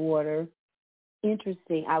fresh water.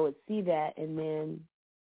 Interesting. I would see that and then,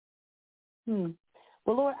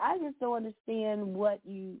 Well, Lord, I just don't understand why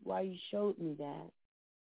you showed me that.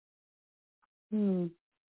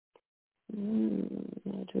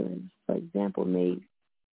 For example, maybe.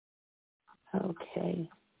 Okay.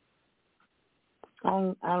 I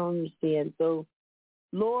don't understand. So,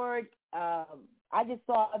 Lord, I just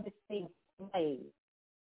saw this thing flame.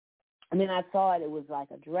 And then I saw it was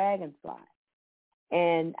like a dragonfly.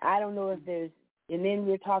 And I don't know if and then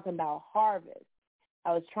we're talking about harvest.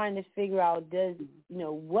 I was trying to figure out,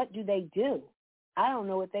 what do they do? I don't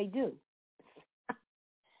know what they do.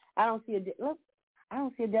 I don't see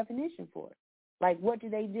a definition for it. Like, what do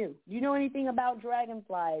they do? Do you know anything about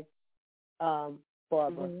dragonflies,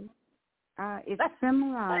 Barbara? It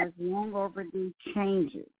symbolizes long overdue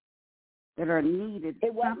changes that are needed.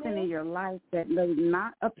 Something in your life that may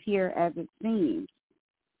not appear as it seems.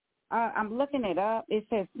 I'm looking it up. It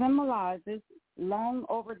says symbolizes long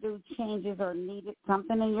overdue changes are needed.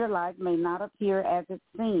 Something in your life may not appear as it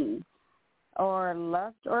seems, or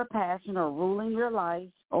lust or passion or ruling your life,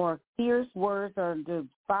 or fierce words or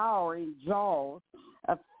devouring jaws,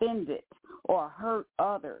 offended or hurt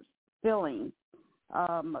others' feelings.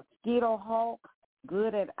 Mosquito hawk,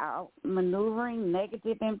 good at outmaneuvering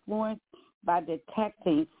negative influence by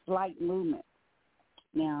detecting slight movement.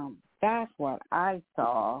 Now, that's what I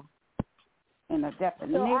saw in a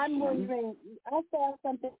definition. So I'm wondering, I saw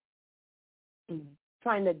something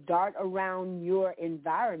trying to dart around your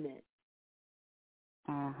environment.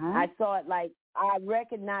 I saw it like, I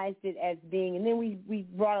recognized it as being, and then we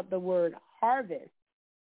brought up the word harvest.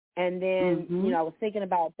 And then, I was thinking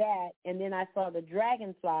about that, and then I saw the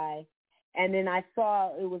dragonfly, and then I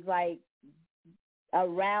saw it was like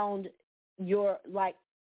around your, like,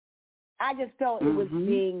 I just felt it was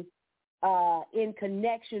being in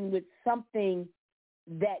connection with something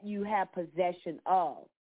that you have possession of.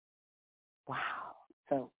 Wow.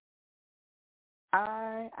 So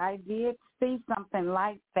I did see something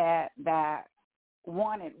like that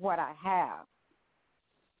wanted what I have.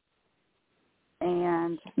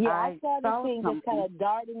 And I saw the thing just kind of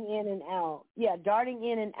darting in and out. Yeah, darting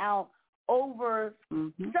in and out over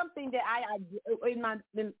something that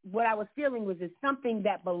what I was feeling was it's something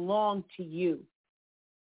that belonged to you.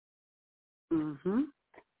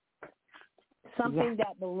 Something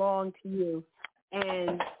that belonged to you,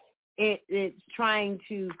 and it's trying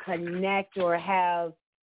to connect or have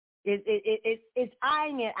it's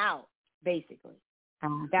eyeing it out, basically.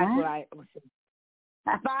 That's what I was saying.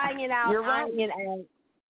 Buying it out, eyeing it out.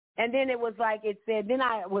 And then it was like it said, then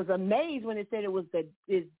I was amazed when it said it was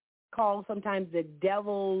it's called sometimes the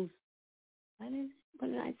devil's, what did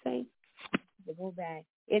I say? Go back.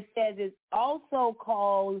 It says it's also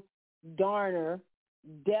called darner,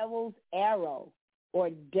 devil's arrow, or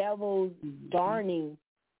devil's darning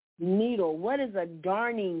needle. What is a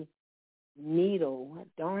darning needle? What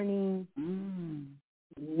darning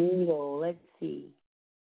needle? Let's see.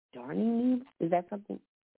 Darning needle? Is that something?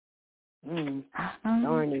 Darning.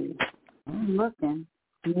 I'm looking.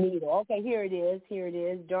 Needle. Okay, here it is.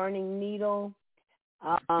 Darning needle.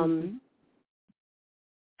 Well,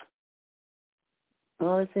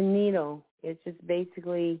 it's a needle. It's just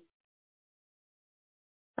basically,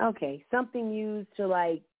 something used to,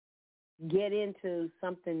 like, get into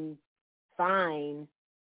something fine.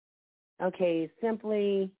 Okay,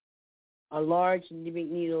 simply a large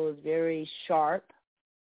needle is very sharp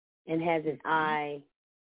and has an eye.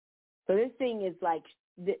 So this thing is like,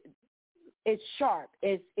 it's sharp.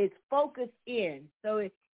 It's focused in. So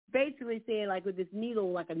it's basically saying, like, with this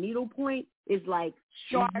needle, like a needle point is like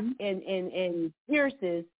sharp and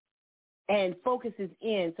pierces and focuses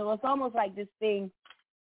in. So it's almost like this thing,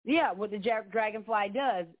 what the dragonfly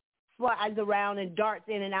does, flies around and darts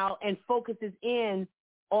in and out and focuses in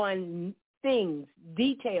on things,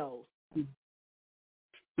 details.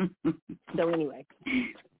 So anyway.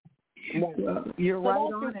 Well, you're right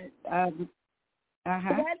on it.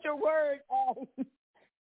 That's your word.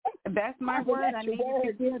 That's my word. I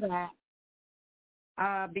needed to hear that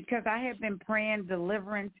because I have been praying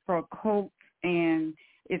deliverance for cults, and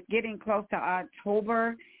it's getting close to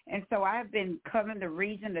October, and so I've been covering the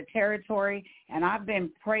region, the territory, and I've been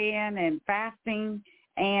praying and fasting,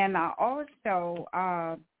 and I also,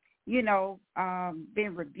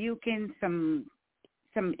 been rebuking some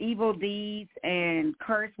evil deeds and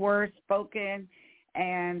curse words spoken,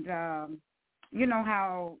 and you know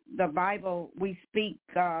how the Bible, we speak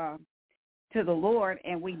to the Lord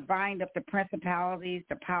and we bind up the principalities,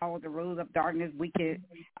 the power, the rulers of darkness, wicked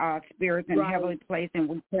spirits in heavenly places, and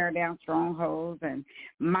we tear down strongholds and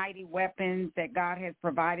mighty weapons that God has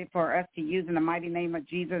provided for us to use in the mighty name of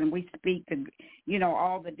Jesus, and we speak to,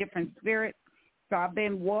 all the different spirits. So I've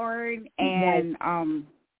been warring and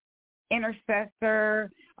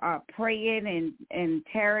intercessor, praying and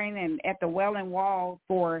tearing and at the Welling Wall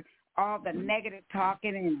for all the negative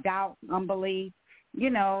talking and doubt, unbelief,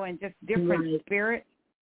 and just different spirits,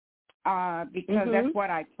 because that's what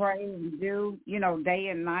I pray and do, day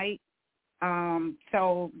and night.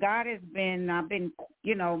 So God has been, I've been,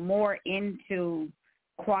 more into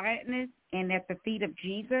quietness and at the feet of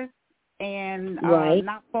Jesus, and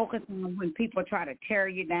not focusing on when people try to tear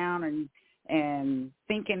you down and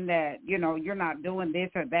thinking that, you're not doing this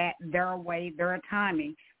or that, their way, their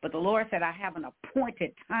timing. But the Lord said, I have an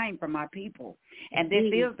appointed time for my people, and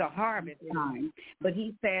this is the harvest time. But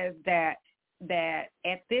he says that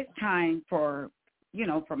at this time for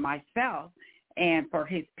myself and for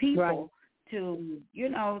his people to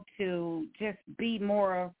just be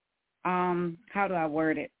more, how do I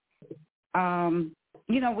word it?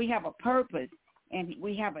 we have a purpose and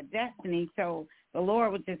we have a destiny. So the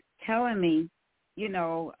Lord was just telling me,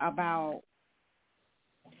 about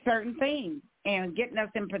certain things and getting us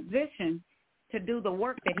in position to do the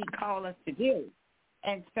work that he called us to do.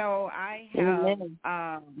 And so I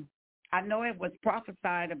have, I know it was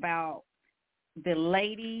prophesied about the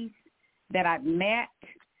ladies that I met.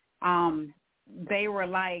 They were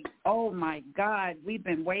like, oh, my God, we've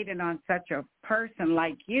been waiting on such a person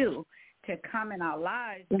like you to come in our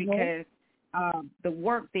lives because the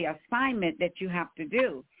work, the assignment that you have to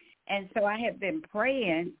do. And so I have been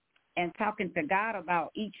praying and talking to God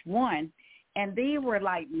about each one, and they were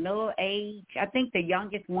like middle age. I think the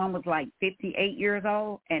youngest one was like 58 years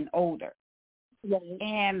old and older. Right.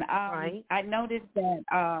 And I noticed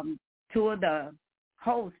that two of the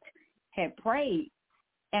hosts had prayed,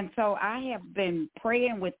 and so I have been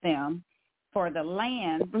praying with them for the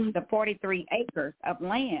land, the 43 acres of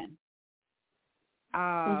land,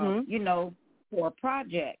 for a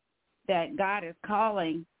project that God is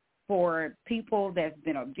calling for people that's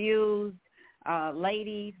been abused,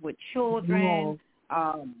 ladies with children,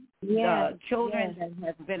 the children that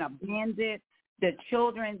have been abandoned, the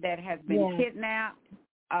children that has been kidnapped,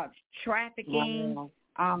 trafficking.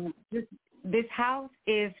 This house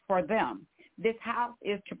is for them. This house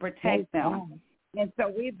is to protect them. And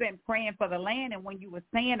so we've been praying for the land. And when you were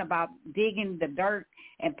saying about digging the dirt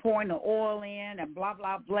and pouring the oil in and blah,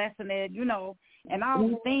 blah, blessing it, and all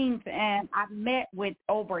the things. And I've met with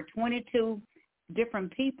over 22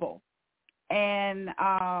 different people. And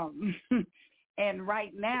and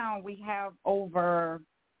right now we have over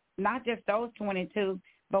not just those 22,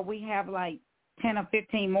 but we have like 10 or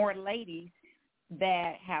 15 more ladies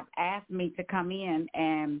that have asked me to come in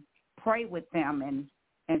and pray with them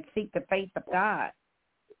and seek the face of God.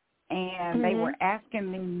 And they were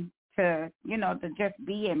asking me to, to just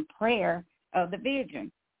be in prayer of the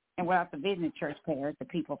vision. And without the vision, the church perish, the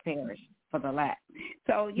people perish for the lack.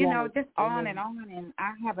 So, just on and on. And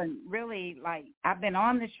I haven't really, I've been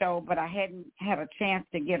on the show, but I hadn't had a chance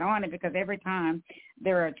to get on it because every time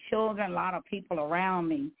there are children, a lot of people around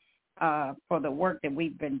me for the work that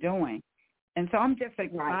we've been doing. And so I'm just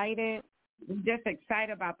excited. I'm just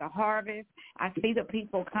excited about the harvest. I see the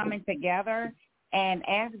people coming together. And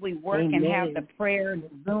as we work and have the prayer and the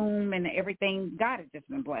Zoom and everything, God has just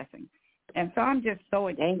been blessing. And so I'm just so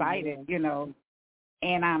excited,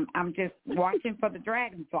 and I'm just watching for the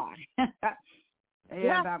dragonfly. I'm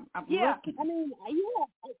looking. I mean,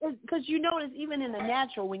 because you notice even in the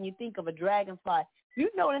natural, when you think of a dragonfly, you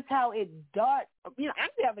notice how it darts. I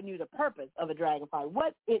never knew the purpose of a dragonfly.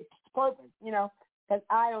 What its purpose, because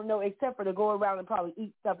I don't know, except for to go around and probably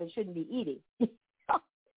eat stuff it shouldn't be eating.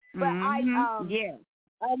 But I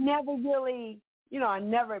never really, and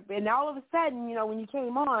all of a sudden, when you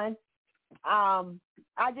came on,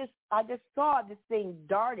 I just saw this thing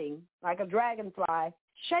darting like a dragonfly,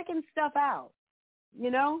 shaking stuff out,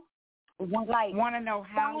 want to know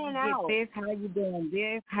how you get this, how you doing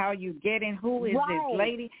this, how you getting, who is this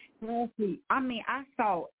lady? I mean, I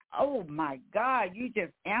saw, oh my God, you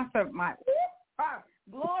just answered my,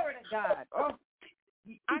 glory to God. Oh,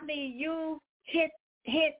 I mean, you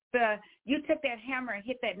you took that hammer and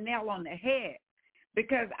hit that nail on the head,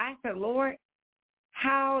 because I said, Lord,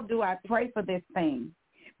 how do I pray for this thing?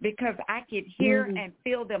 Because I could hear and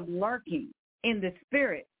feel them lurking in the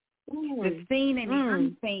spirit, the seen and the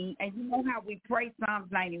unseen. And you know how we pray Psalms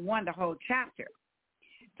 91, the whole chapter.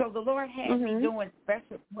 So the Lord had me doing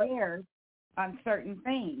special prayers on certain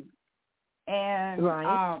things. And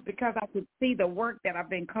because I could see the work that I've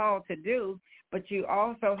been called to do, but you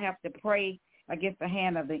also have to pray against the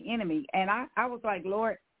hand of the enemy. And I was like,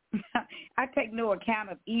 Lord, I take no account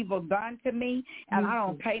of evil done to me, and I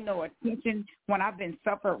don't pay no attention when I've been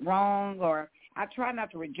suffered wrong, or I try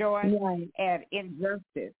not to rejoice at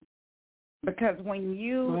injustice. Because when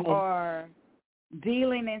you are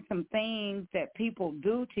dealing in some things that people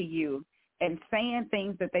do to you and saying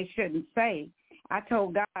things that they shouldn't say, I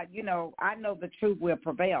told God, I know the truth will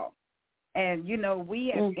prevail. And,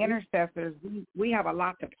 we as intercessors, we have a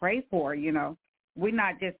lot to pray for, We're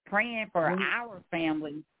not just praying for our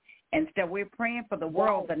families. Instead, we're praying for the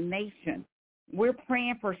world, the nation. We're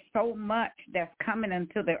praying for so much that's coming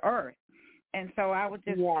into the earth. And so I was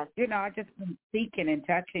just, I just been seeking and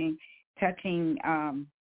touching,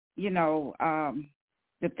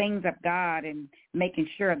 the things of God and making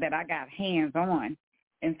sure that I got hands on.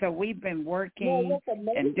 And so we've been working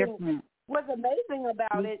in different. What's amazing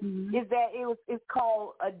about it is that it's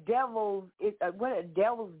called a devil's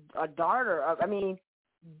darter. I mean,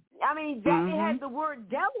 it has the word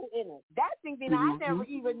devil in it. That's something I never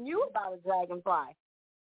even knew about a dragonfly.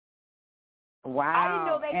 Wow. I didn't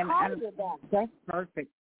know they called it that. That's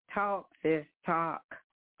perfect. Talk, sis, talk.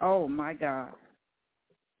 Oh, my God.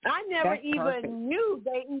 I never That's perfect. knew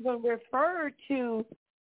they even referred to,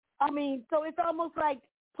 so it's almost like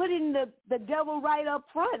putting the devil right up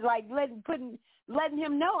front, like letting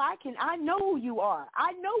him know, I know who you are.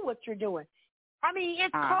 I know what you're doing.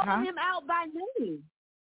 It's calling him out by name.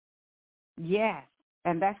 Yes,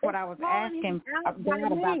 and that's what I was asking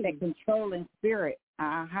God about, that controlling spirit.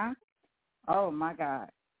 Oh, my God.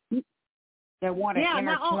 They want to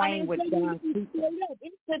intertwine with God's people.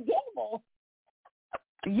 It's the devil.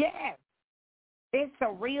 Yes. It's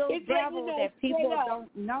a real devil that people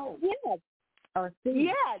don't know. Yes. Or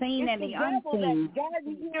see, seen and the unseen. That God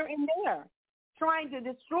is here and there, trying to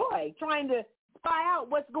destroy, trying to spy out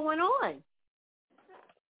what's going on.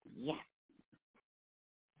 Yes.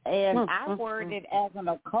 And I worded it as an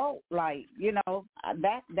occult, like,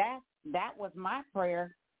 that was my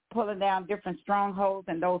prayer, pulling down different strongholds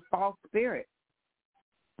and those false spirits.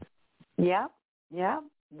 Yeah.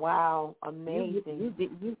 Wow, amazing.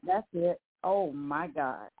 That's it. Oh, my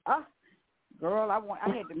God. Girl, I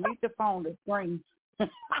had to mute the phone to scream.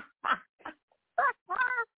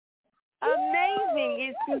 Amazing.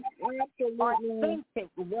 It's just absolutely authentic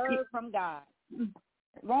word from God.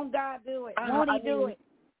 Won't God do it? Won't he do it?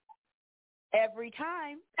 Every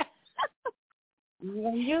time.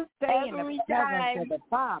 When you stay in the presence of the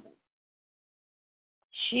Father.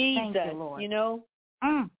 Jesus, thank you, Lord.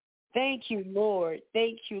 Thank you, Lord.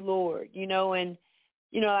 Thank you, Lord. And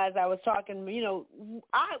as I was talking, we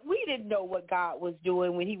didn't know what God was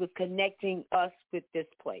doing when he was connecting us with this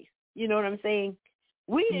place. You know what I'm saying?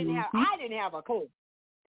 We didn't have, I didn't have a clue,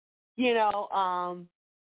 and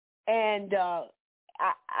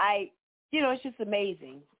I it's just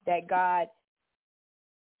amazing that God,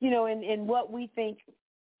 in what we think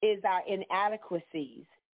is our inadequacies,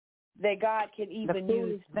 that God can even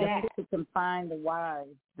use that to confine the wise.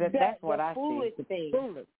 That's what I see.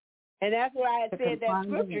 Foolish. And that's why I said that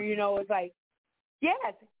scripture, it's like,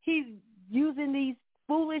 yes, he's using these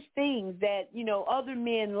foolish things that, other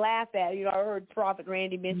men laugh at. I heard Prophet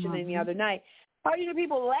Randy mentioning the other night. How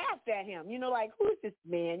people laughed at him, like, who is this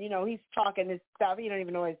man? He's talking this stuff. He don't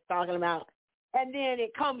even know what he's talking about. And then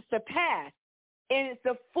it comes to pass. And it's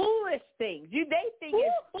the foolish things. They think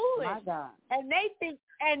it's foolish. My God. And they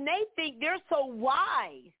think they're so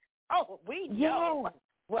wise. Oh, we know. Yes.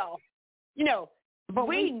 Well, but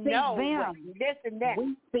we know them. This and that.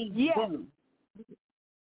 We see them.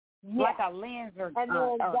 Like our lenses are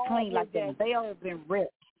clean, like the veil has been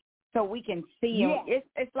ripped, so we can see them.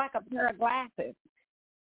 It's like a pair of glasses.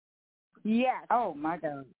 Yes. Oh, my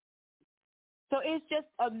God. So it's just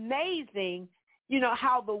amazing,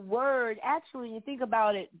 how the word, actually, you think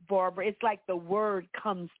about it, Barbara, it's like the word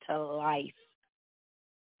comes to life.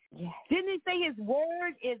 Yes. Didn't it say his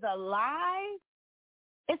word is alive?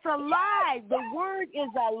 It's alive. The word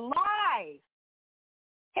is alive.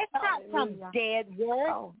 It's not some dead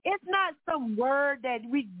word. It's not some word that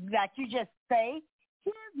you just say.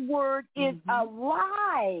 His word is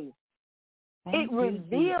alive. It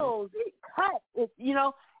reveals. It cuts.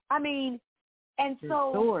 And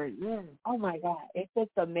so. Sword, yes. Oh my God! It's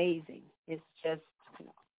just amazing. It's just.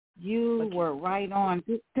 You were right on.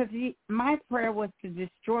 Because my prayer was to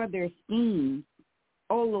destroy their schemes.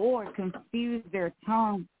 Oh, Lord, confuse their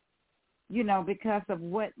tongue, because of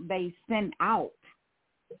what they send out.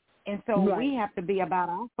 And so we have to be about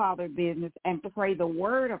our Father business and pray the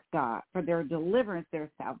word of God for their deliverance, their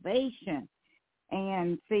salvation.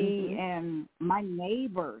 And see, and my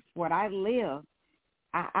neighbors, where I live,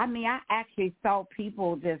 I actually saw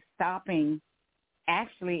people just stopping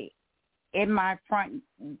actually in my front,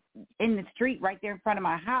 in the street right there in front of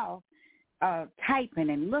my house, typing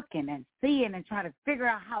and looking and seeing and trying to figure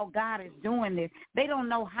out how God is doing this. They don't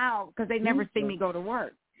know how because they never see me go to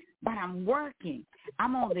work. But I'm working.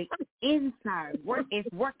 I'm on the inside. Work is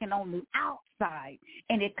working on the outside,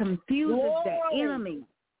 and it confuses the enemy.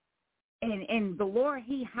 And the Lord,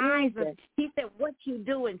 he hides us. He said, what you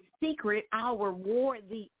do in secret, I'll reward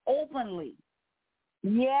thee openly.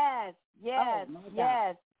 Yes, yes,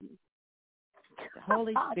 yes. The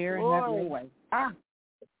Holy Spirit has your way.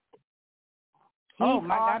 Oh,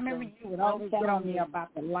 my God. I remember you would always get on me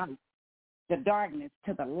about the light, the darkness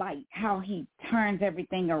to the light, how he turns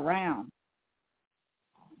everything around.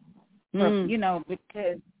 So,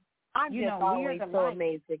 because, I'm just always so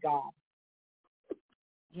amazed at God.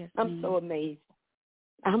 Yes, I'm so amazed.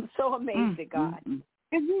 I'm so amazed at God. Because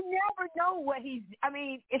you never know what he's,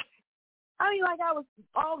 like I was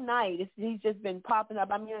all night, he's just been popping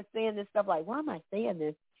up. I'm saying this stuff like, why am I saying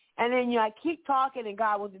this? And then, I keep talking and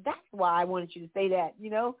God, well, that's why I wanted you to say that,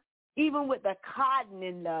 even with the cotton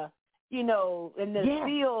and the, in the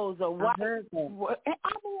fields or what. I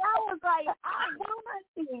was like, why am I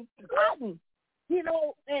seeing cotton?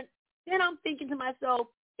 And then I'm thinking to myself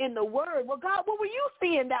in the Word, well, God, what were you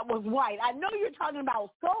seeing that was white? I know you're talking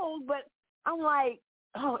about souls, but I'm like,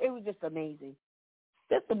 oh, it was just amazing.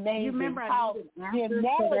 Just amazing. You remember how the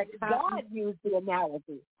analogy, God used the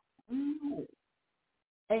analogy. Mm-hmm.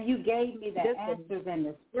 And you gave me the answers in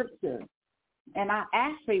the scripture. And I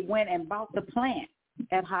actually went and bought the plant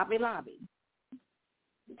at Hobby Lobby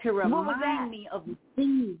to remind me of the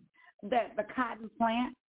seeds, the cotton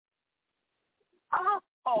plant.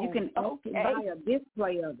 Oh, you can buy a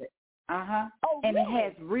display of it. Oh, and really? It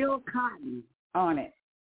has real cotton on it.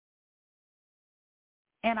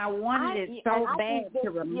 And I wanted it so bad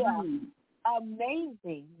to remind.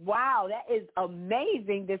 Amazing. Wow, that is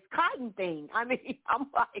amazing, this cotton thing. I mean, I'm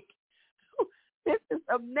like, this is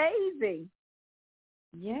amazing.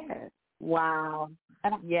 Yes. Wow.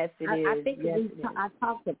 And yes, it is. I think I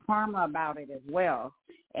talked to Karma about it as well,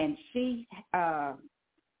 and she had,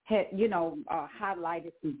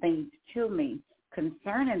 highlighted some things to me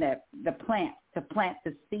concerning the plant, to plant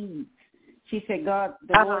the seeds. She said, God,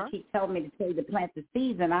 the Lord, He told me to tell you to plant the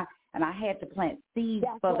seeds, and I had to plant seeds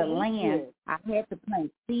for the land. I had to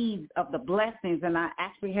plant seeds of the blessings, and I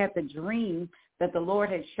actually had the dream that the Lord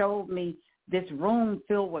had showed me this room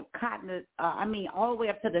filled with cotton, all the way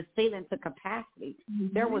up to the ceiling to capacity.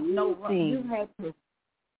 There was no room. You had to,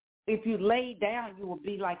 if you laid down, you would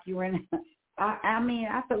be like you were in.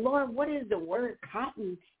 I said, Lord, what is the word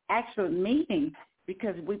cotton actually meaning?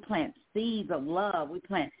 Because we plant seeds of love. We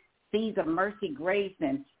plant seeds of mercy, grace,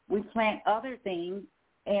 and we plant other things.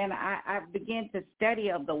 And I began to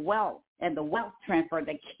study of the wealth and the wealth transfer,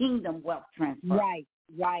 the kingdom wealth transfer. Right.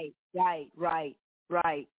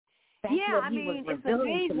 That's it's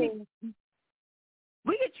amazing.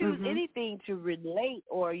 We could choose anything to relate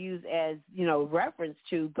or use as, reference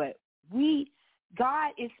to, but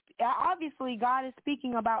God is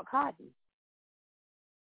speaking about cotton.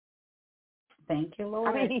 Thank you,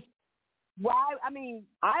 Lord.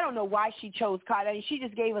 I don't know why she chose cotton. She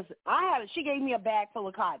just gave us, she gave me a bag full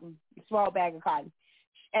of cotton, a small bag of cotton.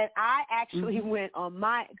 And I actually went on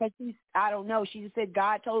because she just said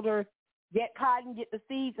God told her, get cotton, get the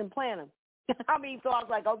seeds, and plant them. So I was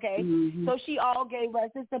like, okay. So she all gave us,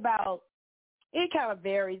 it kind of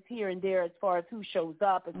varies here and there as far as who shows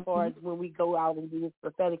up, as far as when we go out and do this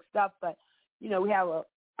prophetic stuff. But, we have a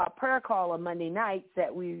prayer call on Monday nights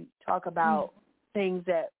that we talk about things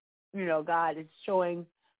that, God is showing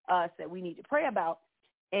us that we need to pray about.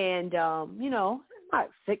 And,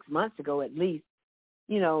 about 6 months ago at least,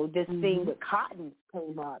 this thing with cotton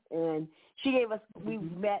came up. And she gave us, we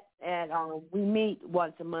met at, we meet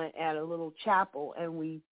once a month at a little chapel, and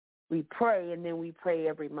we pray, and then we pray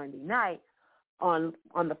every Monday night on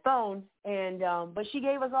the phone. And, but she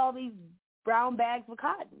gave us all these brown bags of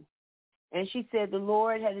cotton. And she said the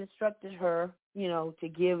Lord had instructed her, to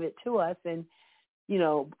give it to us. And,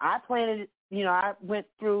 I planted it, I went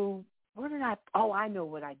through, I know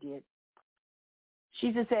what I did.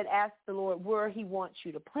 She just said, ask the Lord where He wants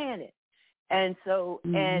you to plant it. And so,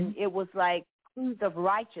 and it was like seeds of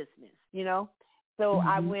righteousness, So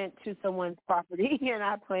I went to someone's property and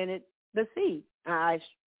I planted the seed. I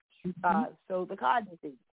sowed the cotton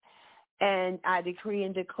seed. And I decree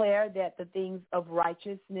and declare that the things of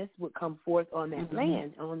righteousness would come forth on that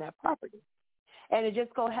land, on that property. And it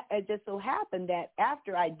just so happened that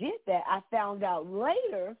after I did that, I found out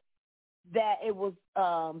later that it was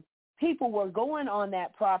people were going on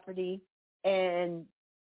that property and,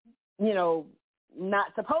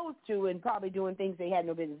 not supposed to, and probably doing things they had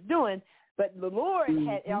no business doing. But the Lord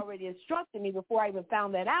had already instructed me before I even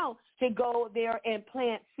found that out to go there and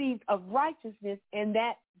plant seeds of righteousness, and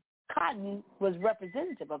that cotton was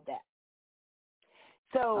representative of that.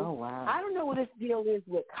 So I don't know what this deal is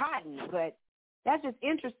with cotton, but that's just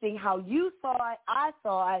interesting how you saw it, I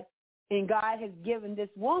saw it, and God has given this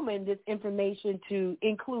woman this information to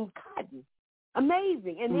include cotton.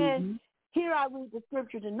 Amazing. And then here I read the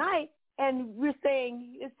scripture tonight, and it's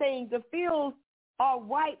saying the fields are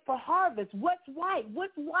white for harvest. What's white?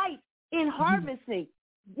 What's white in harvesting?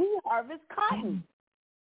 We harvest cotton.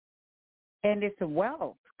 And it's a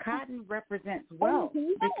wealth. Cotton represents wealth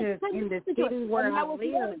because in the city where I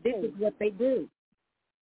live, this is what they do.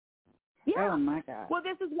 Yeah. Oh, my God. Well,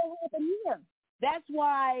 this is what happened here. That's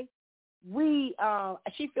why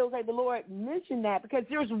she feels like the Lord mentioned that, because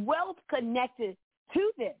there's wealth connected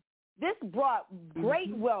to this. This brought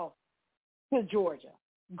great wealth to Georgia.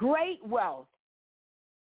 Great wealth.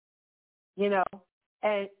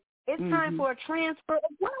 And it's time for a transfer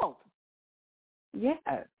of wealth.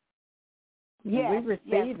 Yes. Yes, and we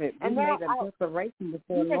receive it. We and made a declaration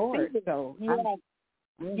before the Lord. So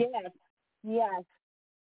yes.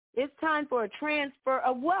 It's time for a transfer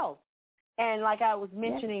of wealth. And like I was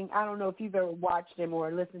mentioning, I don't know if you've ever watched him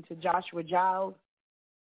or listened to Joshua Giles,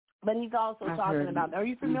 but he's also talking about, are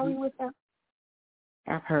you familiar with him?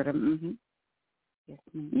 I've heard him. Yes,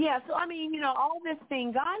 ma'am. Yeah, so I mean, all this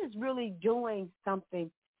thing, God is really doing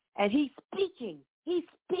something, and he's speaking,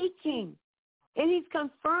 and he's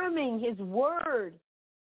confirming his word.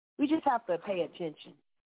 We just have to pay attention.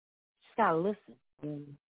 Just got to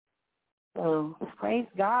listen. So praise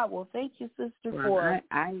God. Well, thank you, sister, for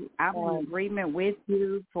I'm in agreement with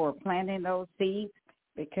you for planting those seeds,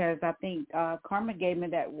 because I think Karma gave me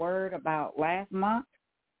that word about last month,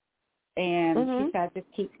 and she said just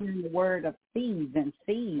keep hearing the word of seeds and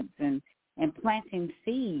planting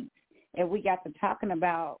seeds. And we got to talking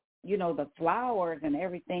about, the flowers and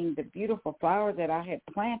everything, the beautiful flowers that I had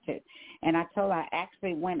planted. And I told her I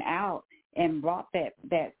actually went out and bought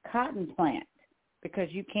that cotton plant,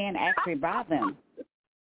 because you can actually buy them.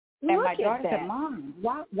 And my daughter said, Mom,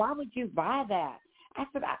 why would you buy that? I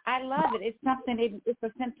said, I love it. It's something, it's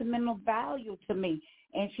a sentimental value to me.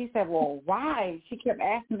 And she said, well, why? She kept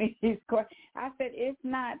asking me these questions. I said, it's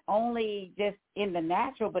not only just in the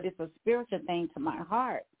natural, but it's a spiritual thing to my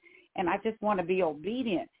heart. And I just want to be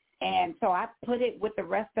obedient. And so I put it with the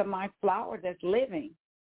rest of my flowers that's living.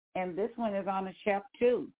 And this one is on the shelf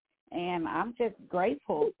too. And I'm just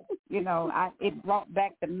grateful. It brought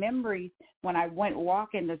back the memories when I went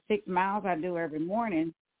walking the 6 miles I do every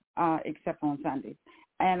morning, except on Sundays.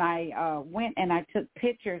 And I went and I took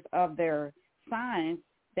pictures of their signs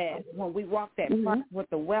that when we walked that park with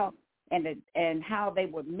the wealth and how they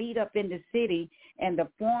would meet up in the city, and the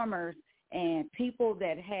farmers and people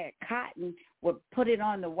that had cotton would put it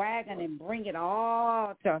on the wagon and bring it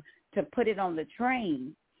all to put it on the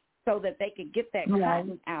train, so that they could get that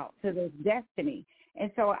cotton out to their destiny.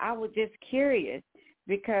 And so I was just curious,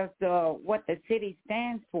 because what the city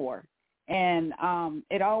stands for. And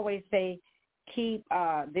it always say, keep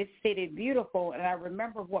this city beautiful. And I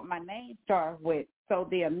remember what my name started with. So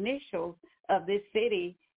the initials of this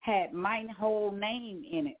city had my whole name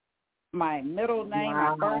in it. My middle name,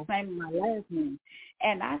 my first name, and my last name.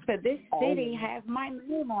 And I said, this city has my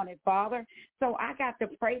name on it, Father. So I got to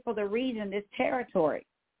pray for the region, this territory,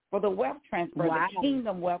 for the wealth transfer, the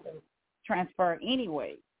kingdom wealth transfer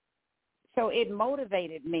anyway. So it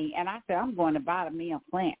motivated me, and I said, I'm going to buy me a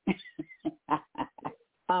plant.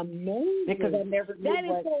 Amazing. Because I never knew that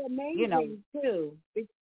is so amazing, too.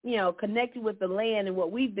 It's, connected with the land and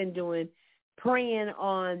what we've been doing, praying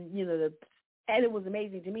on, and it was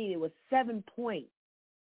amazing to me. It was 7 points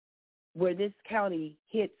where this county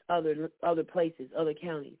hits other places, other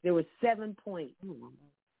counties. There were 7 points.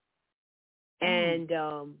 And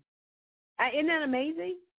isn't that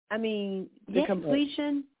amazing? I mean, the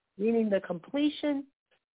completion, meaning the completion,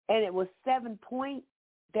 and it was 7 points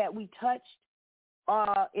that we touched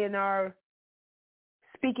in our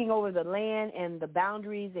speaking over the land and the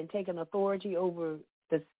boundaries and taking authority over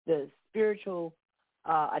the spiritual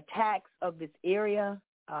attacks of this area.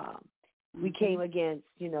 We came against,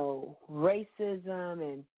 racism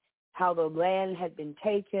and how the land had been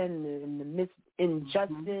taken and the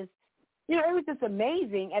injustice. It was just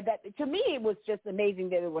amazing. And that, to me, it was just amazing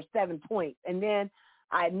that there were 7 points. And then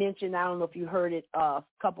I mentioned, I don't know if you heard it a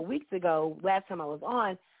couple weeks ago, last time I was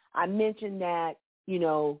on, I mentioned that,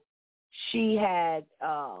 she had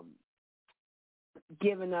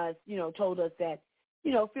given us, told us that,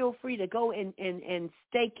 feel free to go and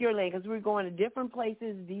stake your land, because we're going to different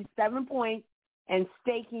places, these 7 points, and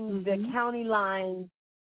staking the county line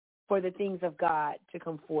for the things of God to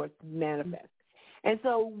come forth, manifest. And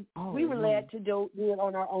so we were led to do it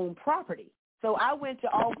on our own property. So I went to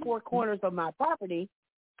all 4 corners of my property,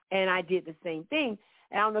 and I did the same thing.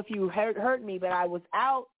 And I don't know if you heard me, but I was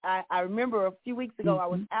out. I remember a few weeks ago I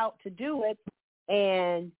was out to do it,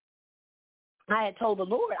 and I had told the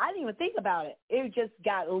Lord, I didn't even think about it. It just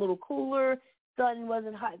got a little cooler. Sun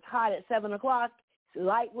wasn't hot at 7 o'clock. The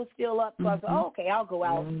light was still up. So I said, okay, I'll go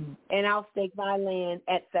out and I'll stake my land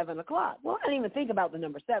at 7 o'clock. Well, I didn't even think about the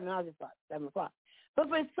number 7. I just thought 7 o'clock. But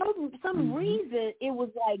for some reason, it was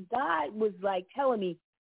like God was like telling me,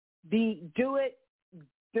 do it,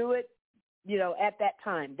 at that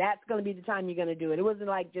time. That's going to be the time you're going to do it. It wasn't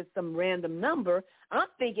like just some random number. I'm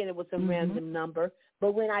thinking it was some random number.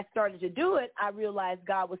 But when I started to do it, I realized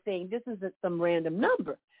God was saying, this isn't some random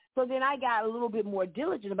number. So then I got a little bit more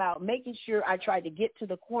diligent about making sure I tried to get to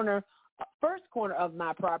the first corner of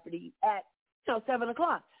my property at 7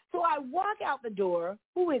 o'clock. So I walk out the door.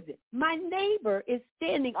 Who is it? My neighbor is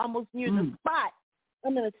standing almost near the spot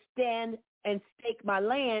I'm going to stand and stake my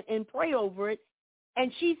land and pray over it.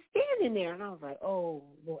 And she's standing there, and I was like, oh,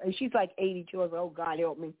 Lord. And she's like 82. I was like, oh, God,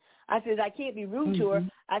 help me. I said, I can't be rude to her.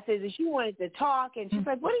 I said, and she wanted to talk, and she's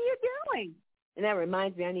like, what are you doing? And that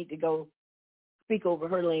reminds me, I need to go speak over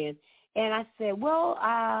her land. And I said, well,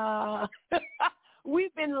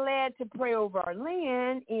 we've been led to pray over our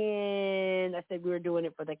land, and I said we were doing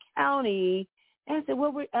it for the county. And I said,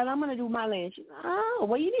 well, and I'm going to do my land. She said, oh,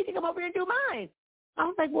 well, you need to come over here and do mine. I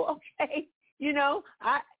was like, well, okay,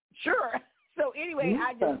 sure. So anyway,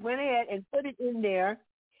 I just went ahead and put it in there,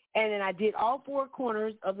 and then I did all 4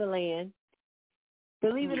 corners of the land.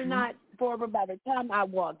 Believe it or not, Barbara, by the time I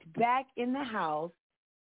walked back in the house,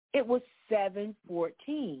 it was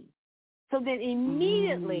 7:14. So then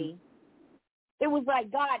immediately, it was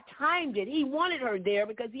like God timed it. He wanted her there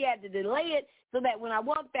because he had to delay it so that when I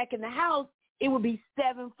walked back in the house, it would be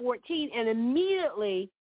 7:14. And immediately,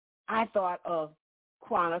 I thought of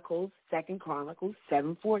Second Chronicles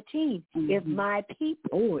 7:14. If my people.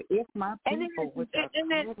 Oh, if my people.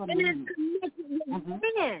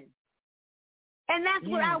 And that's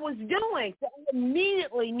what I was doing. So I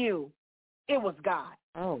immediately knew it was God.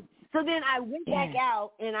 Oh. So then I went back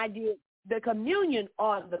out and I did the communion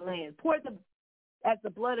on the land, poured the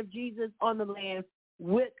blood of Jesus on the land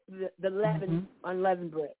with the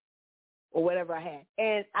unleavened bread or whatever I had.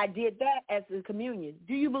 And I did that as the communion.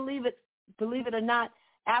 Do you believe it or not,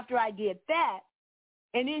 after I did that,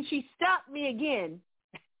 and then she stopped me again.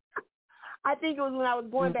 I think it was when I was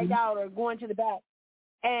going back out or going to the back,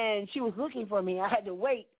 and she was looking for me. I had to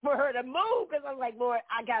wait for her to move because I was like, Lord,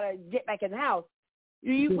 I got to get back in the house.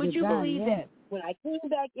 Would you believe that when I came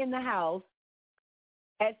back in the house,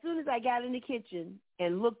 as soon as I got in the kitchen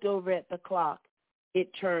and looked over at the clock,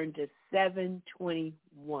 it turned to 7:21.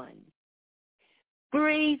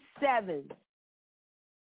 3 7s.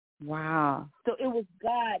 Wow. So it was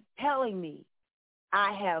God telling me,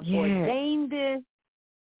 I have ordained this.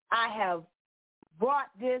 I have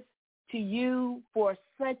brought this to you for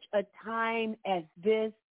such a time as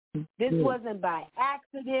this. This wasn't by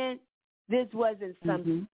accident. This wasn't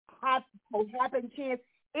some happen chance.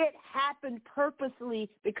 It happened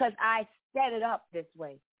purposely because I set it up this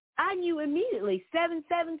way. I knew immediately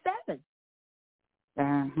 777.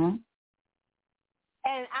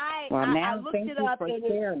 And I looked it up,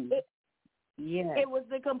 and it was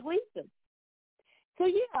the completion. So,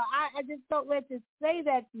 I just felt led to say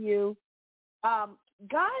that to you.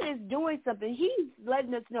 God is doing something. He's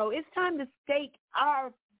letting us know it's time to stake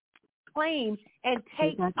our claim and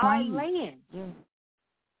take our land.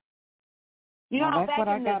 Back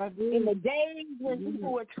in the days when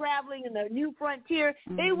people were traveling in the new frontier,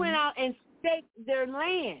 they went out and staked their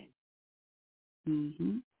land.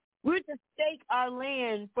 We're to stake our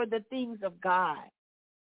land for the things of God,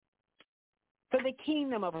 for the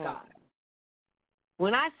kingdom of God.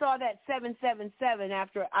 When I saw that 777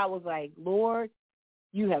 after, I was like, Lord,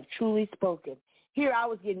 you have truly spoken. Here I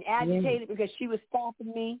was getting agitated because she was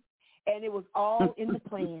stopping me, and it was all in the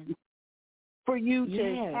plan for you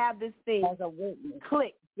to have this thing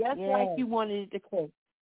click just like you wanted it to click.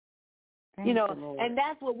 And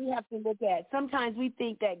that's what we have to look at. Sometimes we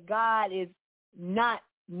think that God is not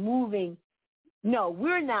moving. No,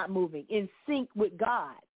 we're not moving in sync with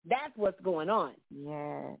God. That's what's going on.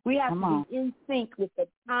 Yes. We have to be in sync with the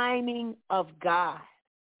timing of God.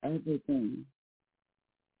 Everything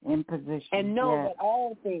in position. And know that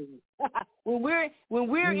all things, when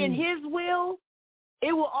we're in his will,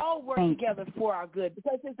 it will all work together for our good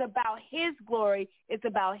because it's about his glory. It's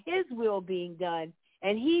about his will being done.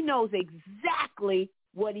 And he knows exactly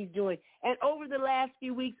what he's doing. And over the last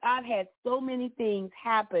few weeks, I've had so many things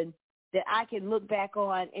happen that I can look back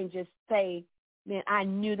on and just say, man, I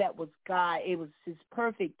knew that was God. It was his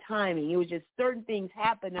perfect timing. It was just certain things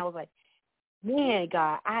happened. I was like, man,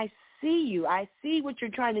 God, I see you. I see what you're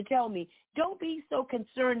trying to tell me. Don't be so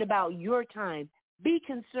concerned about your time. Be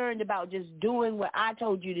concerned about just doing what I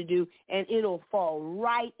told you to do, and it'll fall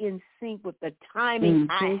right in sync with the timing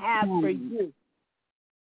I have for you.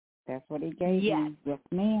 That's what he gave me. Yes,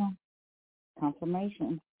 ma'am.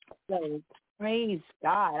 Confirmation. So, praise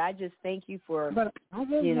God. I just thank you for, but I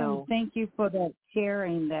really thank you for that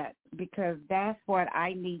sharing that, because that's what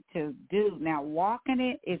I need to do. Now, walking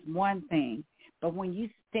it is one thing, but when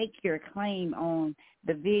you stake your claim on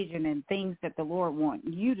the vision and things that the Lord wants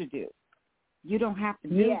you to do, you don't have to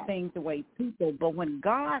do things the way people, but when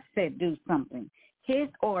God said do something, his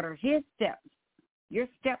order, his steps, your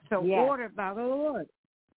steps are ordered by the Lord.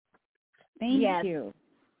 Thank you.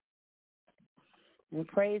 And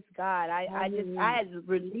praise God. I had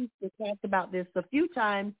released the text about this a few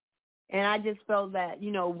times, and I just felt that,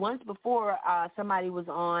 once before somebody was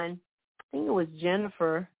on, think it was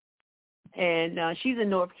Jennifer, and she's in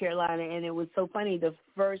North Carolina, and it was so funny. The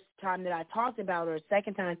first time that I talked about her,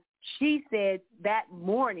 second time, she said that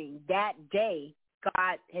morning, that day,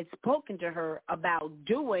 God had spoken to her about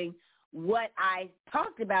doing what I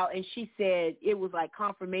talked about, and she said it was like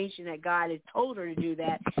confirmation that God had told her to do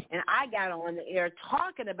that, and I got on the air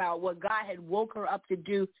talking about what God had woke her up to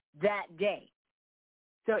do that day.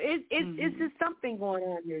 So it's just something going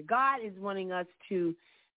on here. God is wanting us to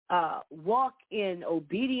walk in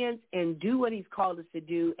obedience and do what he's called us to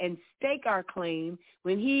do and stake our claim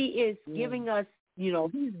when he is giving us,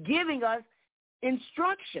 he's giving us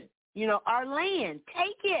instruction, our land.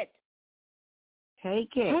 Take it.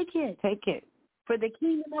 Take it. For the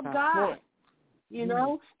kingdom of God.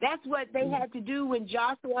 That's what they had to do when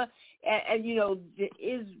Joshua and the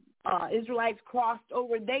Israelites crossed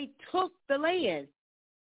over. They took the land.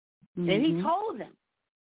 And he told them.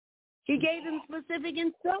 He gave them specific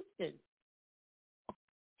instructions.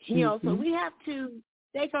 So we have to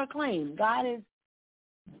stake our claim.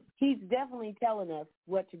 He's definitely telling us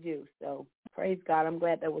what to do. So praise God. I'm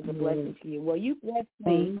glad that was a blessing to you. Well, you blessed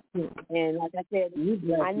me. And like I said,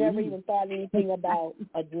 I never even thought anything about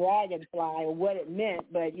a dragonfly or what it meant,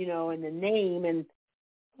 but, in the name. And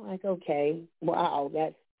I'm like, okay, wow,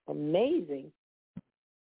 that's amazing.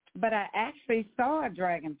 But I actually saw a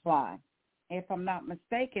dragonfly, if I'm not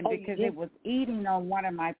mistaken, because it was eating on one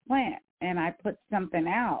of my plants, and I put something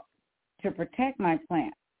out to protect my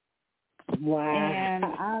plant.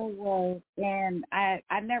 Wow. And I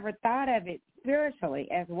never thought of it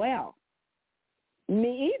spiritually as well.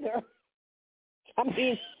 Me either. I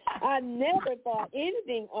mean, I never thought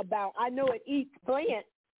anything about, I know it eats plants,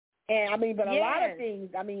 and but a lot of things,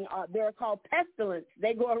 they're called pestilence.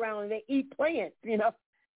 They go around and they eat plants,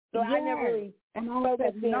 So I never really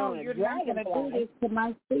focused no, you're not going to do this to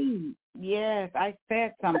my seed. Yes, I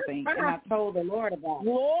said something, and I told the Lord about it.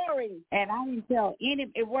 Glory. And I didn't tell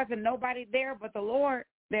it wasn't nobody there but the Lord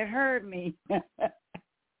that heard me.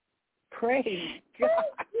 Praise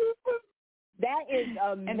God. That is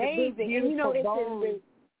amazing. And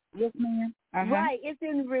yes, ma'am. Right.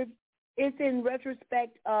 It's in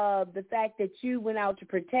retrospect of the fact that you went out to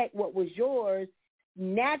protect what was yours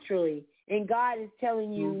naturally. And God is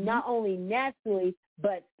telling you not only naturally,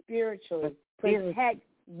 but spiritually, protect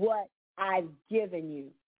what I've given you.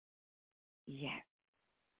 Yes.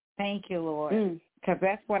 Thank you, Lord. Because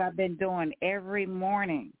that's what I've been doing every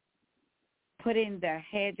morning, putting the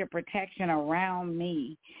hedge of protection around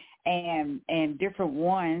me and different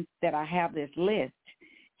ones that I have this list.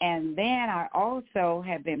 And then I also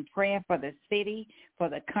have been praying for the city, for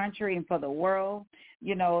the country, and for the world,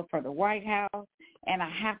 for the White House. And I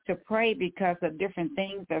have to pray because of different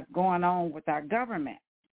things that's going on with our government.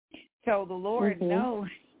 So the Lord knows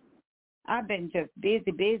I've been just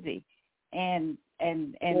busy. And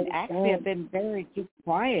actually I've been very just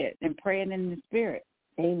quiet and praying in the Spirit.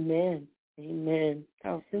 Amen.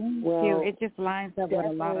 So thank you. It just lines up with a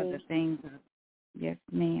lot of the things. Yes,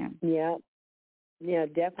 ma'am. Yeah. Yeah,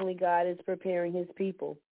 definitely God is preparing his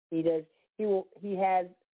people. He doesn't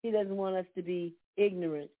want us to be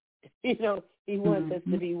ignorant. He wants us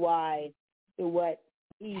to be wise to what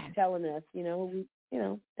he's telling us.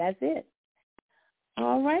 That's it.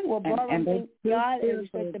 All right. Well, Barbara, thank God and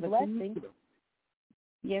such a blessing.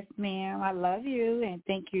 Yes, ma'am. I love you, and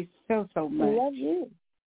thank you so much. I love you.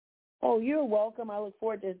 Oh, you're welcome. I look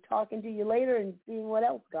forward to talking to you later and seeing what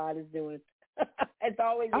else God is doing. It's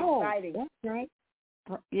always exciting. That's right.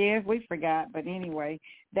 Yes, we forgot, but anyway,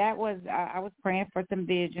 that was I was praying for some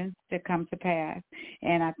visions to come to pass,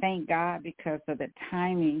 and I thank God because of the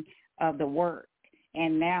timing of the work,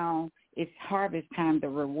 and now it's harvest time, the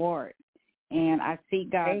reward, and I see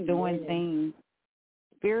God doing things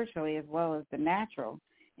spiritually as well as the natural,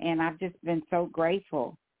 and I've just been so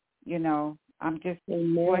grateful. I'm just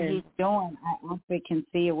what he's doing. I actually can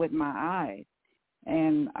see it with my eyes,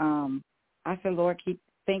 and I said, Lord,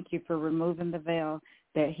 thank you for removing the veil,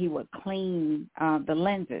 that he would clean the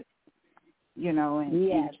lenses,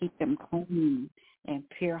 and keep them clean and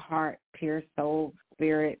pure heart, pure soul,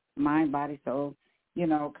 spirit, mind, body, soul,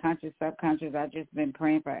 conscious, subconscious. I've just been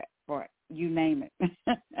praying for you name it.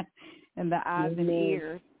 And the eyes and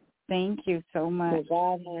ears. Thank you so much.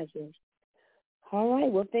 God has it. All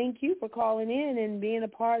right. Well, thank you for calling in and being a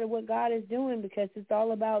part of what God is doing, because it's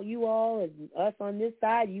all about you all and us on this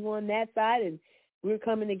side, you on that side, and we're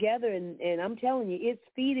coming together, and I'm telling you, it's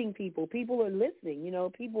feeding people. People are listening.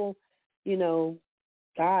 People,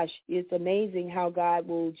 gosh, it's amazing how God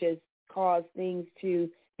will just cause things to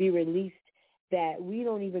be released that we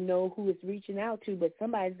don't even know who it's reaching out to, but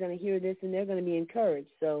somebody's going to hear this and they're going to be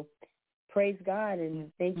encouraged. So praise God,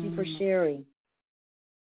 and thank you for sharing.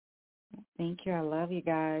 Thank you. I love you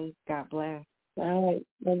guys. God bless. All right.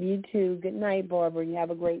 Love you too. Good night, Barbara. You have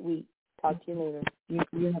a great week. Talk to you later.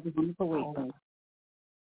 You have a wonderful week. Right.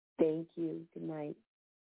 Thank you. Good night.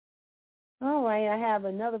 All right. I have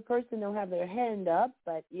another person that'll have their hand up,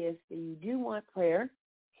 but if you do want prayer,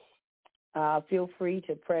 feel free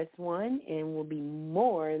to press 1, and we'll be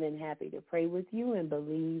more than happy to pray with you and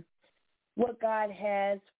believe what God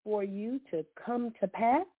has for you to come to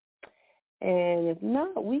pass. And if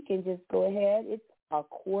not, we can just go ahead. It's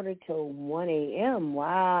 1:45 a.m.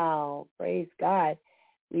 Wow. Praise God.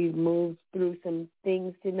 We've moved through some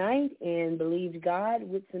things tonight and believed God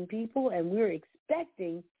with some people, and we're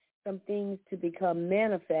expecting some things to become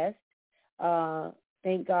manifest.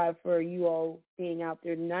 Thank God for you all being out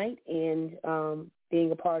there tonight and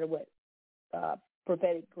being a part of what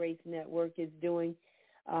Prophetic Grace Network is doing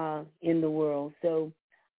in the world. So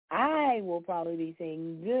I will probably be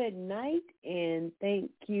saying good night, and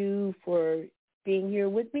thank you for being here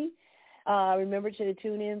with me. Remember to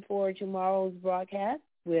tune in for tomorrow's broadcast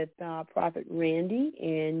with Prophet Randy,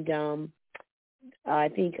 and I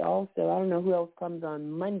think also, I don't know who else comes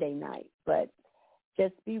on Monday night, but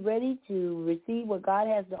just be ready to receive what God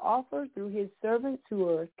has to offer through his servants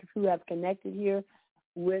who have connected here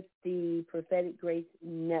with the Prophetic Grace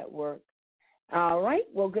Network. All right.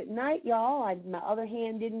 Well, good night, y'all. My other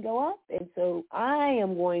hand didn't go up, and so I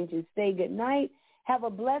am going to say good night. Have a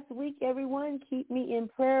blessed week, everyone. Keep me in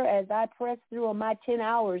prayer as I press through on my 10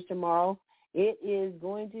 hours tomorrow. It is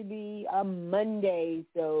going to be a Monday,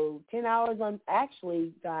 so 10 hours on,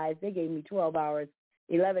 actually, guys, they gave me 12 hours,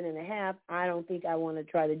 11 and a half. I don't think I want to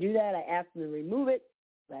try to do that. I asked them to remove it,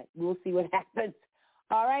 but we'll see what happens.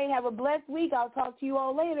 All right, have a blessed week. I'll talk to you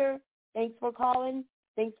all later. Thanks for calling.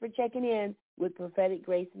 Thanks for checking in with Prophetic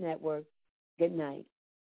Grace Network. Good night.